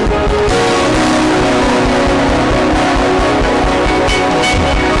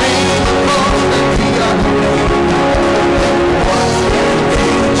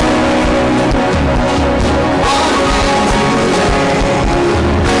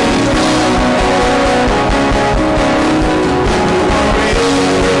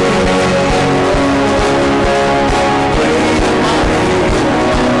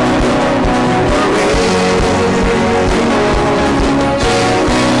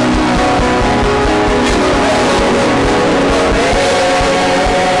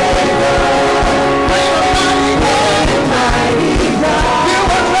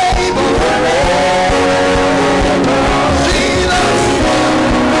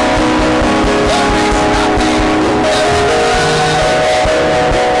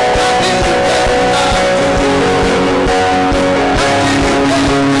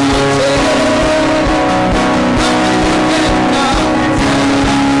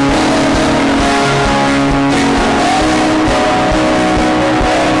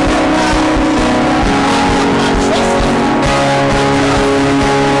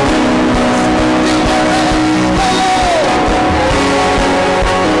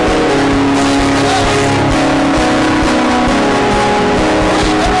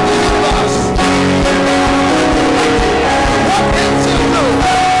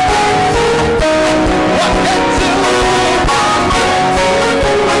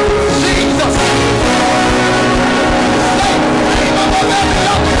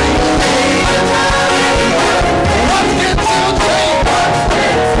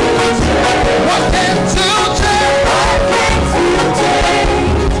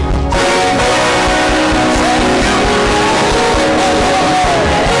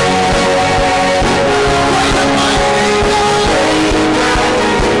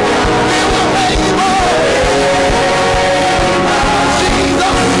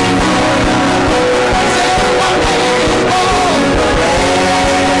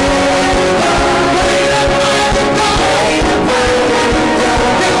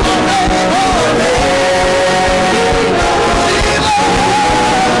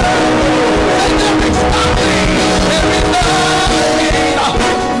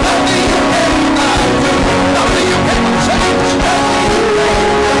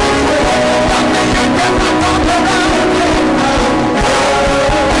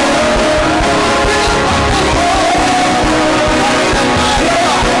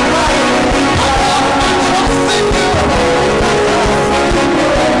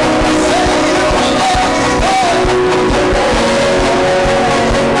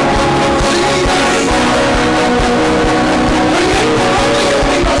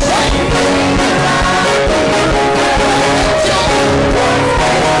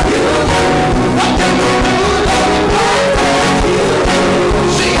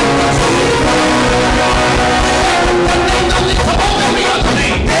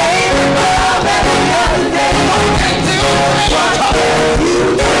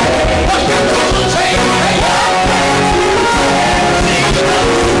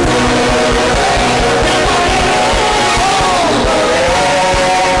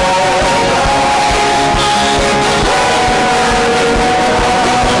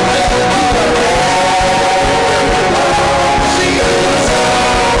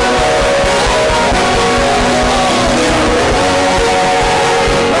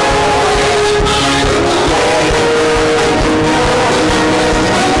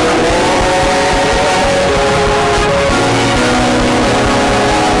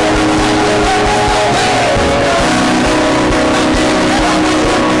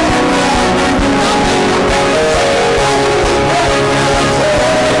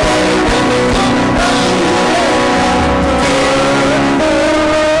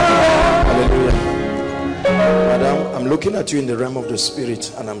 with you in the realm of the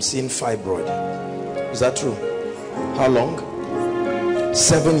spirit and I'm seeing fibroid. Is that true? How long?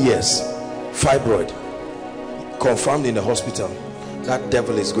 7 years. Fibroid. Confirmed in the hospital. That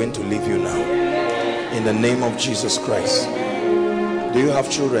devil is going to leave you now. In the name of Jesus Christ. Do you have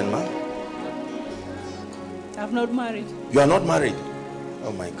children, ma? I'm not married. You are not married?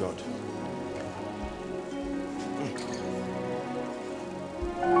 Oh my God.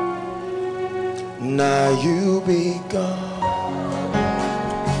 Now you be God,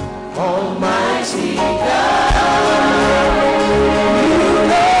 Almighty God. You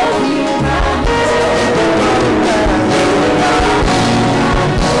know we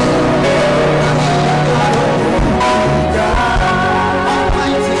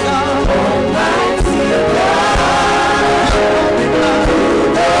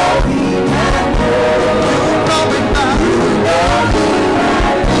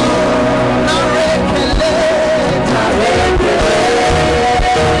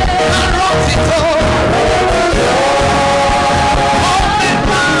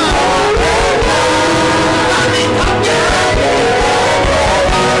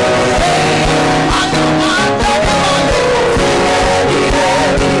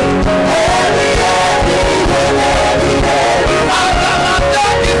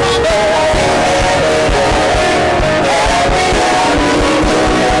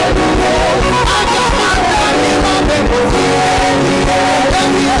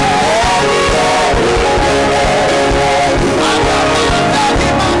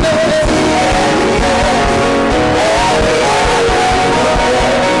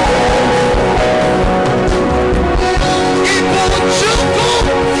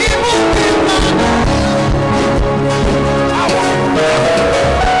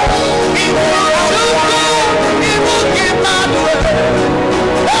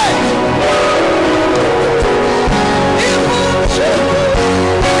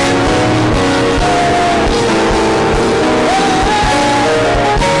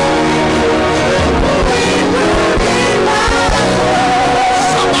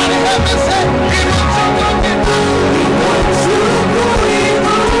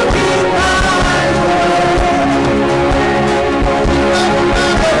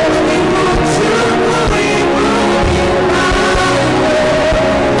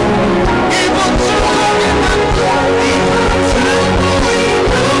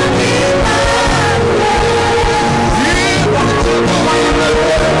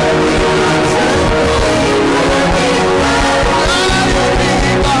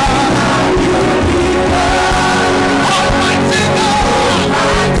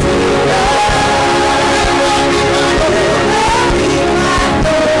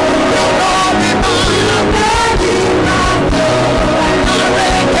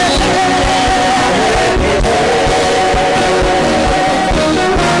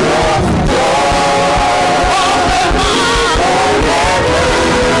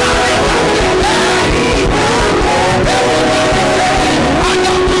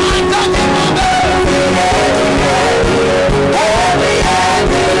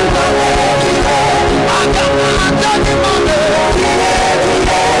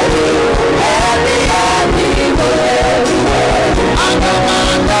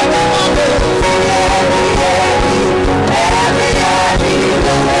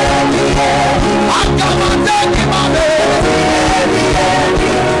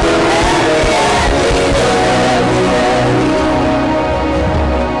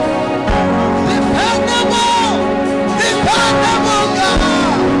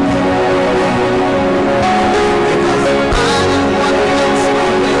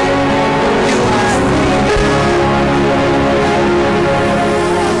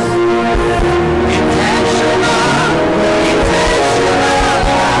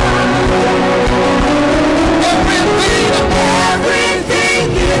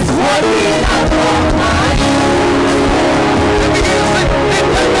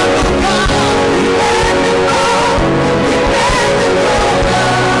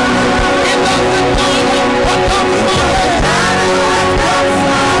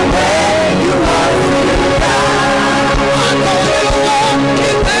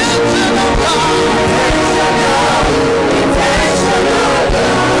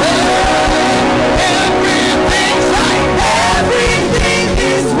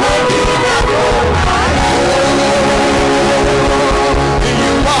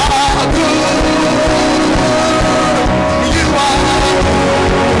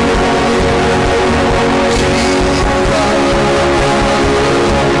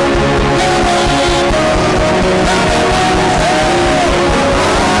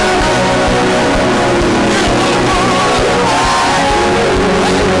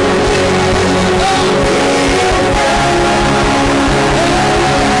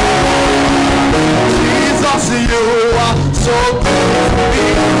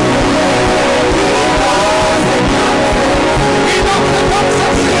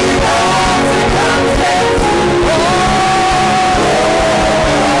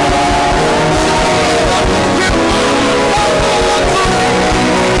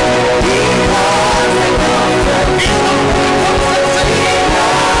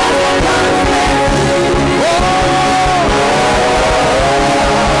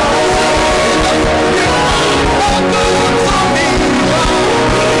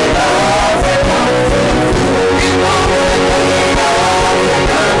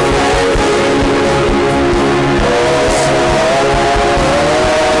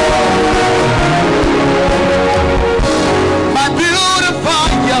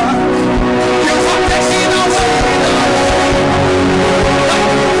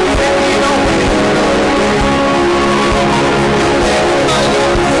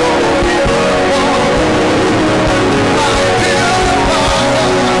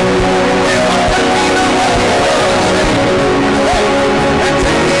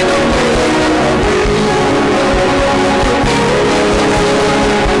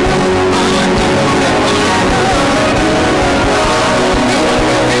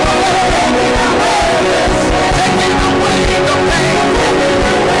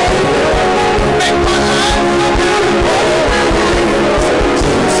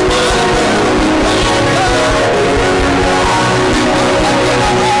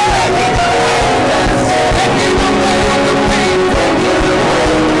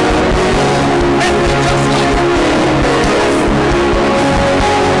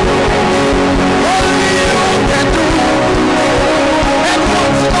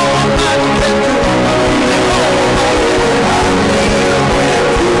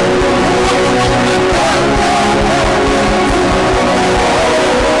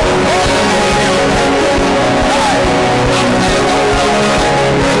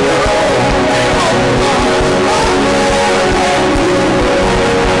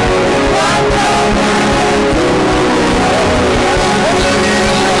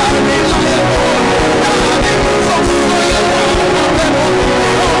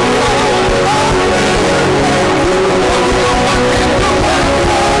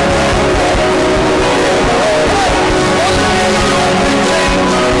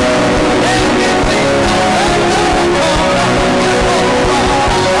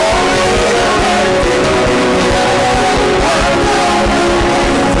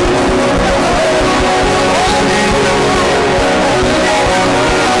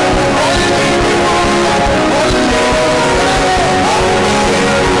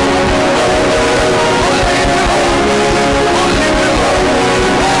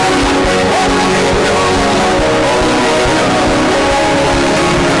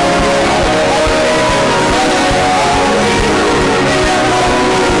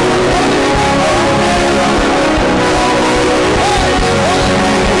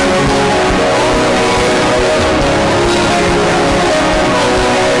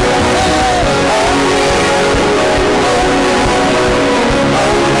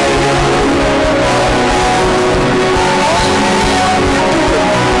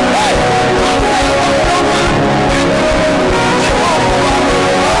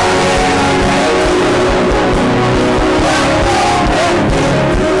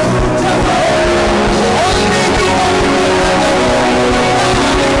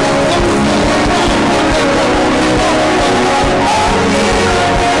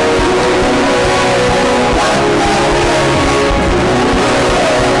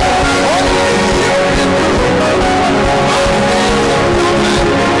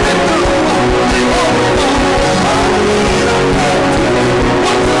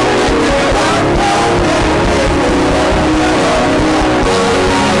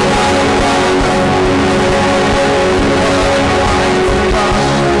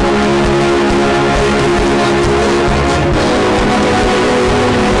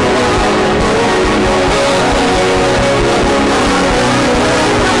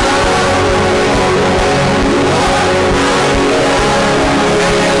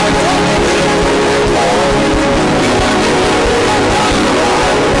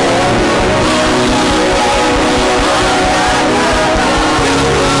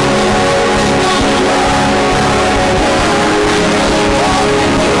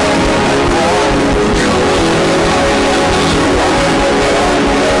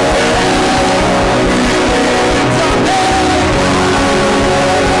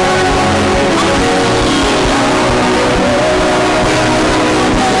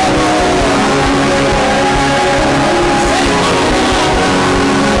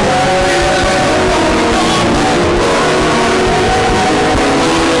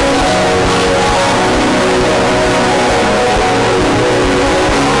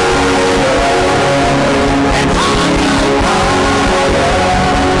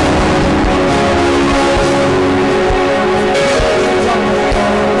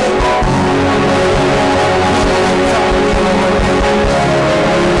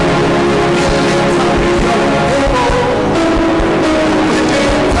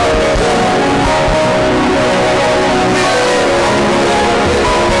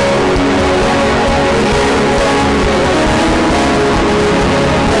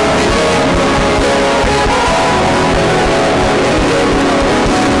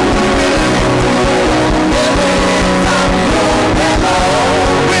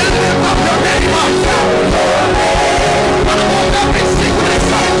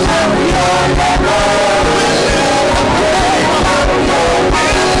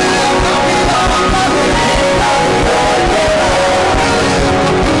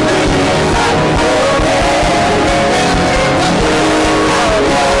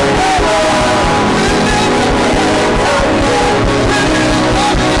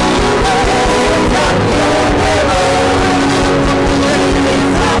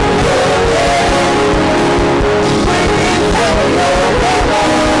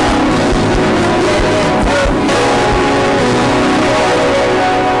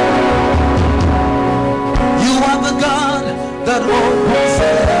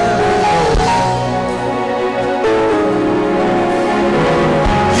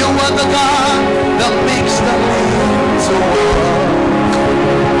are the God that makes the lame to walk.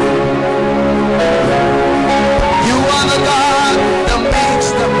 You are the God that makes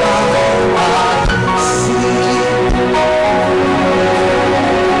the blind see.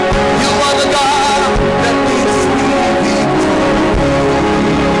 You are the God that makes me victorious.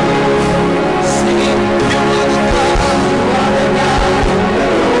 Sing, you are the God, you are the God.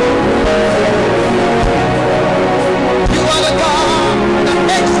 You are the God that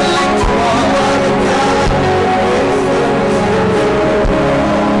makes the lame to walk.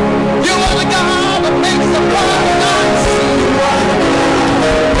 You are the God that makes the blind see.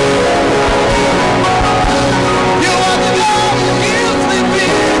 You are the God who gives me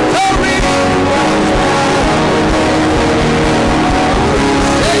victory.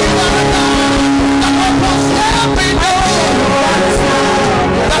 Say you are the God that opens every door.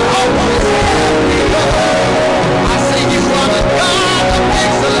 That opens every door. I say you are the God that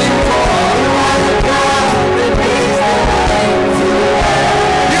makes the lame to walk.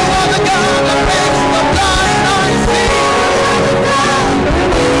 You are the God that makes the blind eye see.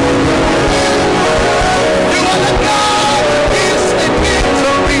 You are the God who gives me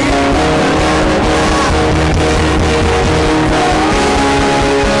victory.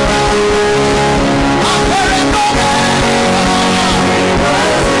 I'm very moment.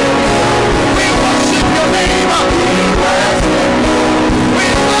 We worship your name. We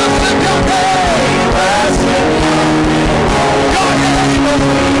worship your name. Your name.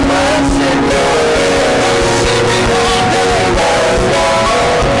 We worship your name. We worship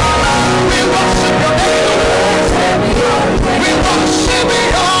your name. We worship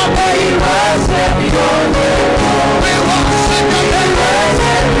your name. We worship your name. We worship your name.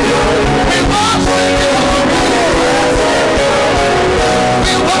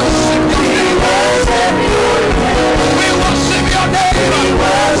 We worship your name. We worship your name. We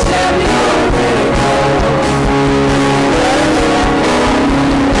worship your name.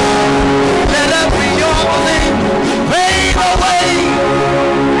 Let every other name fade away.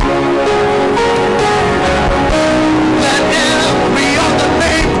 Let every other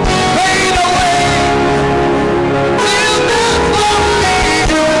name fade away. Till there's only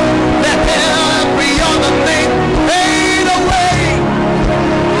you. Let every other name fade away.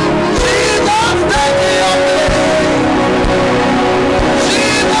 Jesus, take your place.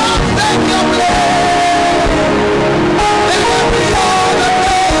 Jesus, take your place. Let every other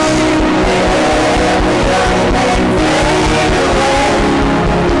name,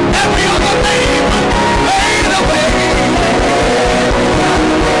 every other name fade away.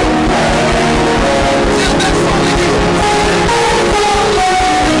 Till there's only you. Every other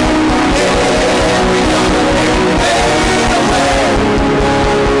name fade away. Let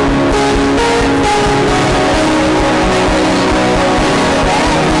every other name,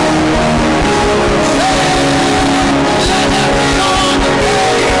 let every other name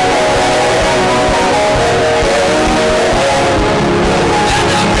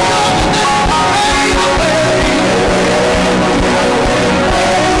fade away.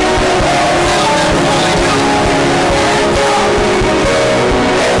 Till there's only you.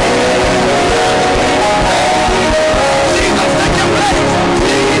 Jesus, take your place.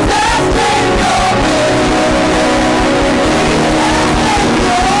 Jesus, take your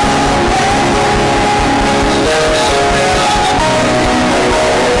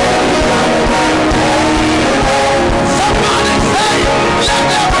Somebody say, let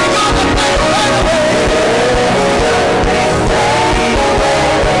every other name fade away.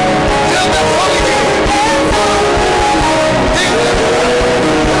 Till there's only you.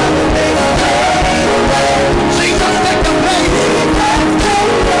 Jesus, take your place.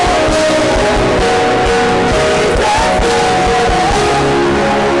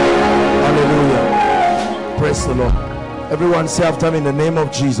 Hallelujah. Praise the Lord. Everyone say after me, in the name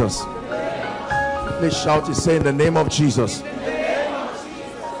of Jesus. Please shout it. Say, in the name of Jesus,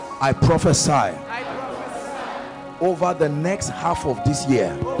 I prophesy over the next half of this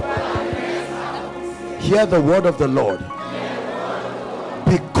year. Hear the word of the Lord.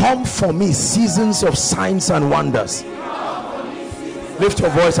 Become for me seasons of signs and wonders. Lift your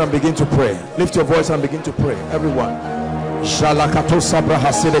voice and begin to pray. Lift your voice and begin to pray. Everyone.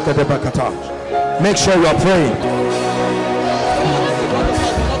 Make sure you are praying.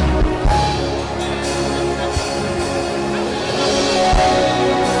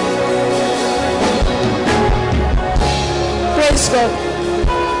 Praise God.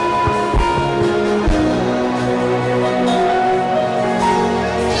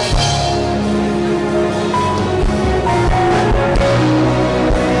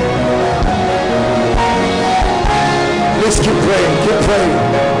 Please keep praying, keep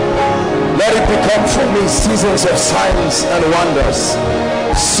praying. up for me seasons of signs and wonders.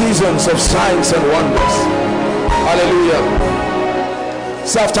 Seasons of signs and wonders. Hallelujah.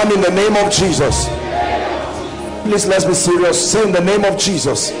 Say after me, in the name of Jesus. Please, let's be serious. Say, in the name of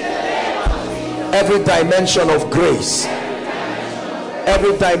Jesus. Every dimension of grace,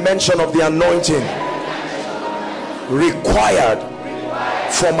 every dimension of the anointing required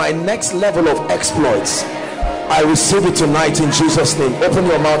for my next level of exploits, I receive it tonight in Jesus' name. Open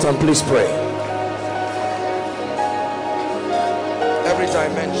your mouth and please pray. Every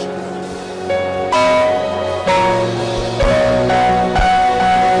dimension.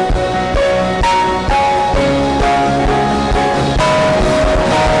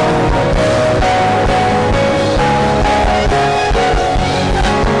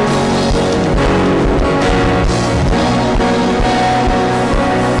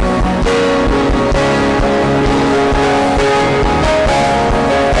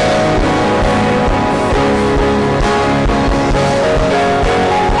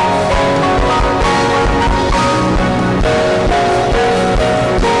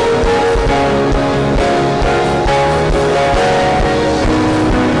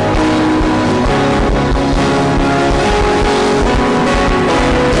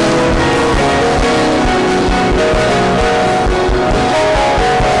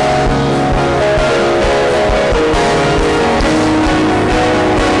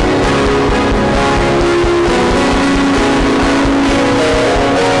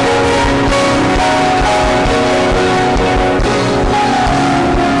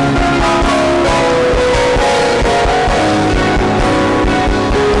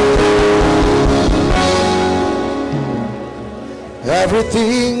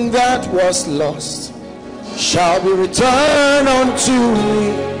 Everything that was lost shall be returned unto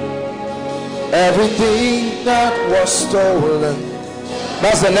me. Everything that was stolen.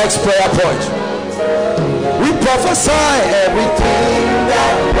 That's the next prayer point. We prophesy everything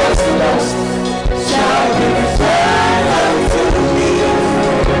that was lost shall be returned unto me.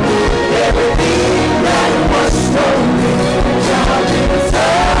 Everything that was stolen shall be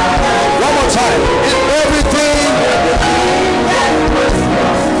returned. One more time. Everything that was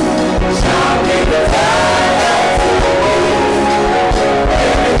lost shall be returned unto me.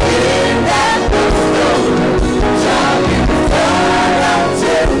 Everything that was stolen shall be returned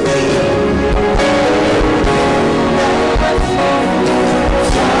unto me.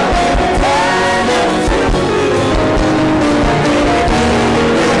 Shall be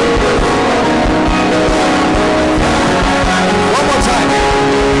returned unto me. One more time.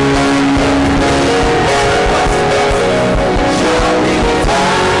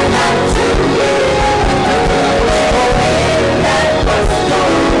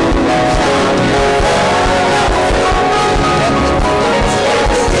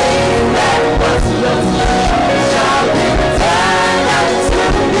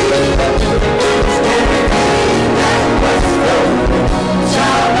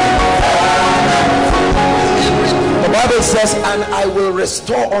 The Bible says, and I will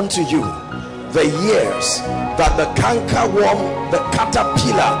restore unto you the years that the canker worm, the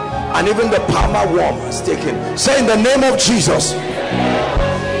caterpillar, and even the palmer worm has taken. Say, in the name of Jesus.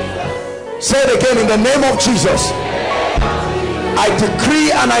 Say it again, in the name of Jesus. I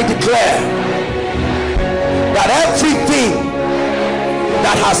decree and I declare that everything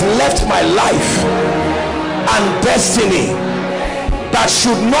that has left my life and destiny that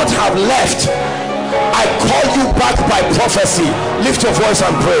should not have left, I call you back by prophecy. Lift your voice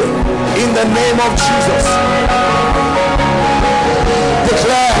and pray. In the name of Jesus.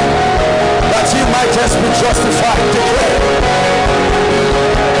 Declare that you might just be justified. Declare.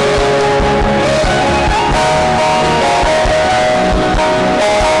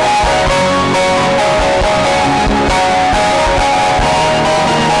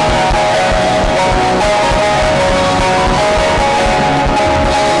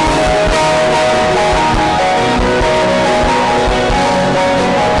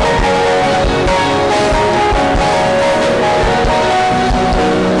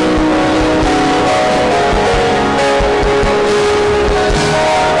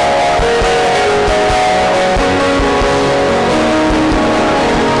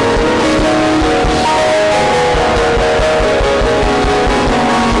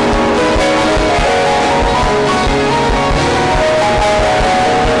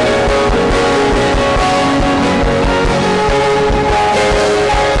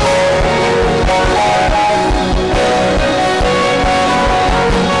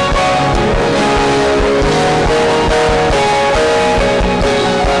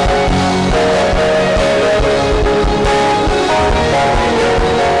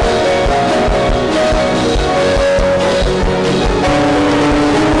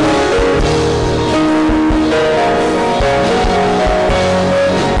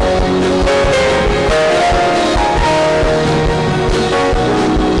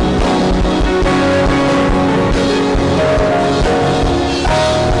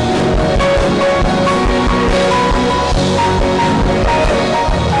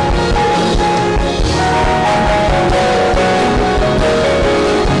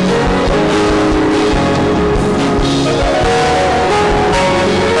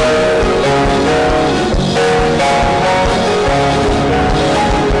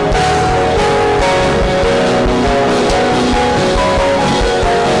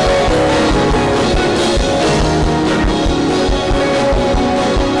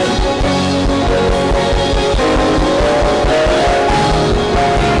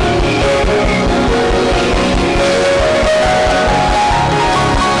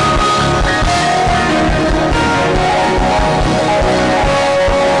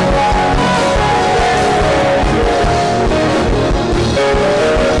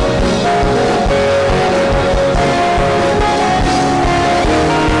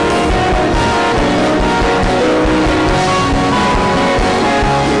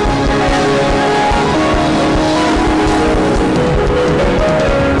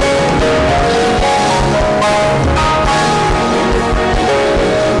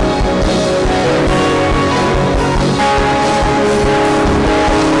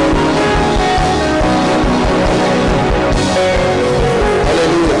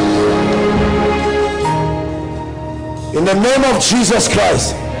 of Jesus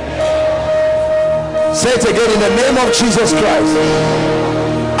Christ. Say it again. In the name of Jesus Christ,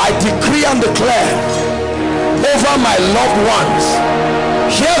 I decree and declare over my loved ones,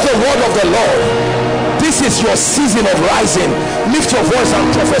 hear the word of the Lord. This is your season of rising. Lift your voice and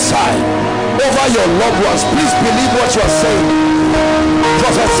prophesy over your loved ones. Please believe what you are saying.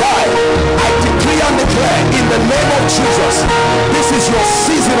 Prophesy. I decree and declare in the name of Jesus, this is your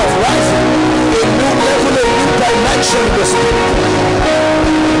season of rising. A new level, a new dimension in the spirit.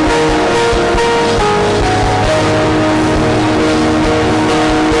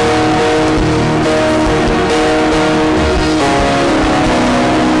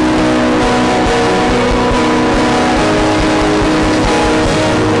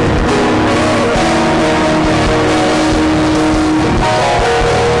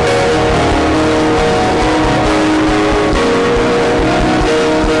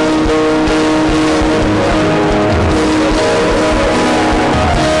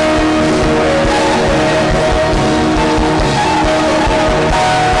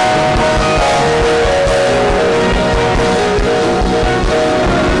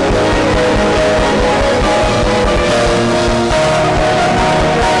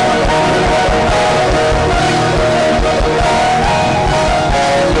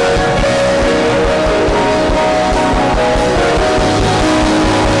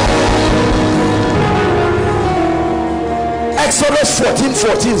 Exodus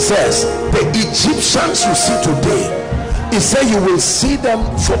 14:14 says, the Egyptians you see today, he said you will see them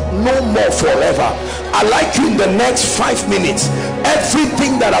for no more forever. I like you in the next 5 minutes,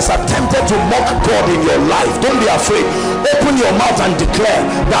 everything that has attempted to mock God in your life, don't be afraid. Open your mouth and declare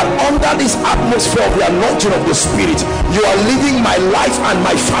that under this atmosphere of the anointing of the Spirit, you are living my life and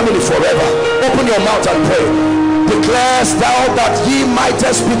my family forever. Open your mouth and pray. Declares thou that ye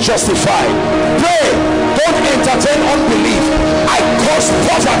mightest be justified. Pray. Don't entertain unbelief. I cause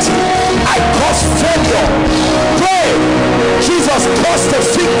poverty. I cause failure. Pray. Jesus caused the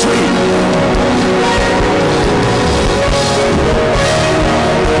victory.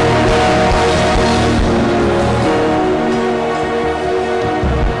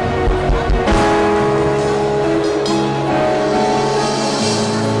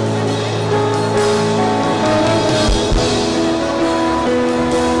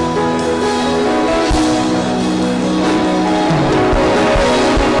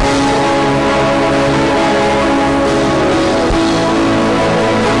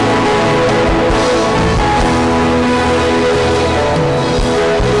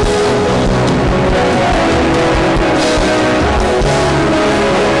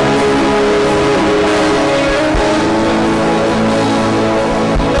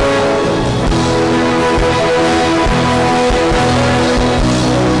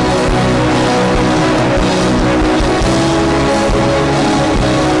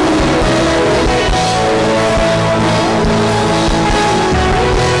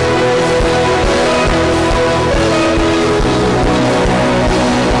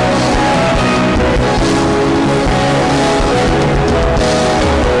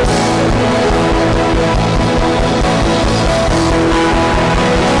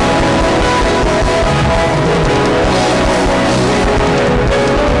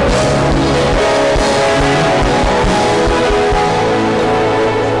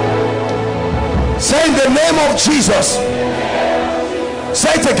 Jesus.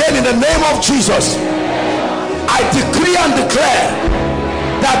 Say it again. In the name of Jesus, I decree and declare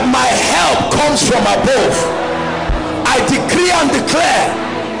that my help comes from above. I decree and declare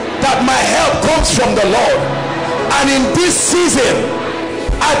that my help comes from the Lord. And in this season,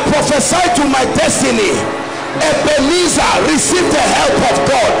 I prophesy to my destiny. Ebenezer, receive the help of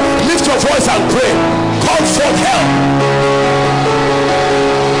God. Lift your voice and pray. Call forth help.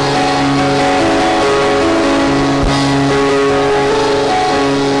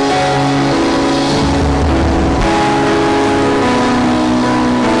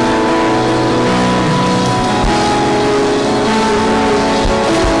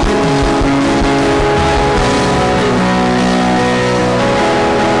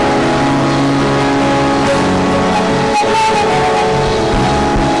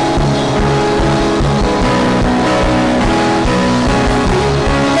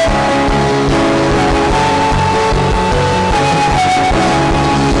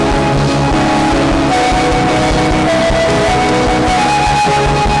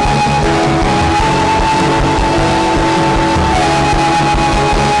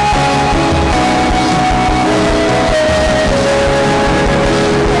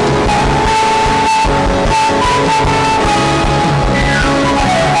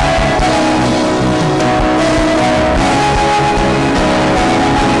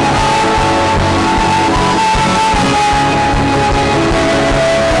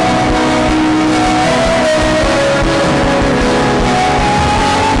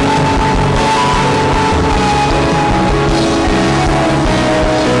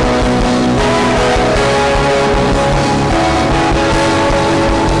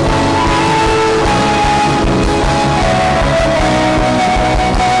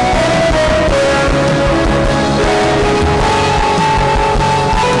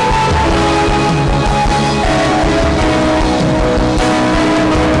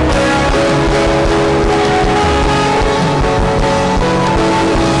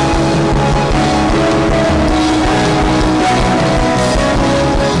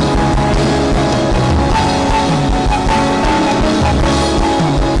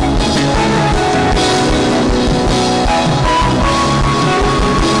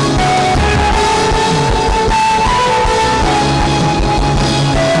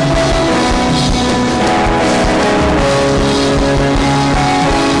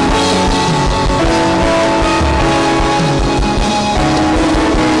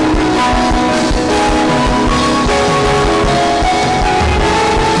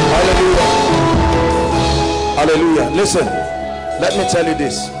 Hallelujah. Listen, let me tell you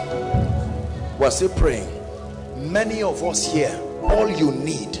this. We're still praying. Many of us here, all you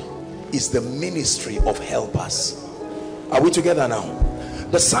need is the ministry of helpers. Are we together now?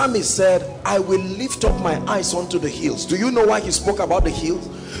 The psalmist said, I will lift up my eyes unto the hills. Do you know why he spoke about the hills?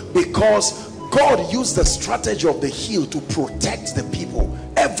 Because God used the strategy of the hill to protect the people.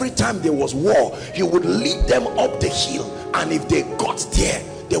 Every time there was war, he would lead them up the hill, and if they got there,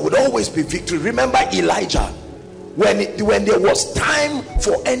 there would always be victory. Remember Elijah, when there was time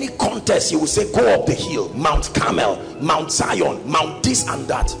for any contest, he would say, go up the hill, Mount Carmel, Mount Zion, Mount this and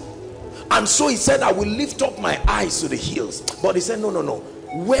that. And so he said, I will lift up my eyes to the hills. But he said, no,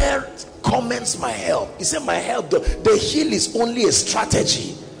 where commends my help? He said, my help, the hill is only a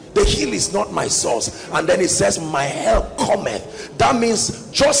strategy. The hill is not my source. And then it says, my help cometh. That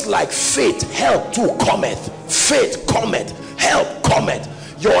means just like faith, help too cometh. Faith cometh, help cometh.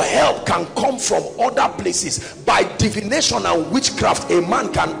 Your help can come from other places. By divination and witchcraft, a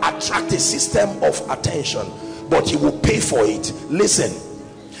man can attract a system of attention, but he will pay for it. Listen,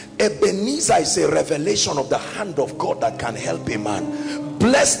 Ebenezer is a revelation of the hand of God that can help a man.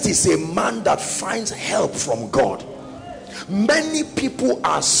 Blessed is a man that finds help from God. Many people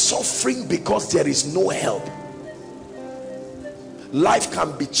are suffering because there is no help. Life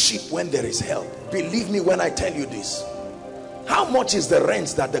can be cheap when there is help. Believe me when I tell you this. How much is the rent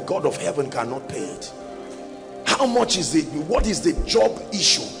that the God of heaven cannot pay it? How much is it? What is the job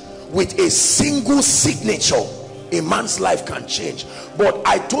issue? With a single signature, a man's life can change. But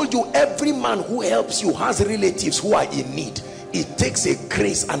I told you, every man who helps you has relatives who are in need. It takes a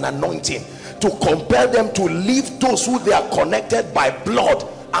grace and anointing to compel them to leave those who they are connected by blood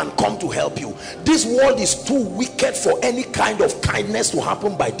and come to help you. This world is too wicked for any kind of kindness to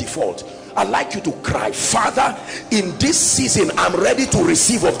happen by default. I'd like you to cry, Father, in this season I'm ready to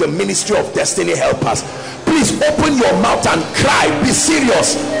receive of the ministry of destiny helpers. Please open your mouth and cry. Be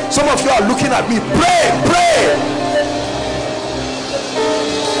serious. Some of you are looking at me. Pray.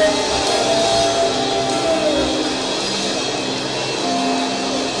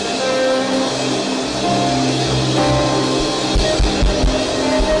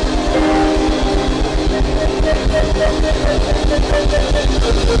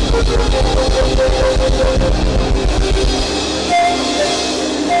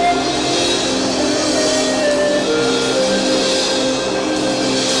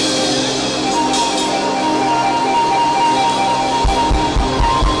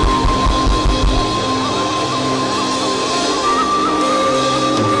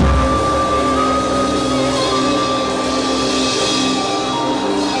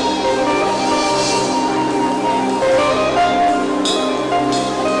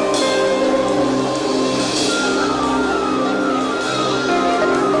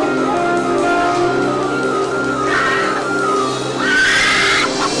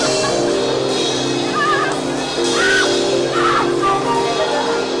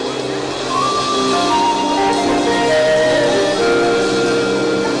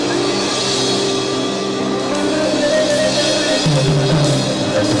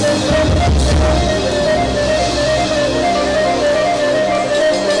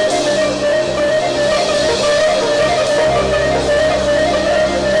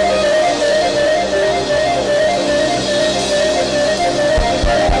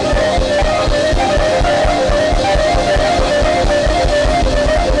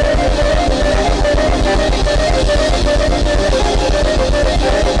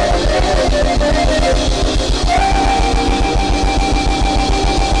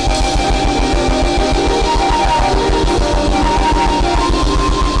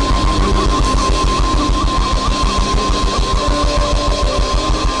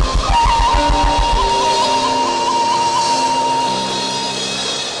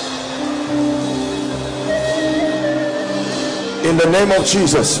 In the name of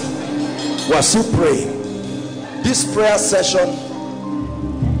Jesus, we're still praying. This prayer session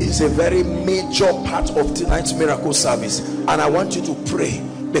is a very major part of tonight's miracle service, and I want you to pray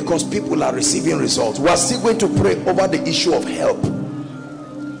because people are receiving results. We're still going to pray over the issue of help.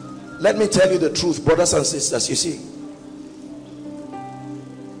 Let me tell you the truth, brothers and sisters. You see,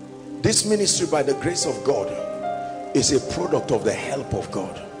 this ministry, by the grace of God, is a product of the help of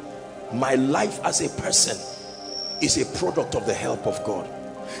God. My life as a person is a product of the help of God.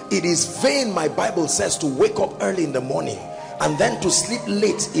 It is vain, my Bible says, to wake up early in the morning and then to sleep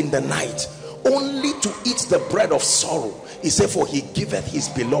late in the night, only to eat the bread of sorrow. He said, for he giveth his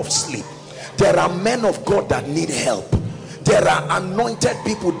beloved sleep. There are men of God that need help. There are anointed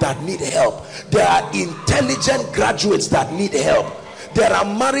people that need help. There are intelligent graduates that need help. There are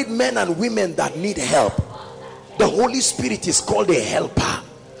married men and women that need help. The Holy Spirit is called a helper.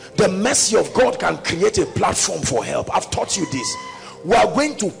 The mercy of God can create a platform for help. I've taught you this. We are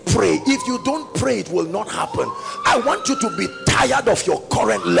going to pray. If you don't pray, it will not happen. I want you to be tired of your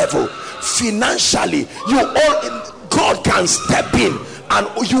current level financially. God can step in, and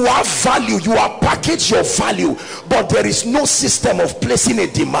you have value, you have packaged your value, but there is no system of placing a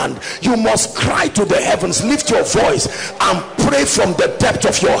demand. You must cry to the heavens, lift your voice and pray from the depth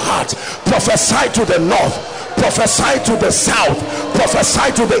of your heart. Prophesy to the north, prophesy to the south,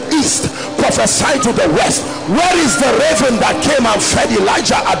 prophesy to the east, prophesy to the west. Where is the raven that came and fed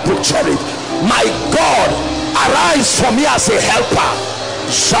Elijah at Brook Cherith? My God, arise for me as a helper.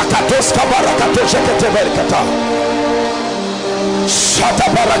 Shakatoska barakato shekete verikata. Shata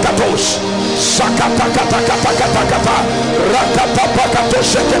barakatos. Shakata kata kata kata kata. Rakata bakato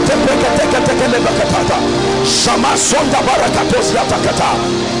shekete brekete kete kele bakatata. Shama sonda barakatos yatakata.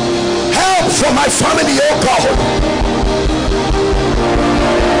 Help for my family, oh God.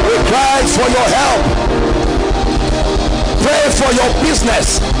 We cry for your help. Pray for your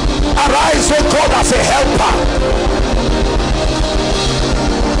business. Arise, oh God, as a helper.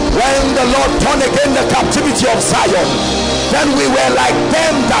 When the Lord turned again the captivity of Zion, then we were like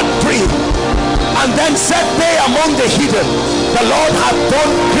them that breathe, and then said they among the heathen, the Lord hath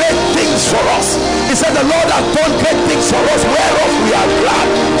done great things for us. He said, the Lord hath done great things for us, whereof we are glad.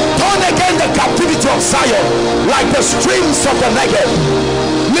 Turn again the captivity of Zion like the streams of the Negev.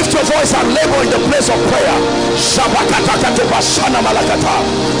 Lift your voice and labor in the place of prayer.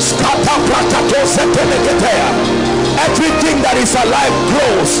 Everything that is alive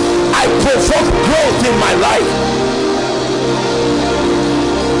grows. I provoke growth in my life.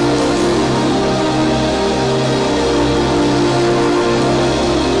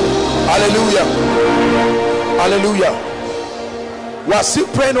 Hallelujah. Hallelujah. We are still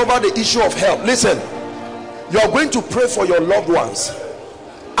praying over the issue of help. Listen, you are going to pray for your loved ones.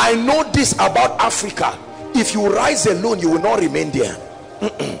 I know this about Africa. If you rise alone, you will not remain there.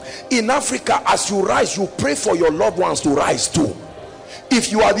 In Africa, as you rise, you pray for your loved ones to rise too.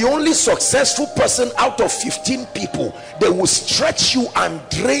 If you are the only successful person out of 15 people, they will stretch you and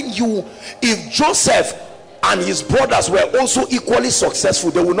drain you. If Joseph and his brothers were also equally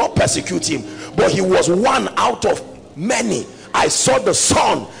successful, they will not persecute him, but he was one out of many. I saw the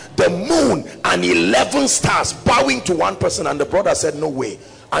sun, the moon, and 11 stars bowing to one person, and the brother said no way,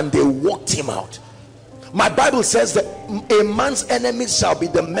 and they walked him out. My Bible says that a man's enemies shall be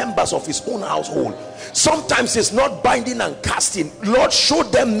the members of his own household. Sometimes it's not binding and casting. Lord, show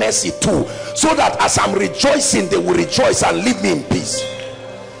them mercy too, so that as I'm rejoicing, they will rejoice and leave me in peace.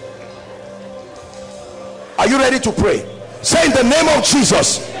 Are you ready to pray? Say, in the name of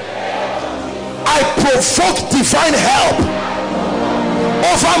Jesus, I provoke divine help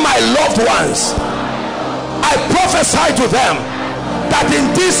over my loved ones. I prophesy to them that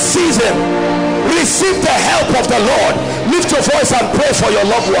in this season, receive the help of the Lord. Lift your voice and pray for your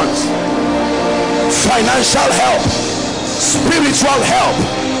loved ones. Financial help, spiritual help,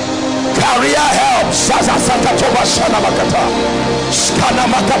 career help.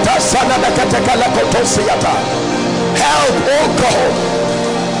 Help, oh God.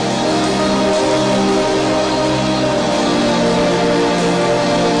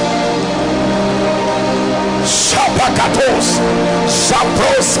 Shapakatos,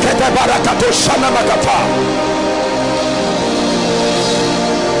 Shapros Ketebarakato Shanamakata.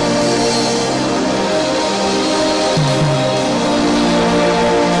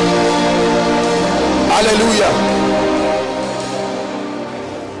 Hallelujah.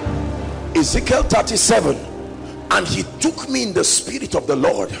 Ezekiel 37. And he took me in the spirit of the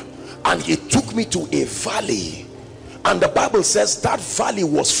Lord, and he took me to a valley, and the Bible says that valley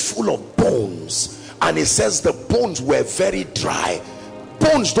was full of bones. And it says the bones were very dry.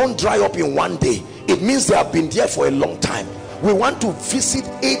 Bones don't dry up in one day. It means they have been there for a long time. We want to visit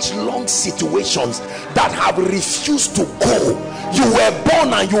age-long situations that have refused to go. You were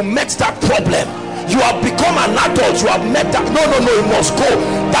born and you met that problem. You have become an adult, you have met that. No, it must go.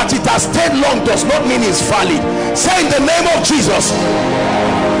 That it has stayed long does not mean it's valid. Say, in the name of Jesus,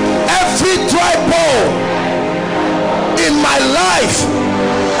 every dry bone in my life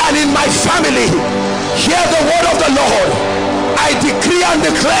and in my family, hear the word of the Lord. I decree and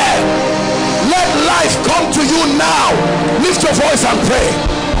declare, let life come to you now. Lift your voice and pray.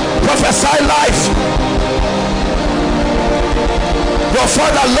 Prophesy life. Your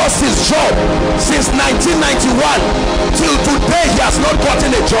father lost his job since 1991 till today. He has not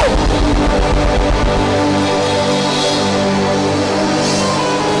gotten a job.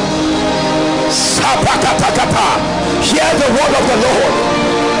 Hear the word of the Lord.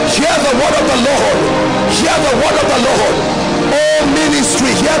 Hear the word of the Lord. hear the word of the Lord. Oh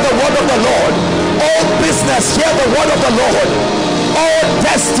ministry, hear the word of the Lord. Oh business, hear the word of the Lord. Oh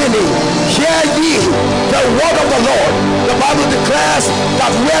destiny, hear ye the word of the Lord. The Bible declares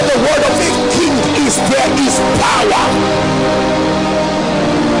that where the word of a king is, there is power.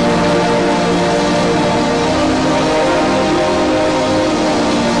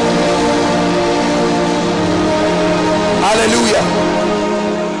 Hallelujah.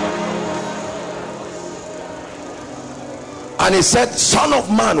 And he said, Son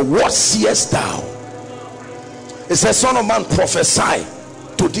of man, what seest thou? He said, Son of man, prophesy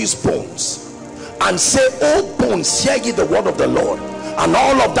to these bones and say, O bones, hear ye the word of the Lord. And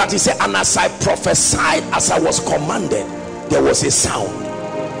all of that, he said, and as I prophesied, as I was commanded, there was a sound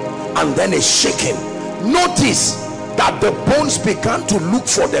and then a shaking. Notice that the bones began to look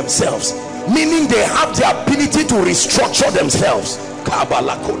for themselves, meaning they have the ability to restructure themselves.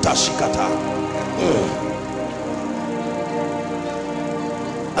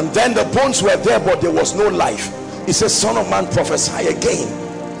 And then the bones were there, but there was no life. He says, Son of man, prophesy again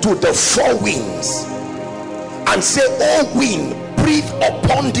to the four winds and say, O wind, breathe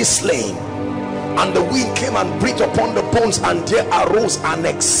upon this slain. And the wind came and breathed upon the bones, and there arose an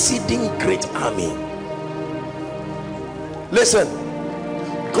exceeding great army. Listen,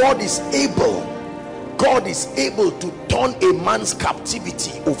 God is able to turn a man's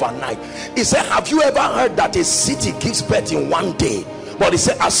captivity overnight. He said, have you ever heard that a city gives birth in one day? But he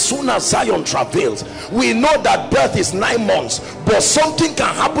said, as soon as Zion travails. We know that birth is 9 months, but something can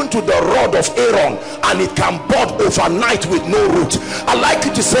happen to the rod of Aaron and it can bud overnight with no root. I'd like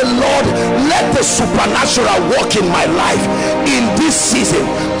you to say, Lord, let the supernatural work in my life in this season.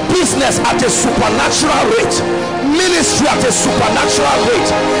 Business at a supernatural rate, ministry at a supernatural rate.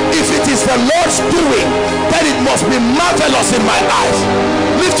 If it is the Lord's doing, then it must be marvelous in my eyes.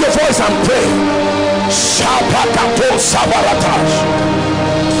 Lift your voice and pray.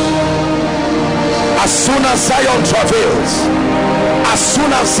 As soon as Zion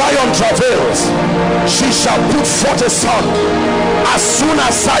travails, she shall put forth a son. As soon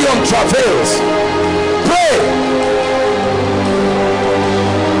as Zion travails, pray.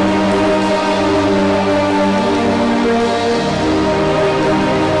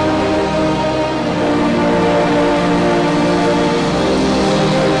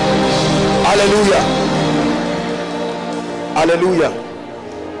 Hallelujah. Hallelujah.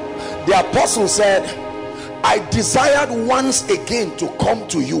 The apostle said, I desired once again to come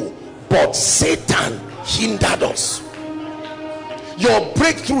to you, but Satan hindered us. Your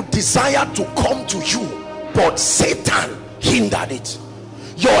breakthrough desired to come to you, but Satan hindered it.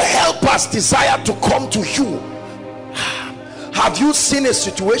 Your helpers desired to come to you. Have you seen a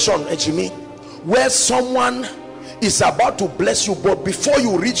situation, Ejimi, where someone is about to bless you, but before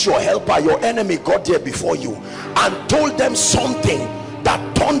you reach your helper, your enemy got there before you and told them something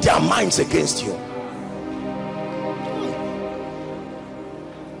that turned their minds against you?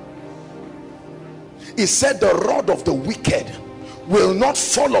 He said, the rod of the wicked will not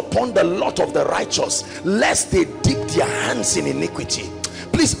fall upon the lot of the righteous, lest they dip their hands in iniquity.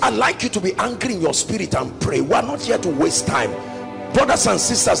 Please, I'd like you to be angry in your spirit and pray. We're not here to waste time. Brothers and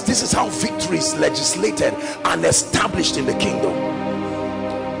sisters, this is how victory is legislated and established in the kingdom.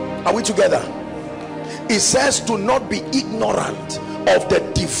 Are we together? It says, do not be ignorant of the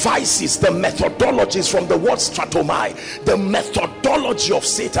devices, the methodologies, from the word stratomai, the methodology of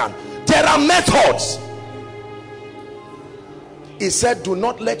Satan. There are methods. He said, do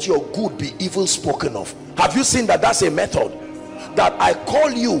not let your good be evil spoken of. Have you seen that? That's a method. That I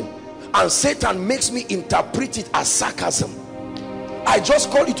call you and Satan makes me interpret it as sarcasm. I just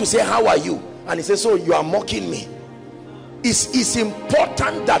call you to say, how are you? And he says, so you are mocking me. It's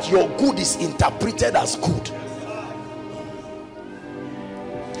important that your good is interpreted as good.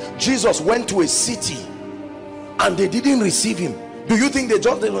 Jesus went to a city and they didn't receive him. Do you think they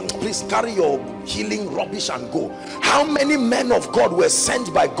just, please carry your healing rubbish and go? How many men of God were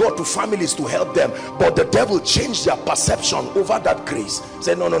sent by God to families to help them, but the devil changed their perception over that grace?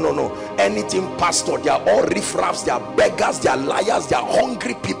 Say, no, anything pastor, they are all riffraffs, they are beggars, they are liars, they are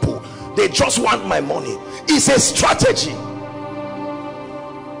hungry people. They just want my money. It's a strategy.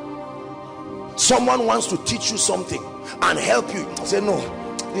 Someone wants to teach you something and help you. Say, no,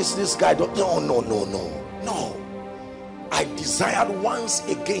 this guy don't, no. I desired once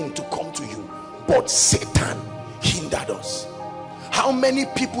again to come to you, but Satan hindered us. How many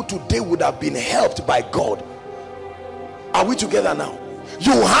people today would have been helped by God? Are we together now?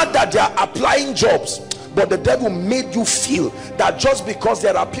 You heard that they are applying jobs. but the devil made you feel that just because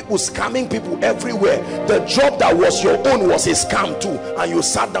there are people scamming people everywhere, the job that was your own was a scam too, and you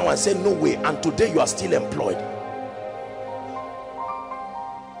sat down and said no way, and today you are still employed.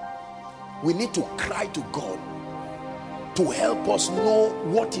 We need to cry to God to help us know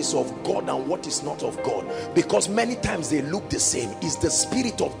what is of God and what is not of God, because many times they look the same. It's the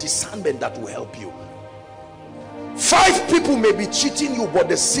spirit of discernment that will help you. 5 people may be cheating you, but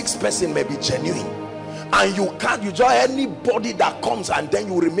the 6th person may be genuine, and you can't join anybody that comes, and then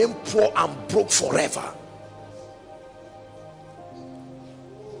you remain poor and broke forever.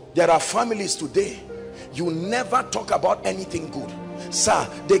 There are families today, you never talk about anything good. Sir,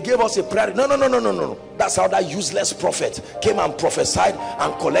 they gave us a prayer. No. That's how that useless prophet came and prophesied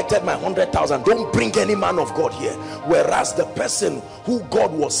and collected my 100,000. Don't bring any man of God here. Whereas the person who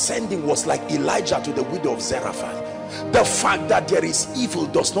God was sending was like Elijah to the widow of Zarephath. The fact that there is evil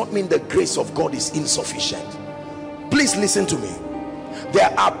does not mean the grace of God is insufficient. Please listen to me.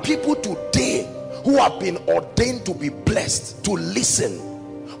 There are people today who have been ordained to be blessed, to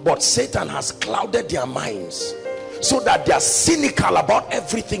listen, but Satan has clouded their minds so that they are cynical about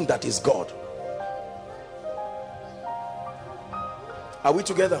everything that is God. Are we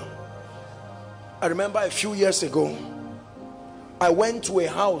together? I remember a few years ago, I went to a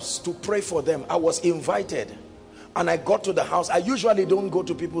house to pray for them. I was invited, and I got to the house. I usually don't go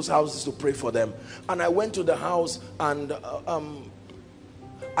to people's houses to pray for them. And I went to the house, and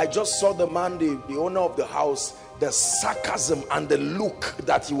I just saw the man, the owner of the house, the sarcasm and the look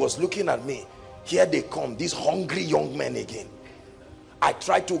that he was looking at me. Here they come, these hungry young men again. I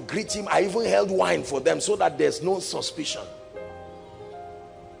tried to greet him. I even held wine for them so that there's no suspicion.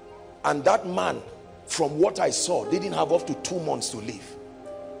 And that man, from what I saw, didn't have up to 2 months to live.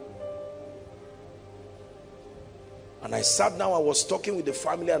 And I sat down, I was talking with the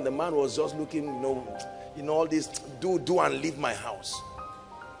family, and the man was just looking, you know all this, do and leave my house.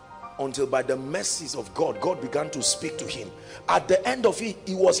 Until by the mercies of God, God began to speak to him. At the end of it,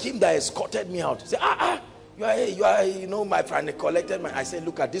 it was him that escorted me out. He said, you are, my friend, collected my. I said,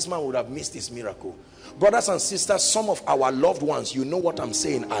 look, at this man would have missed his miracle. Brothers and sisters, some of our loved ones, you know what I'm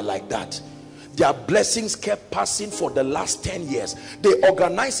saying, are like that. Their blessings kept passing for the last 10 years. They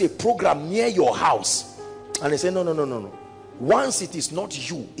organize a program near your house, and they say, no. Once it is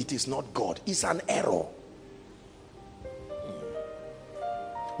not you, it is not God. It's an error.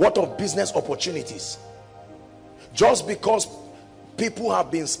 What of business opportunities? Just because people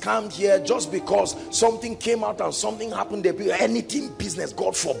have been scammed here, just because something came out and something happened, anything business,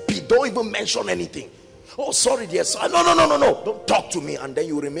 God forbid, don't even mention anything. Oh, sorry, dear son. No, don't talk to me. And then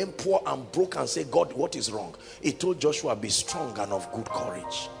you remain poor and broke and say, God, what is wrong? He told Joshua, be strong and of good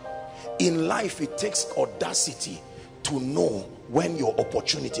courage. In life, it takes audacity to know when your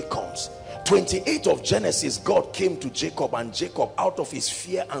opportunity comes. 28 of Genesis, God came to Jacob, and Jacob, out of his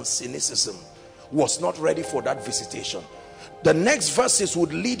fear and cynicism, was not ready for that visitation. The next verses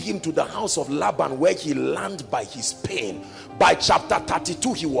would lead him to the house of Laban, where he learned by his pain. By chapter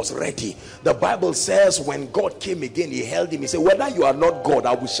 32, he was ready. The Bible says when God came again, he held him. He said, whether you are not God,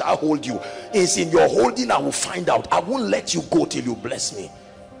 I shall hold you. It's in your holding I will find out. I won't let you go till you bless me.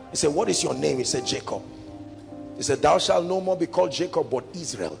 He said, what is your name? He said, Jacob. He said, thou shalt no more be called Jacob, but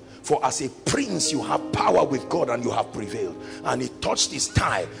Israel. For as a prince you have power with God, and you have prevailed. And he touched his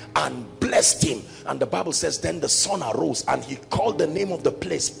thigh and blessed him. And the Bible says, then the sun arose, and he called the name of the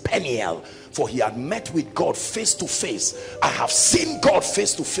place Peniel, for he had met with God face to face. I have seen God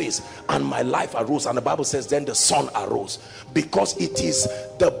face to face, and my life arose. And the Bible says, then the sun arose, because it is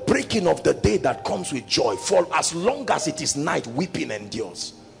the breaking of the day that comes with joy. For as long as it is night, weeping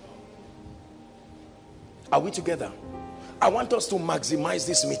endures. Are we together? I want us to maximize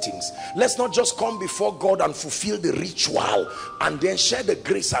these meetings. Let's not just come before God and fulfill the ritual and then share the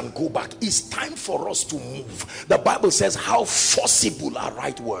grace and go back. It's time for us to move. The Bible says, how forcible are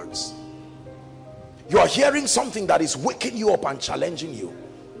right words. You are hearing something that is waking you up and challenging you.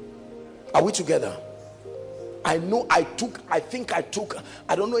 Are we together? I know I think I took,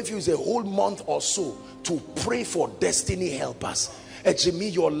 I don't know if it was a whole month or so, to pray for destiny helpers. Jimmy,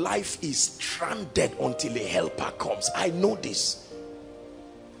 your life is stranded until a helper comes. I know this.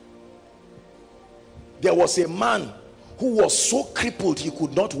 There was a man who was so crippled he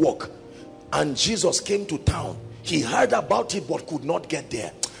could not walk, and Jesus came to town. He heard about it but could not get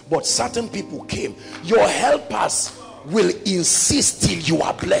there. But certain people came. Your helpers will insist till you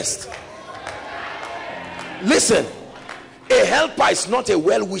are blessed. Listen, a helper is not a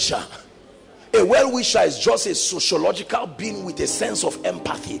well-wisher. A well-wisher is just a sociological being with a sense of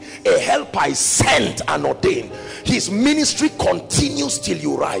empathy. A helper is sent and ordained. His ministry continues till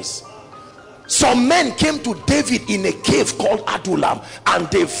you rise. Some men came to David in a cave called Adullam,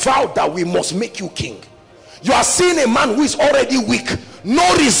 and they vowed that we must make you king. You are seeing a man who is already weak,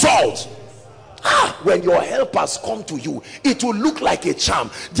 no result. When your helpers come to you, it will look like a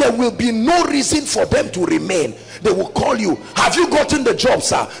charm. There will be no reason for them to remain. They will call you, have you gotten the job,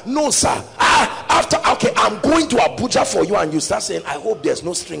 sir? No, sir. Okay, I'm going to Abuja for you. And you start saying, I hope there's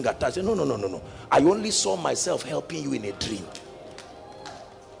no string attached. No. I only saw myself helping you in a dream.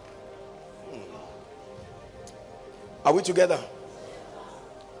 Are we together?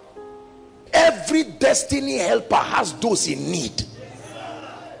 Every destiny helper has those in need.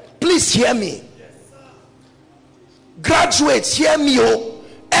 Please hear me. Graduates, hear me.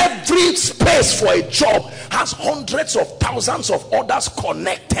 Every space for a job has hundreds of thousands of others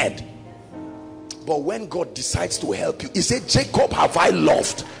connected. But when God decides to help you, he said, Jacob have I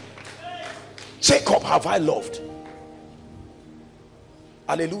loved. Jacob have I loved.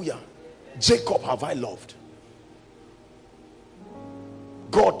 Hallelujah. Jacob have I loved.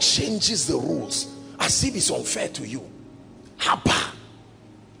 God changes the rules as if it's unfair to you. Haba.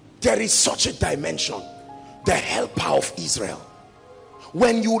 There is such a dimension. The helper of Israel.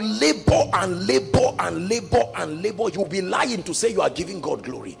 When you labor and labor and labor and labor, you'll be lying to say you are giving God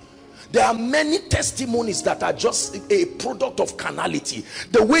glory. There are many testimonies that are just a product of carnality.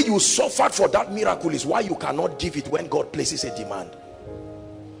 The way you suffered for that miracle is why you cannot give it when God places a demand.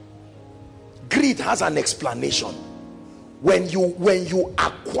 Greed has an explanation. When you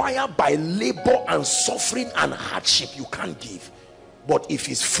acquire by labor and suffering and hardship, you can't give. But if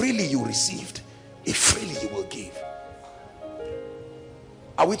it's freely you received, if freely you will give.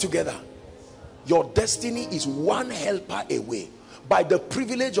 Are we together? Your destiny is one helper away. By the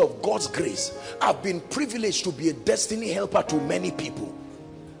privilege of God's grace, I've been privileged to be a destiny helper to many people.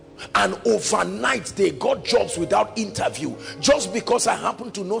 And overnight they got jobs without interview, just because I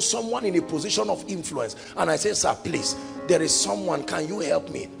happen to know someone in a position of influence. And I say, sir, please, there is someone, can you help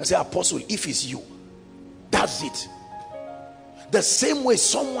me? I say, Apostle, if it's you, that's it. The same way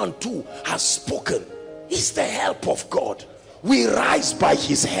someone too has spoken, is the help of God. We rise by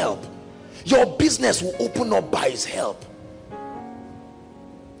his help. Your business will open up by his help.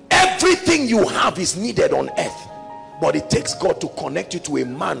 Everything you have is needed on earth, but it takes God to connect you to a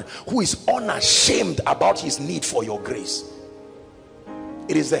man who is unashamed about his need for your grace.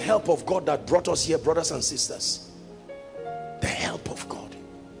 It is the help of God that brought us here, brothers and sisters. The help of God.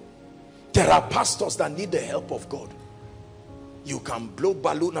 There are pastors that need the help of God. You can blow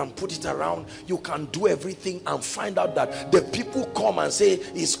balloon and put it around. You can do everything and find out that the people come and say,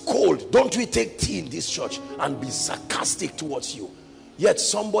 it's cold, don't we take tea in this church, and be sarcastic towards you. Yet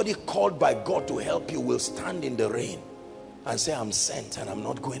somebody called by God to help you will stand in the rain and say, I'm sent and I'm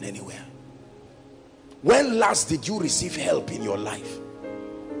not going anywhere. When last did you receive help in your life?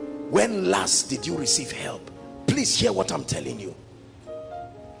 When last did you receive help? Please hear what I'm telling you.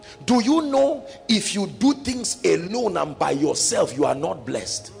 Do you know, if you do things alone and by yourself, you are not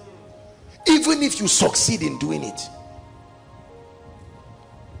blessed, even if you succeed in doing it?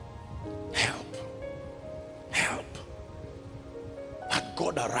 Help. That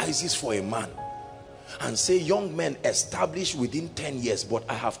God arises for a man and say, young men, establish within 10 years, but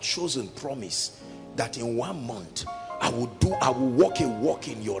I have chosen, promise that in 1 month I will walk a walk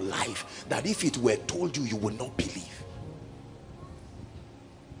in your life that if it were told you, you would not believe.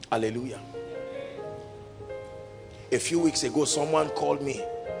 Hallelujah. A few weeks ago, someone called me.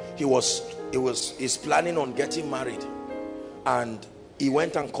 He's planning on getting married, and he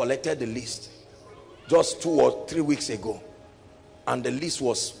went and collected the list just 2 or 3 weeks ago, and the list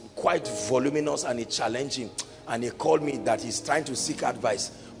was quite voluminous and it challenged him, and he called me that he's trying to seek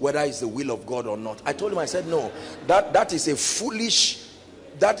advice whether it's the will of God or not. I told him, I said, no, that is a foolish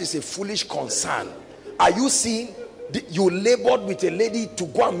concern. Are you seeing? You labored with a lady to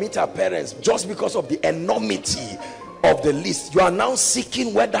go and meet her parents just because of the enormity of the list. You are now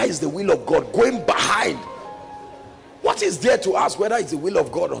seeking whether it's the will of God, going behind. What is there to ask whether it's the will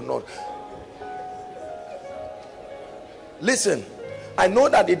of God or not? Listen, I know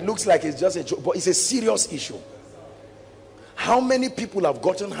that it looks like it's just a joke, but it's a serious issue. How many people have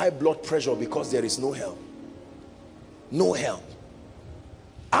gotten high blood pressure because there is no help? No help.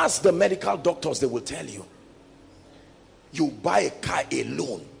 Ask the medical doctors, they will tell you. You buy a car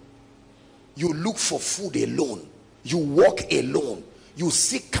alone. You look for food alone. You walk alone. You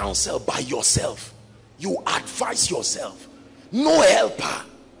seek counsel by yourself. You advise yourself. No helper.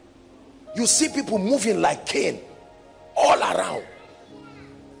 You see people moving like Cain all around.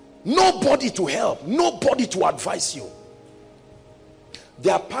 Nobody to help. Nobody to advise you.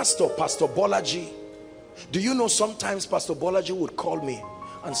 Their pastor, Pastor Bolaji. Do you know sometimes Pastor Bolaji would call me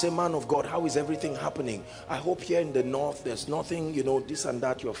and say, man of God, how is everything happening? I hope here in the north there's nothing, you know, this and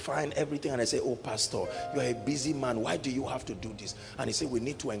that, you're fine, everything. And I say, oh pastor, you're a busy man, why do you have to do this? And he said, we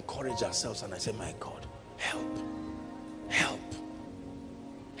need to encourage ourselves. And I say, my God, help, help,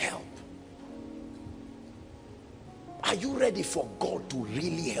 help. Are you ready for God to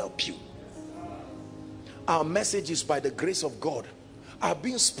really help you? Our message is by the grace of God are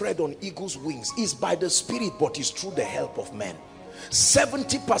being spread on eagle's wings. It's by the Spirit, but it's through the help of men.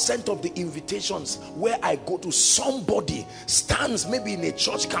 70% of the invitations where I go to, somebody stands maybe in a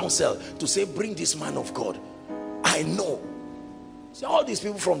church council to say, bring this man of God. I know. See, all these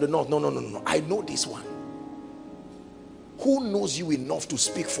people from the north, no. I know this one. Who knows you enough to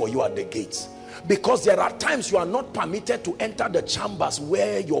speak for you at the gates? Because there are times you are not permitted to enter the chambers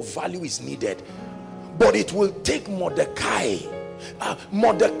where your value is needed. But it will take Mordecai.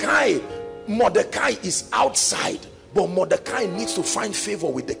 Mordecai is outside, but Mordecai needs to find favor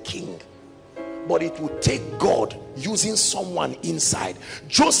with the king. But it will take God using someone inside.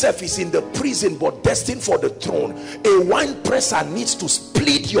 Joseph is in the prison but destined for the throne. A wine presser needs to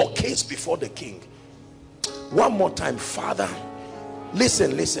split your case before the king. One more time, Father,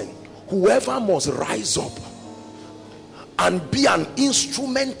 listen. Whoever must rise up and be an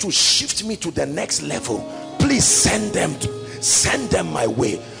instrument to shift me to the next level, please send them my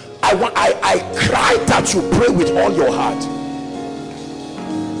way. I cry that you pray with all your heart.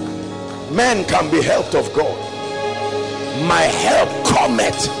 Men can be helped of God. My help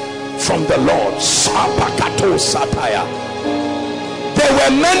cometh from the Lord. There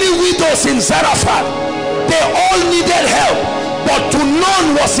were many widows in Zarephath. They all needed help, but to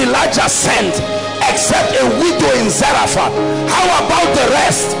none was Elijah sent except a widow in Zarephath. How about the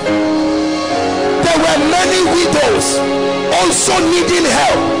rest? There were many widows also needing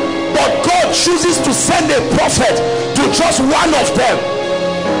help, but God chooses to send a prophet to just one of them.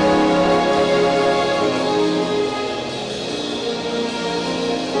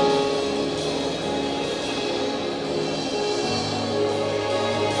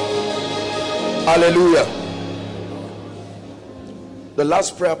 Hallelujah. The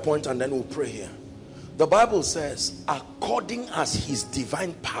last prayer point, and then we'll pray here. The Bible says, according as his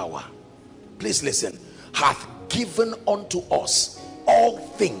divine power, please listen, hath given unto us all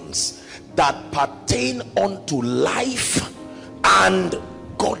things that pertain unto life and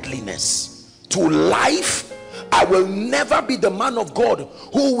godliness. To life. I will never be the man of God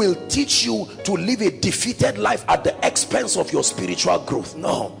who will teach you to live a defeated life at the expense of your spiritual growth.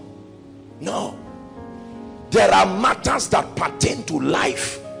 No. There are matters that pertain to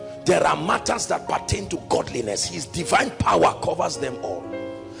life. There are matters that pertain to godliness. His divine power covers them all.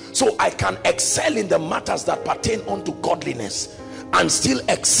 So I can excel in the matters that pertain unto godliness and still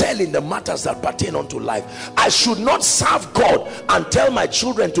excel in the matters that pertain unto life. I should not serve God and tell my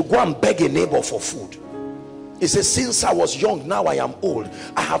children to go and beg a neighbor for food. He says, since I was young, now I am old,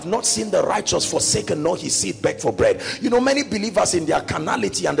 I have not seen the righteous forsaken, nor his seed beg for bread. You know, many believers in their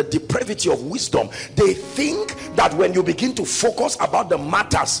carnality and the depravity of wisdom, they think that when you begin to focus about the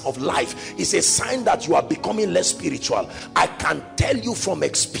matters of life, it's a sign that you are becoming less spiritual. I can tell you from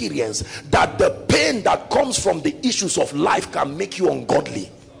experience that the pain that comes from the issues of life can make you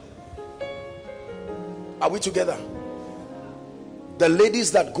ungodly. Are we together? The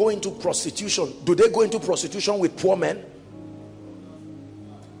ladies that go into prostitution, do they go into prostitution with poor men?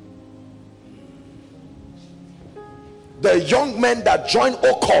 The young men that join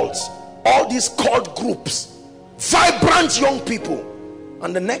occults, all these cult groups, vibrant young people,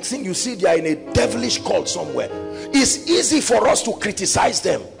 and the next thing you see, they are in a devilish cult somewhere. It's easy for us to criticize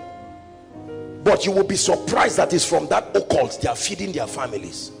them, but you will be surprised that it's from that occult they are feeding their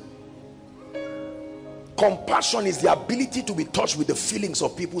families. Compassion is the ability to be touched with the feelings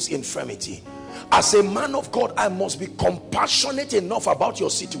of people's infirmity. As a man of God, I must be compassionate enough about your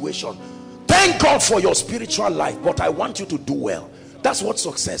situation. Thank God for your spiritual life, but I want you to do well. That's what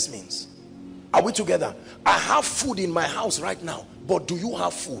success means. Are we together? I have food in my house right now, but do you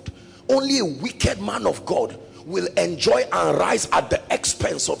have food? Only a wicked man of God will enjoy and rise at the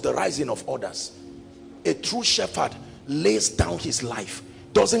expense of the rising of others. A true shepherd lays down his life,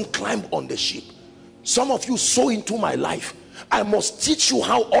 doesn't climb on the sheep. Some of you sow into my life. I must teach you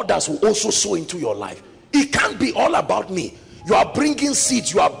how others will also sow into your life. It can't be all about me. You are bringing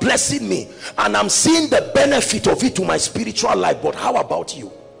seeds, you are blessing me, and I'm seeing the benefit of it to my spiritual life. But how about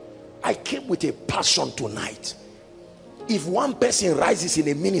you? I came with a passion tonight. If one person rises in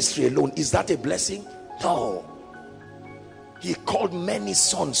a ministry alone, is that a blessing? No. He called many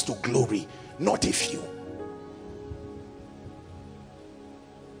sons to glory, not a few.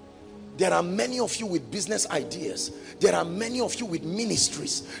 There are many of you with business ideas. There are many of you with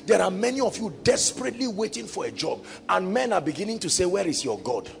ministries. There are many of you desperately waiting for a job. And men are beginning to say, where is your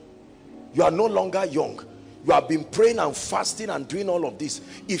God? You are no longer young. You have been praying and fasting and doing all of this.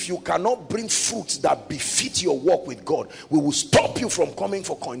 If you cannot bring fruits that befit your walk with God, we will stop you from coming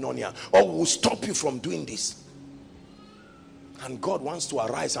for koinonia, or we will stop you from doing this. And God wants to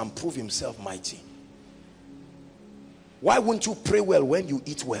arise and prove himself mighty. Why won't you pray well when you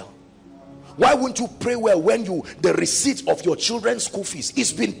eat well? Why won't you pray well when the receipt of your children's school fees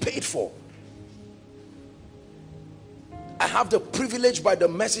is being paid for? I have the privilege by the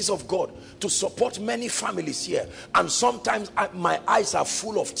mercies of God to support many families here, and sometimes my eyes are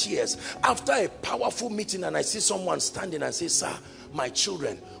full of tears after a powerful meeting, and I see someone standing and say, sir, my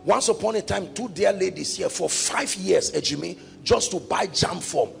children, once upon a time, 2 dear ladies here for 5 years, Ejimi, just to buy jam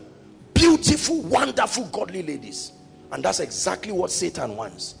form. Beautiful, wonderful, godly ladies. And that's exactly what Satan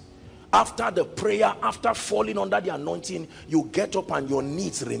wants. After the prayer, after falling under the anointing, you get up and your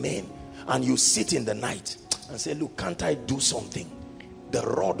needs remain, and you sit in the night and say, look, can't I do something? The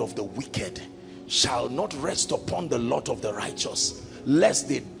rod of the wicked shall not rest upon the lot of the righteous, lest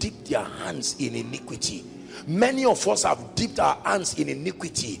they dip their hands in iniquity. Many of us have dipped our hands in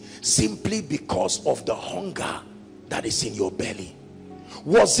iniquity simply because of the hunger that is in your belly.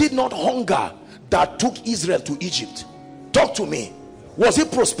 Was it not hunger that took Israel to Egypt? Talk to me. Was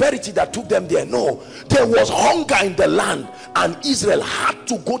it prosperity that took them there? No. There was hunger in the land, and Israel had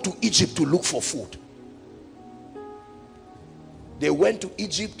to go to Egypt to look for food. They went to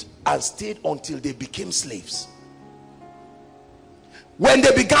Egypt and stayed until they became slaves. When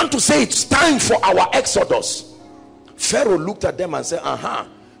they began to say it's time for our exodus, Pharaoh looked at them and said,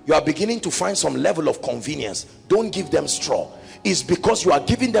 you are beginning to find some level of convenience. Don't give them straw. It's because you are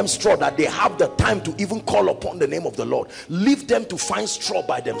giving them straw that they have the time to even call upon the name of the Lord. Leave them to find straw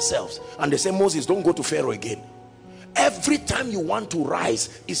by themselves. And they say, Moses, don't go to Pharaoh again. Every time you want to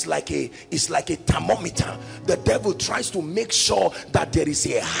rise, it's like a thermometer. The devil tries to make sure that there is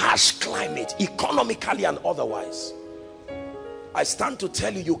a harsh climate, economically and otherwise. I stand to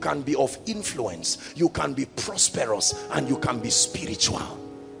tell you, you can be of influence, you can be prosperous, and you can be spiritual.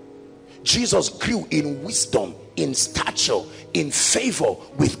 Jesus grew in wisdom, in stature, in favor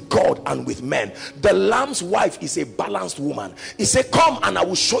with God and with men. The Lamb's wife is a balanced woman. He said, come and I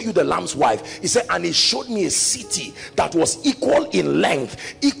will show you the Lamb's wife. He said, and he showed me a city that was equal in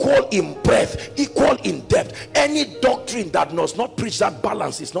length, equal in breadth, equal in depth. Any doctrine that does not preach that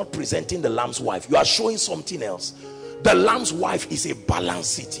balance is not presenting the Lamb's wife. You are showing something else. The Lamb's wife is a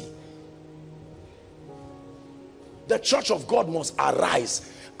balanced city. The church of God must arise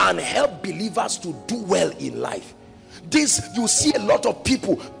and help believers to do well in life. This, you see a lot of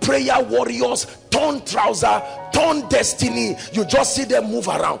people, prayer warriors, torn trouser, torn destiny. You just see them move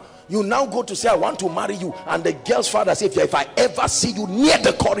around. You now go to say, I want to marry you, and the girl's father says, if I ever see you near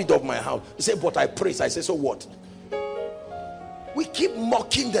the corridor of my house, you say, but I praise. I say, so what? We keep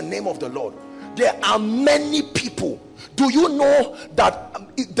mocking the name of the Lord. There are many people. Do you know that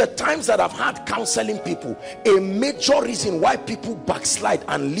the times that I've had counseling people, a major reason why people backslide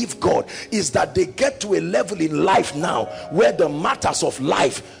and leave God is that they get to a level in life now where the matters of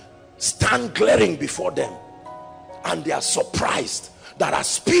life stand glaring before them, and they are surprised that as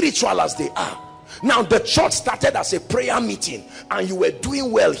spiritual as they are. Now the church started as a prayer meeting and you were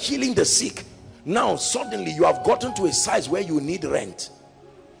doing well, healing the sick. Now suddenly you have gotten to a size where you need rent,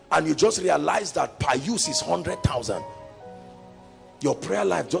 and you just realize that per use is 100,000. Your prayer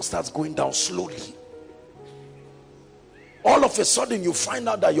life just starts going down slowly. All of a sudden you find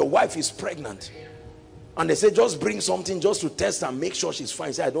out that your wife is pregnant, and they say, just bring something just to test and make sure she's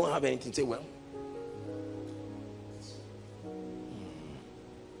fine. Say, I don't have anything. Say, well,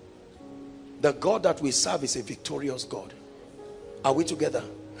 the God that we serve is a victorious God. Are we together?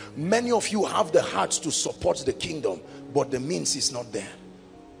 Many of you have the heart to support the kingdom, but the means is not there.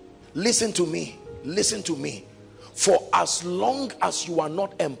 Listen to me. Listen to me. For as long as you are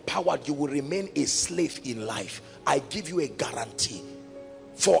not empowered, you will remain a slave in life. I give you a guarantee.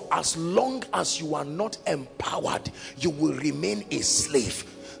 For as long as you are not empowered, you will remain a slave.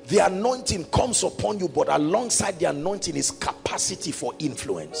 The anointing comes upon you, but alongside the anointing is capacity for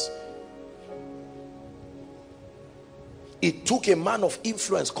influence. It took a man of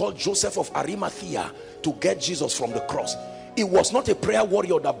influence called Joseph of Arimathea to get Jesus from the cross. It was not a prayer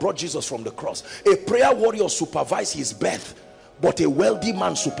warrior that brought Jesus from the cross. A prayer warrior supervised his birth, but a wealthy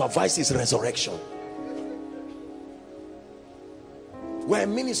man supervised his resurrection. We're a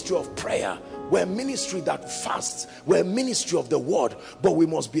ministry of prayer. We're a ministry that fasts. We're a ministry of the word, but we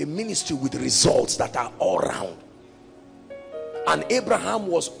must be a ministry with results that are all round. And Abraham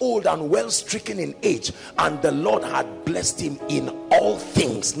was old and well stricken in age, and the Lord had blessed him in all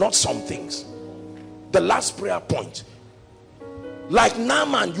things, not some things. The last prayer point. Like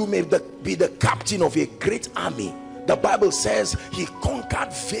Naaman, you may be the captain of a great army. The Bible says he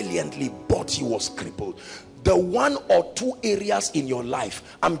conquered valiantly, but he was crippled. The one or two areas in your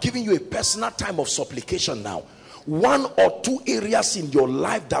life, I'm giving you a personal time of supplication now. One or two areas in your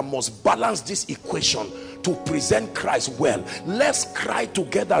life that must balance this equation to present Christ well. Let's cry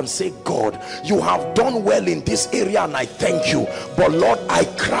together and say, God, you have done well in this area and I thank you. But Lord, I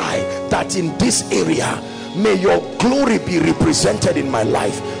cry that in this area, may your glory be represented in my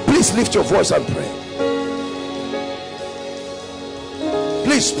life. Please lift your voice and pray.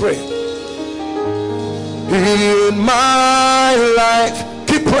 Please pray. In my life,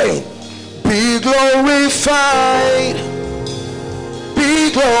 keep praying. Be glorified,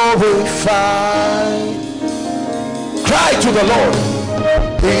 be glorified. Cry to the Lord.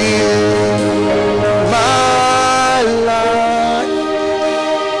 In my life,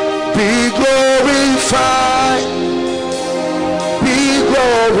 be glorified, be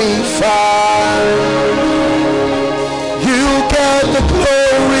glorified. You get the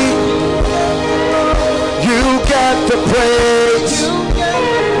glory, you get the praise,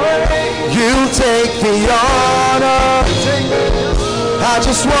 you take the honor. I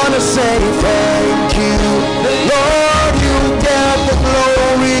just want to say thank you, Lord. You get the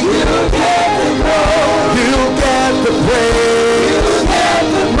glory, you get the praise,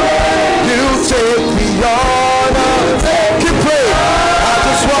 you take the honor. Keep praying. I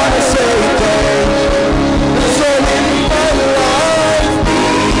just want to say thank you. So in my life,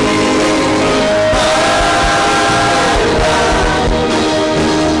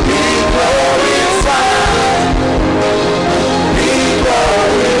 be glorified, be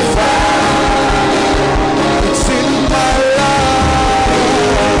glorified. It's in my life,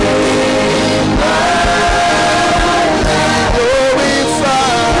 be glorified,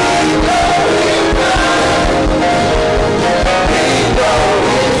 be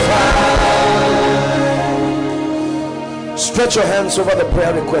glorified. Stretch your hands over the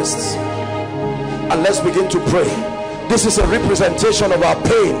prayer requests and let's begin to pray. This is a representation of our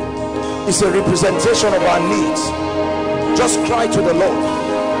pain. It's a representation of our needs. Just cry to the Lord.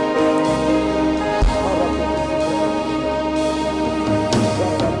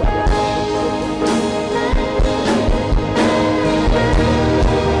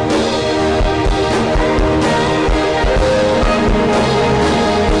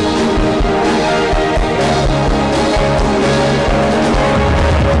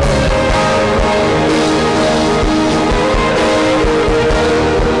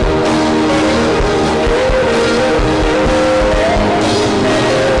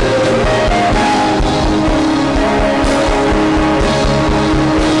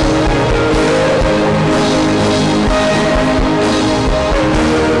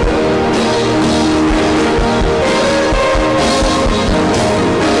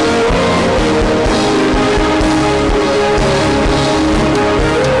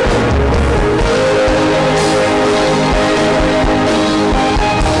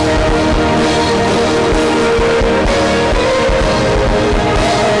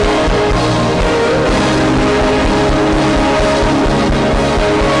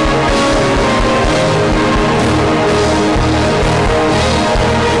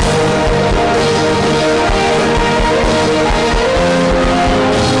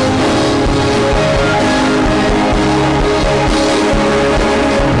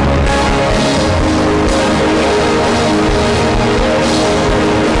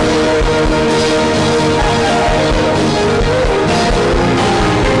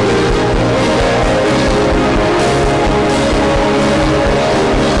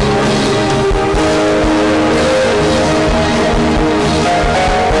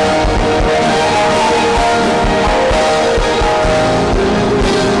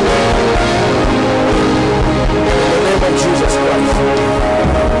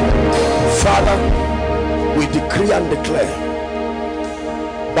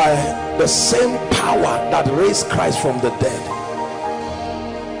 The same power that raised Christ from the dead,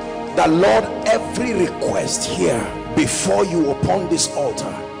 that Lord, every request here before you upon this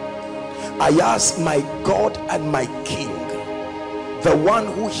altar, I ask my God and my King, the one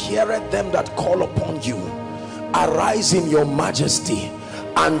who heareth them that call upon you, arise in your majesty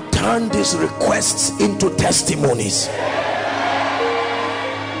and turn these requests into testimonies.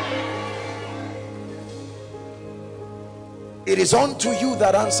 It is unto you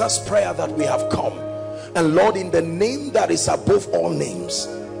that answers prayer that we have come. And Lord, in the name that is above all names,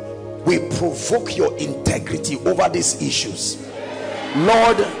 we provoke your integrity over these issues.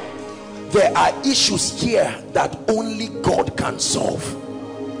 Lord, there are issues here that only God can solve.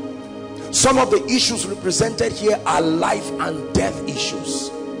 Some of the issues represented here are life and death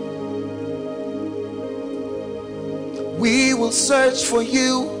issues. We will search for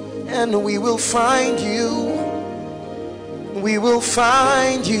you and we will find you. We will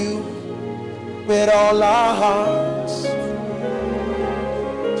find you with all our hearts.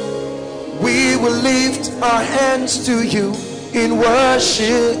 We will lift our hands to you in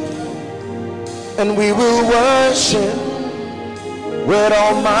worship, and we will worship with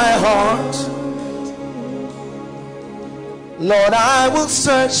all my heart. Lord, I will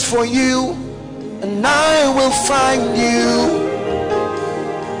search for you and I will find you.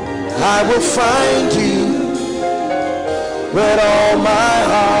 I will find you with all my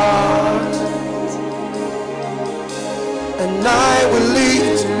heart, and I will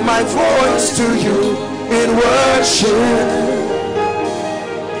lift my voice to you in worship.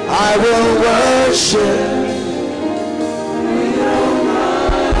 I will worship with all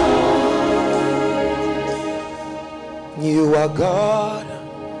my heart. You are God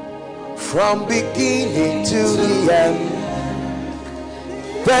from beginning to the end.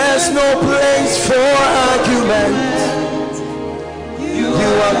 There's no place for argument. You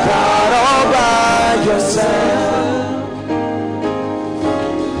are God all by yourself.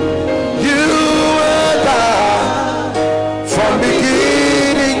 You are God from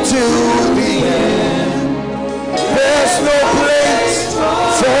beginning to the end. There's no place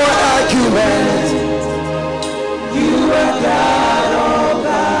for argument. You are God all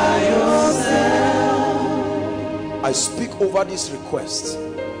by yourself. I speak over this request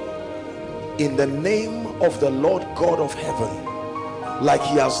in the name of the Lord God of heaven. Like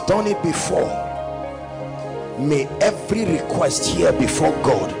he has done it before, may every request here before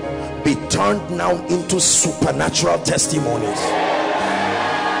God be turned now into supernatural testimonies.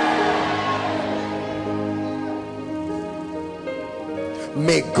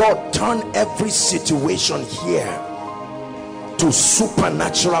 May God turn every situation here to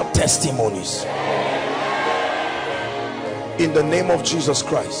supernatural testimonies in the name of Jesus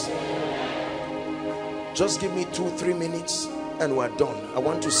Christ. Just give me 2-3 minutes and we're done. I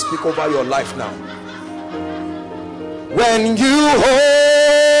want to speak over your life now. When you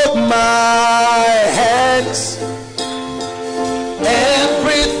hold my hands,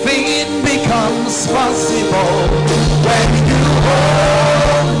 everything becomes possible. When you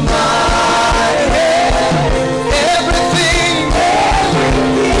hold my hand, everything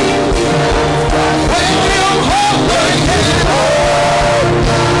when you hold my hand,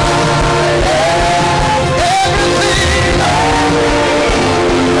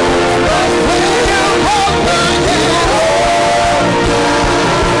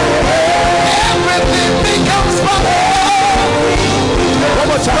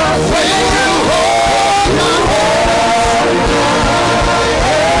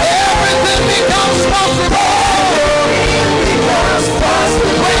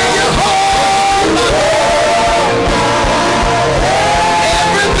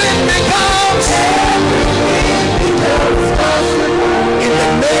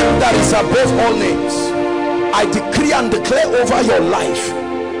 above all names, I decree and declare over your life,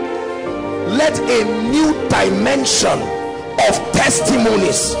 let a new dimension of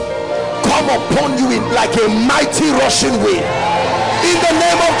testimonies come upon you in like a mighty rushing wind in the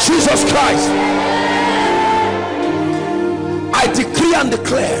name of Jesus Christ. I decree and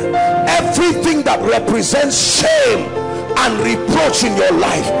declare everything that represents shame and reproach in your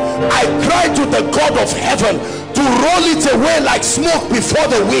life, I cry to the God of heaven to roll it away like smoke before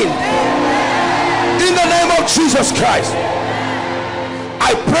the wind in the name of Jesus Christ.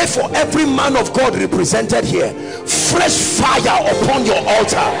 I pray for every man of God represented here, fresh fire upon your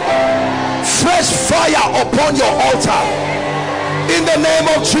altar, fresh fire upon your altar in the name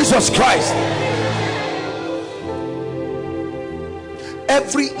of Jesus Christ.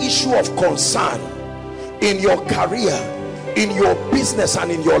 Every issue of concern in your career, in your business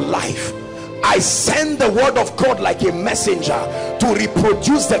and in your life, I send the word of God like a messenger to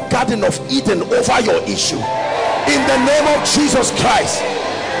reproduce the Garden of Eden over your issue in the name of Jesus Christ.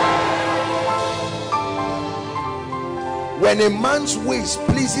 When a man's ways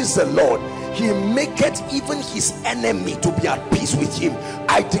pleases the Lord, he maketh even his enemy to be at peace with him.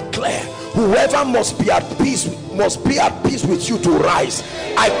 I declare, whoever must be at peace with you to rise.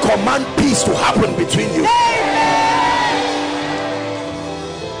 I command peace to happen between you.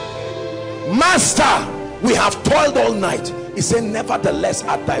 Master, we have toiled all night. He said, nevertheless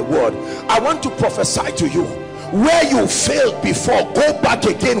at thy word. I want to prophesy to you, where you failed before, go back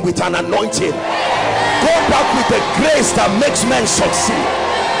again with an anointing. go back with the grace that makes men succeed.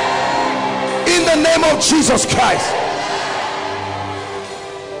 In the name of Jesus Christ.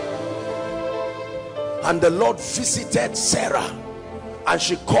 And the Lord visited Sarah, and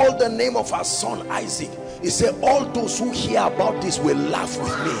she called the name of her son Isaac. He said, all those who hear about this will laugh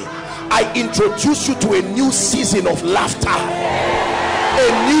with me. I introduce you to a new season of laughter. A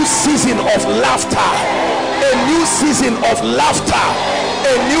new season of laughter. A new season of laughter.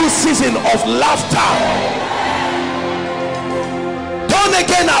 A new season of laughter. Turn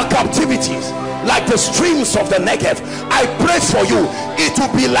again our captivities like the streams of the Negev. I pray for you, it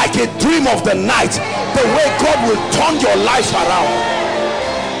will be like a dream of the night, the way God will turn your life around.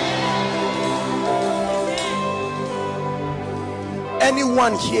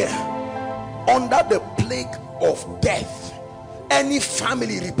 Anyone here under the plague of death, any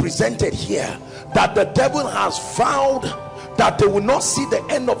family represented here that the devil has vowed that they will not see the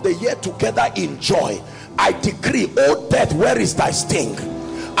end of the year together in joy, I decree, oh death, where is thy sting?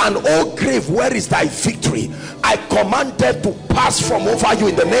 And oh grave, where is thy victory? I command death to pass from over you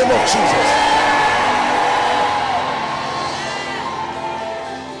in the name of Jesus.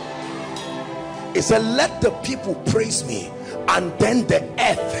 It said, let the people praise me, and then the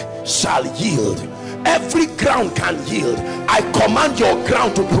earth shall yield. Every ground can yield. I command your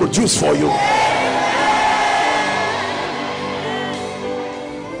ground to produce for you.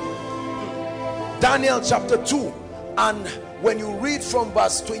 Daniel chapter 2, and when you read from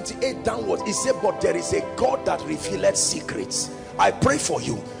verse 28 downwards, it said, but there is a God that revealeth secrets. I pray for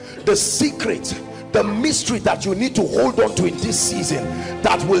you, the secret, the mystery that you need to hold on to in this season,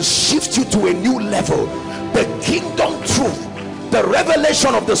 that will shift you to a new level, the kingdom truth, the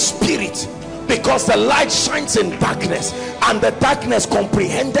revelation of the Spirit, because the light shines in darkness and the darkness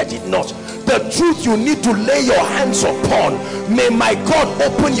comprehended it not. The truth you need to lay your hands upon, may my God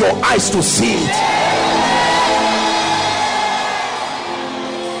open your eyes to see it.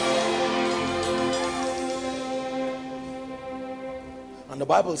 The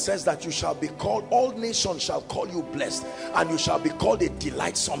Bible says that you shall be called, all nations shall call you blessed, and you shall be called a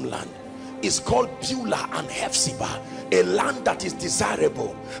delightsome land. It's called Beulah and Hephzibah, a land that is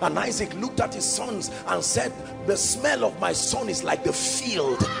desirable. And Isaac looked at his sons and said, the smell of my son is like the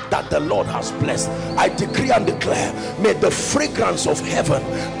field that the Lord has blessed. I decree and declare, may the fragrance of heaven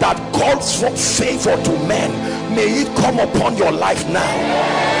that calls for favor to men, may it come upon your life now,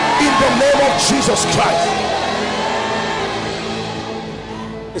 in the name of Jesus Christ.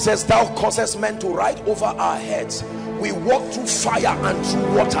 It says, thou causest men to ride over our heads. We walk through fire and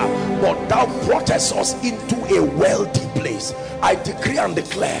through water, but thou broughtest us into a wealthy place. I decree and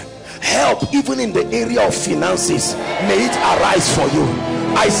declare, help even in the area of finances, may it arise for you.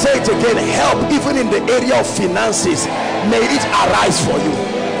 I say it again, help even in the area of finances, may it arise for you.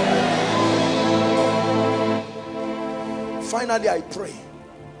 Finally, I pray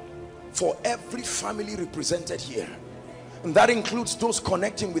for every family represented here, and that includes those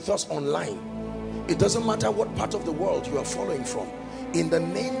connecting with us online. It doesn't matter what part of the world you are following from. In the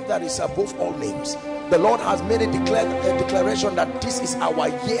name that is above all names, the Lord has made a declaration that this is our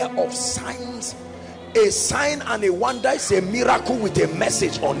year of signs. A sign and a wonder is a miracle with a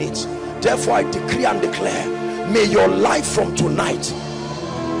message on it. Therefore, I decree and declare, may your life from tonight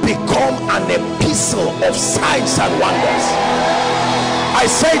become an epistle of signs and wonders. I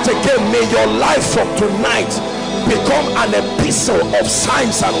say it again, may your life from tonight become an epistle of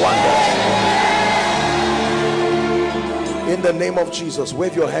signs and wonders. In the name of Jesus,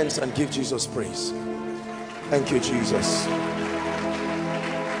 wave your hands and give Jesus praise. Thank you, Jesus.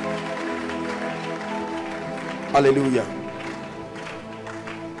 Hallelujah.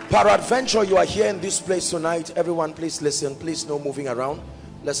 Peradventure you are here in this place tonight. Everyone, please listen. Please, no moving around.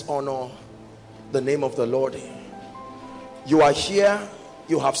 Let's honor the name of the Lord. You are here.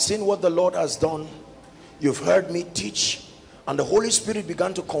 You have seen what the Lord has done. You've heard me teach, and the Holy Spirit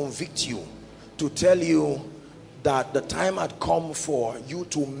began to convict you, to tell you that the time had come for you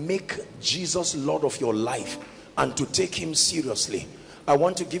to make Jesus Lord of your life and to take him seriously. I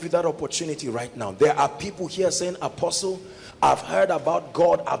want to give you that opportunity right now. There are people here saying, Apostle, I've heard about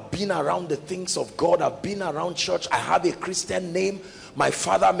God, I've been around the things of God, I've been around church, I have a Christian name, my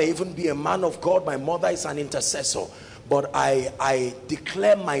father may even be a man of God, my mother is an intercessor, but I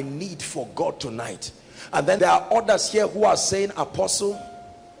declare my need for God tonight. And then there are others here who are saying, Apostle,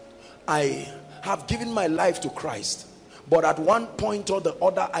 I have given my life to Christ, but at one point or the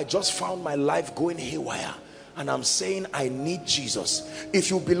other I just found my life going haywire, and I'm saying I need Jesus. If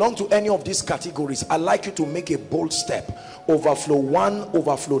you belong to any of these categories, I'd like you to make a bold step. Overflow 1,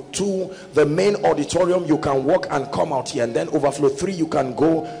 overflow 2, the main auditorium, you can walk and come out here, and then overflow 3, you can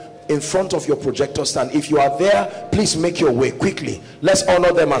go in front of your projector stand. If you are there, please make your way quickly. Let's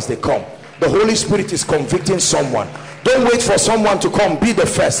honor them as they come. The Holy Spirit is convicting someone. Don't wait for someone to come. Be the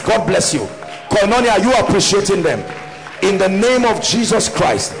first. God bless you. Koinonia, are you appreciating them? In the name of Jesus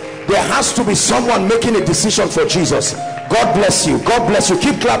Christ, there has to be someone making a decision for Jesus. God bless you. God bless you.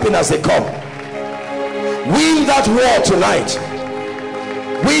 Keep clapping as they come. Win that war tonight.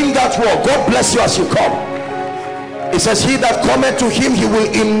 Win that war. God bless you as you come. It says, he that cometh to him, he will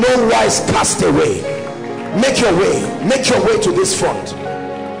in no wise cast away. Make your way. Make your way to this front.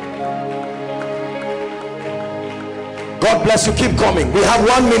 God bless you. Keep coming. We have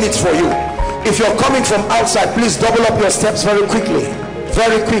 1 minute for you. If you're coming from outside, please double up your steps very quickly.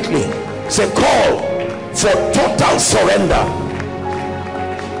 Very quickly. Say, call for total surrender.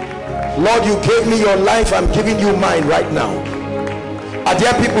 Lord, you gave me your life. I'm giving you mine right now. Are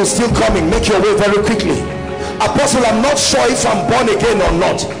there people still coming? Make your way very quickly. Apostle, I'm not sure if I'm born again or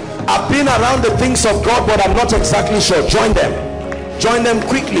not. I've been around the things of God, but I'm not exactly sure. Join them. Join them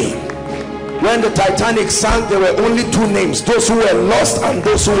quickly. When the Titanic sank, there were only two names: those who were lost and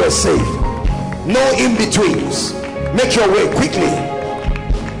those who were saved. No in-betweens. Make your way quickly.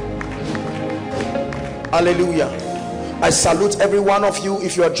 Hallelujah. I salute every one of you.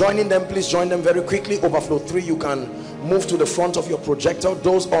 If you are joining them, please join them very quickly. Overflow 3, you can move to the front of your projector.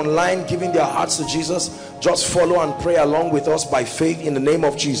 Those online giving their hearts to Jesus, just follow and pray along with us by faith in the name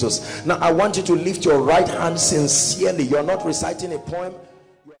of Jesus. Now I want you to lift your right hand sincerely. You're not reciting a poem.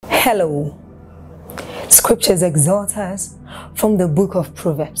 Hello. Scriptures exhort us from the book of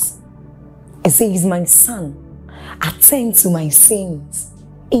Proverbs. It says, my son, attend to my sayings,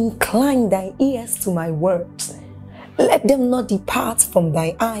 incline thy ears to my words, let them not depart from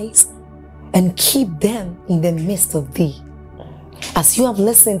thy eyes, and keep them in the midst of thee. As you have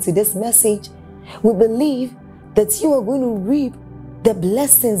listened to this message, we believe that you are going to reap the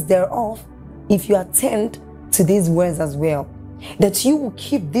blessings thereof if you attend to these words as well. That you will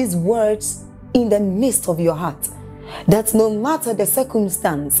keep these words in the midst of your heart. That no matter the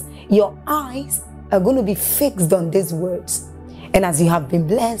circumstance, your eyes are going to be fixed on these words. And as you have been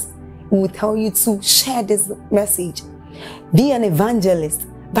blessed, we will tell you to share this message. Be an evangelist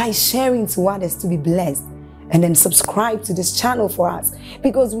by sharing to others to be blessed. And then subscribe to this channel for us,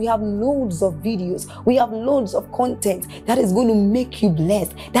 because we have loads of videos, we have loads of content that is going to make you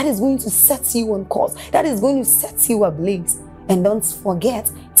blessed, that is going to set you on course, that is going to set you ablaze. And don't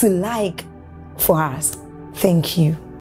forget to like for us. Thank you.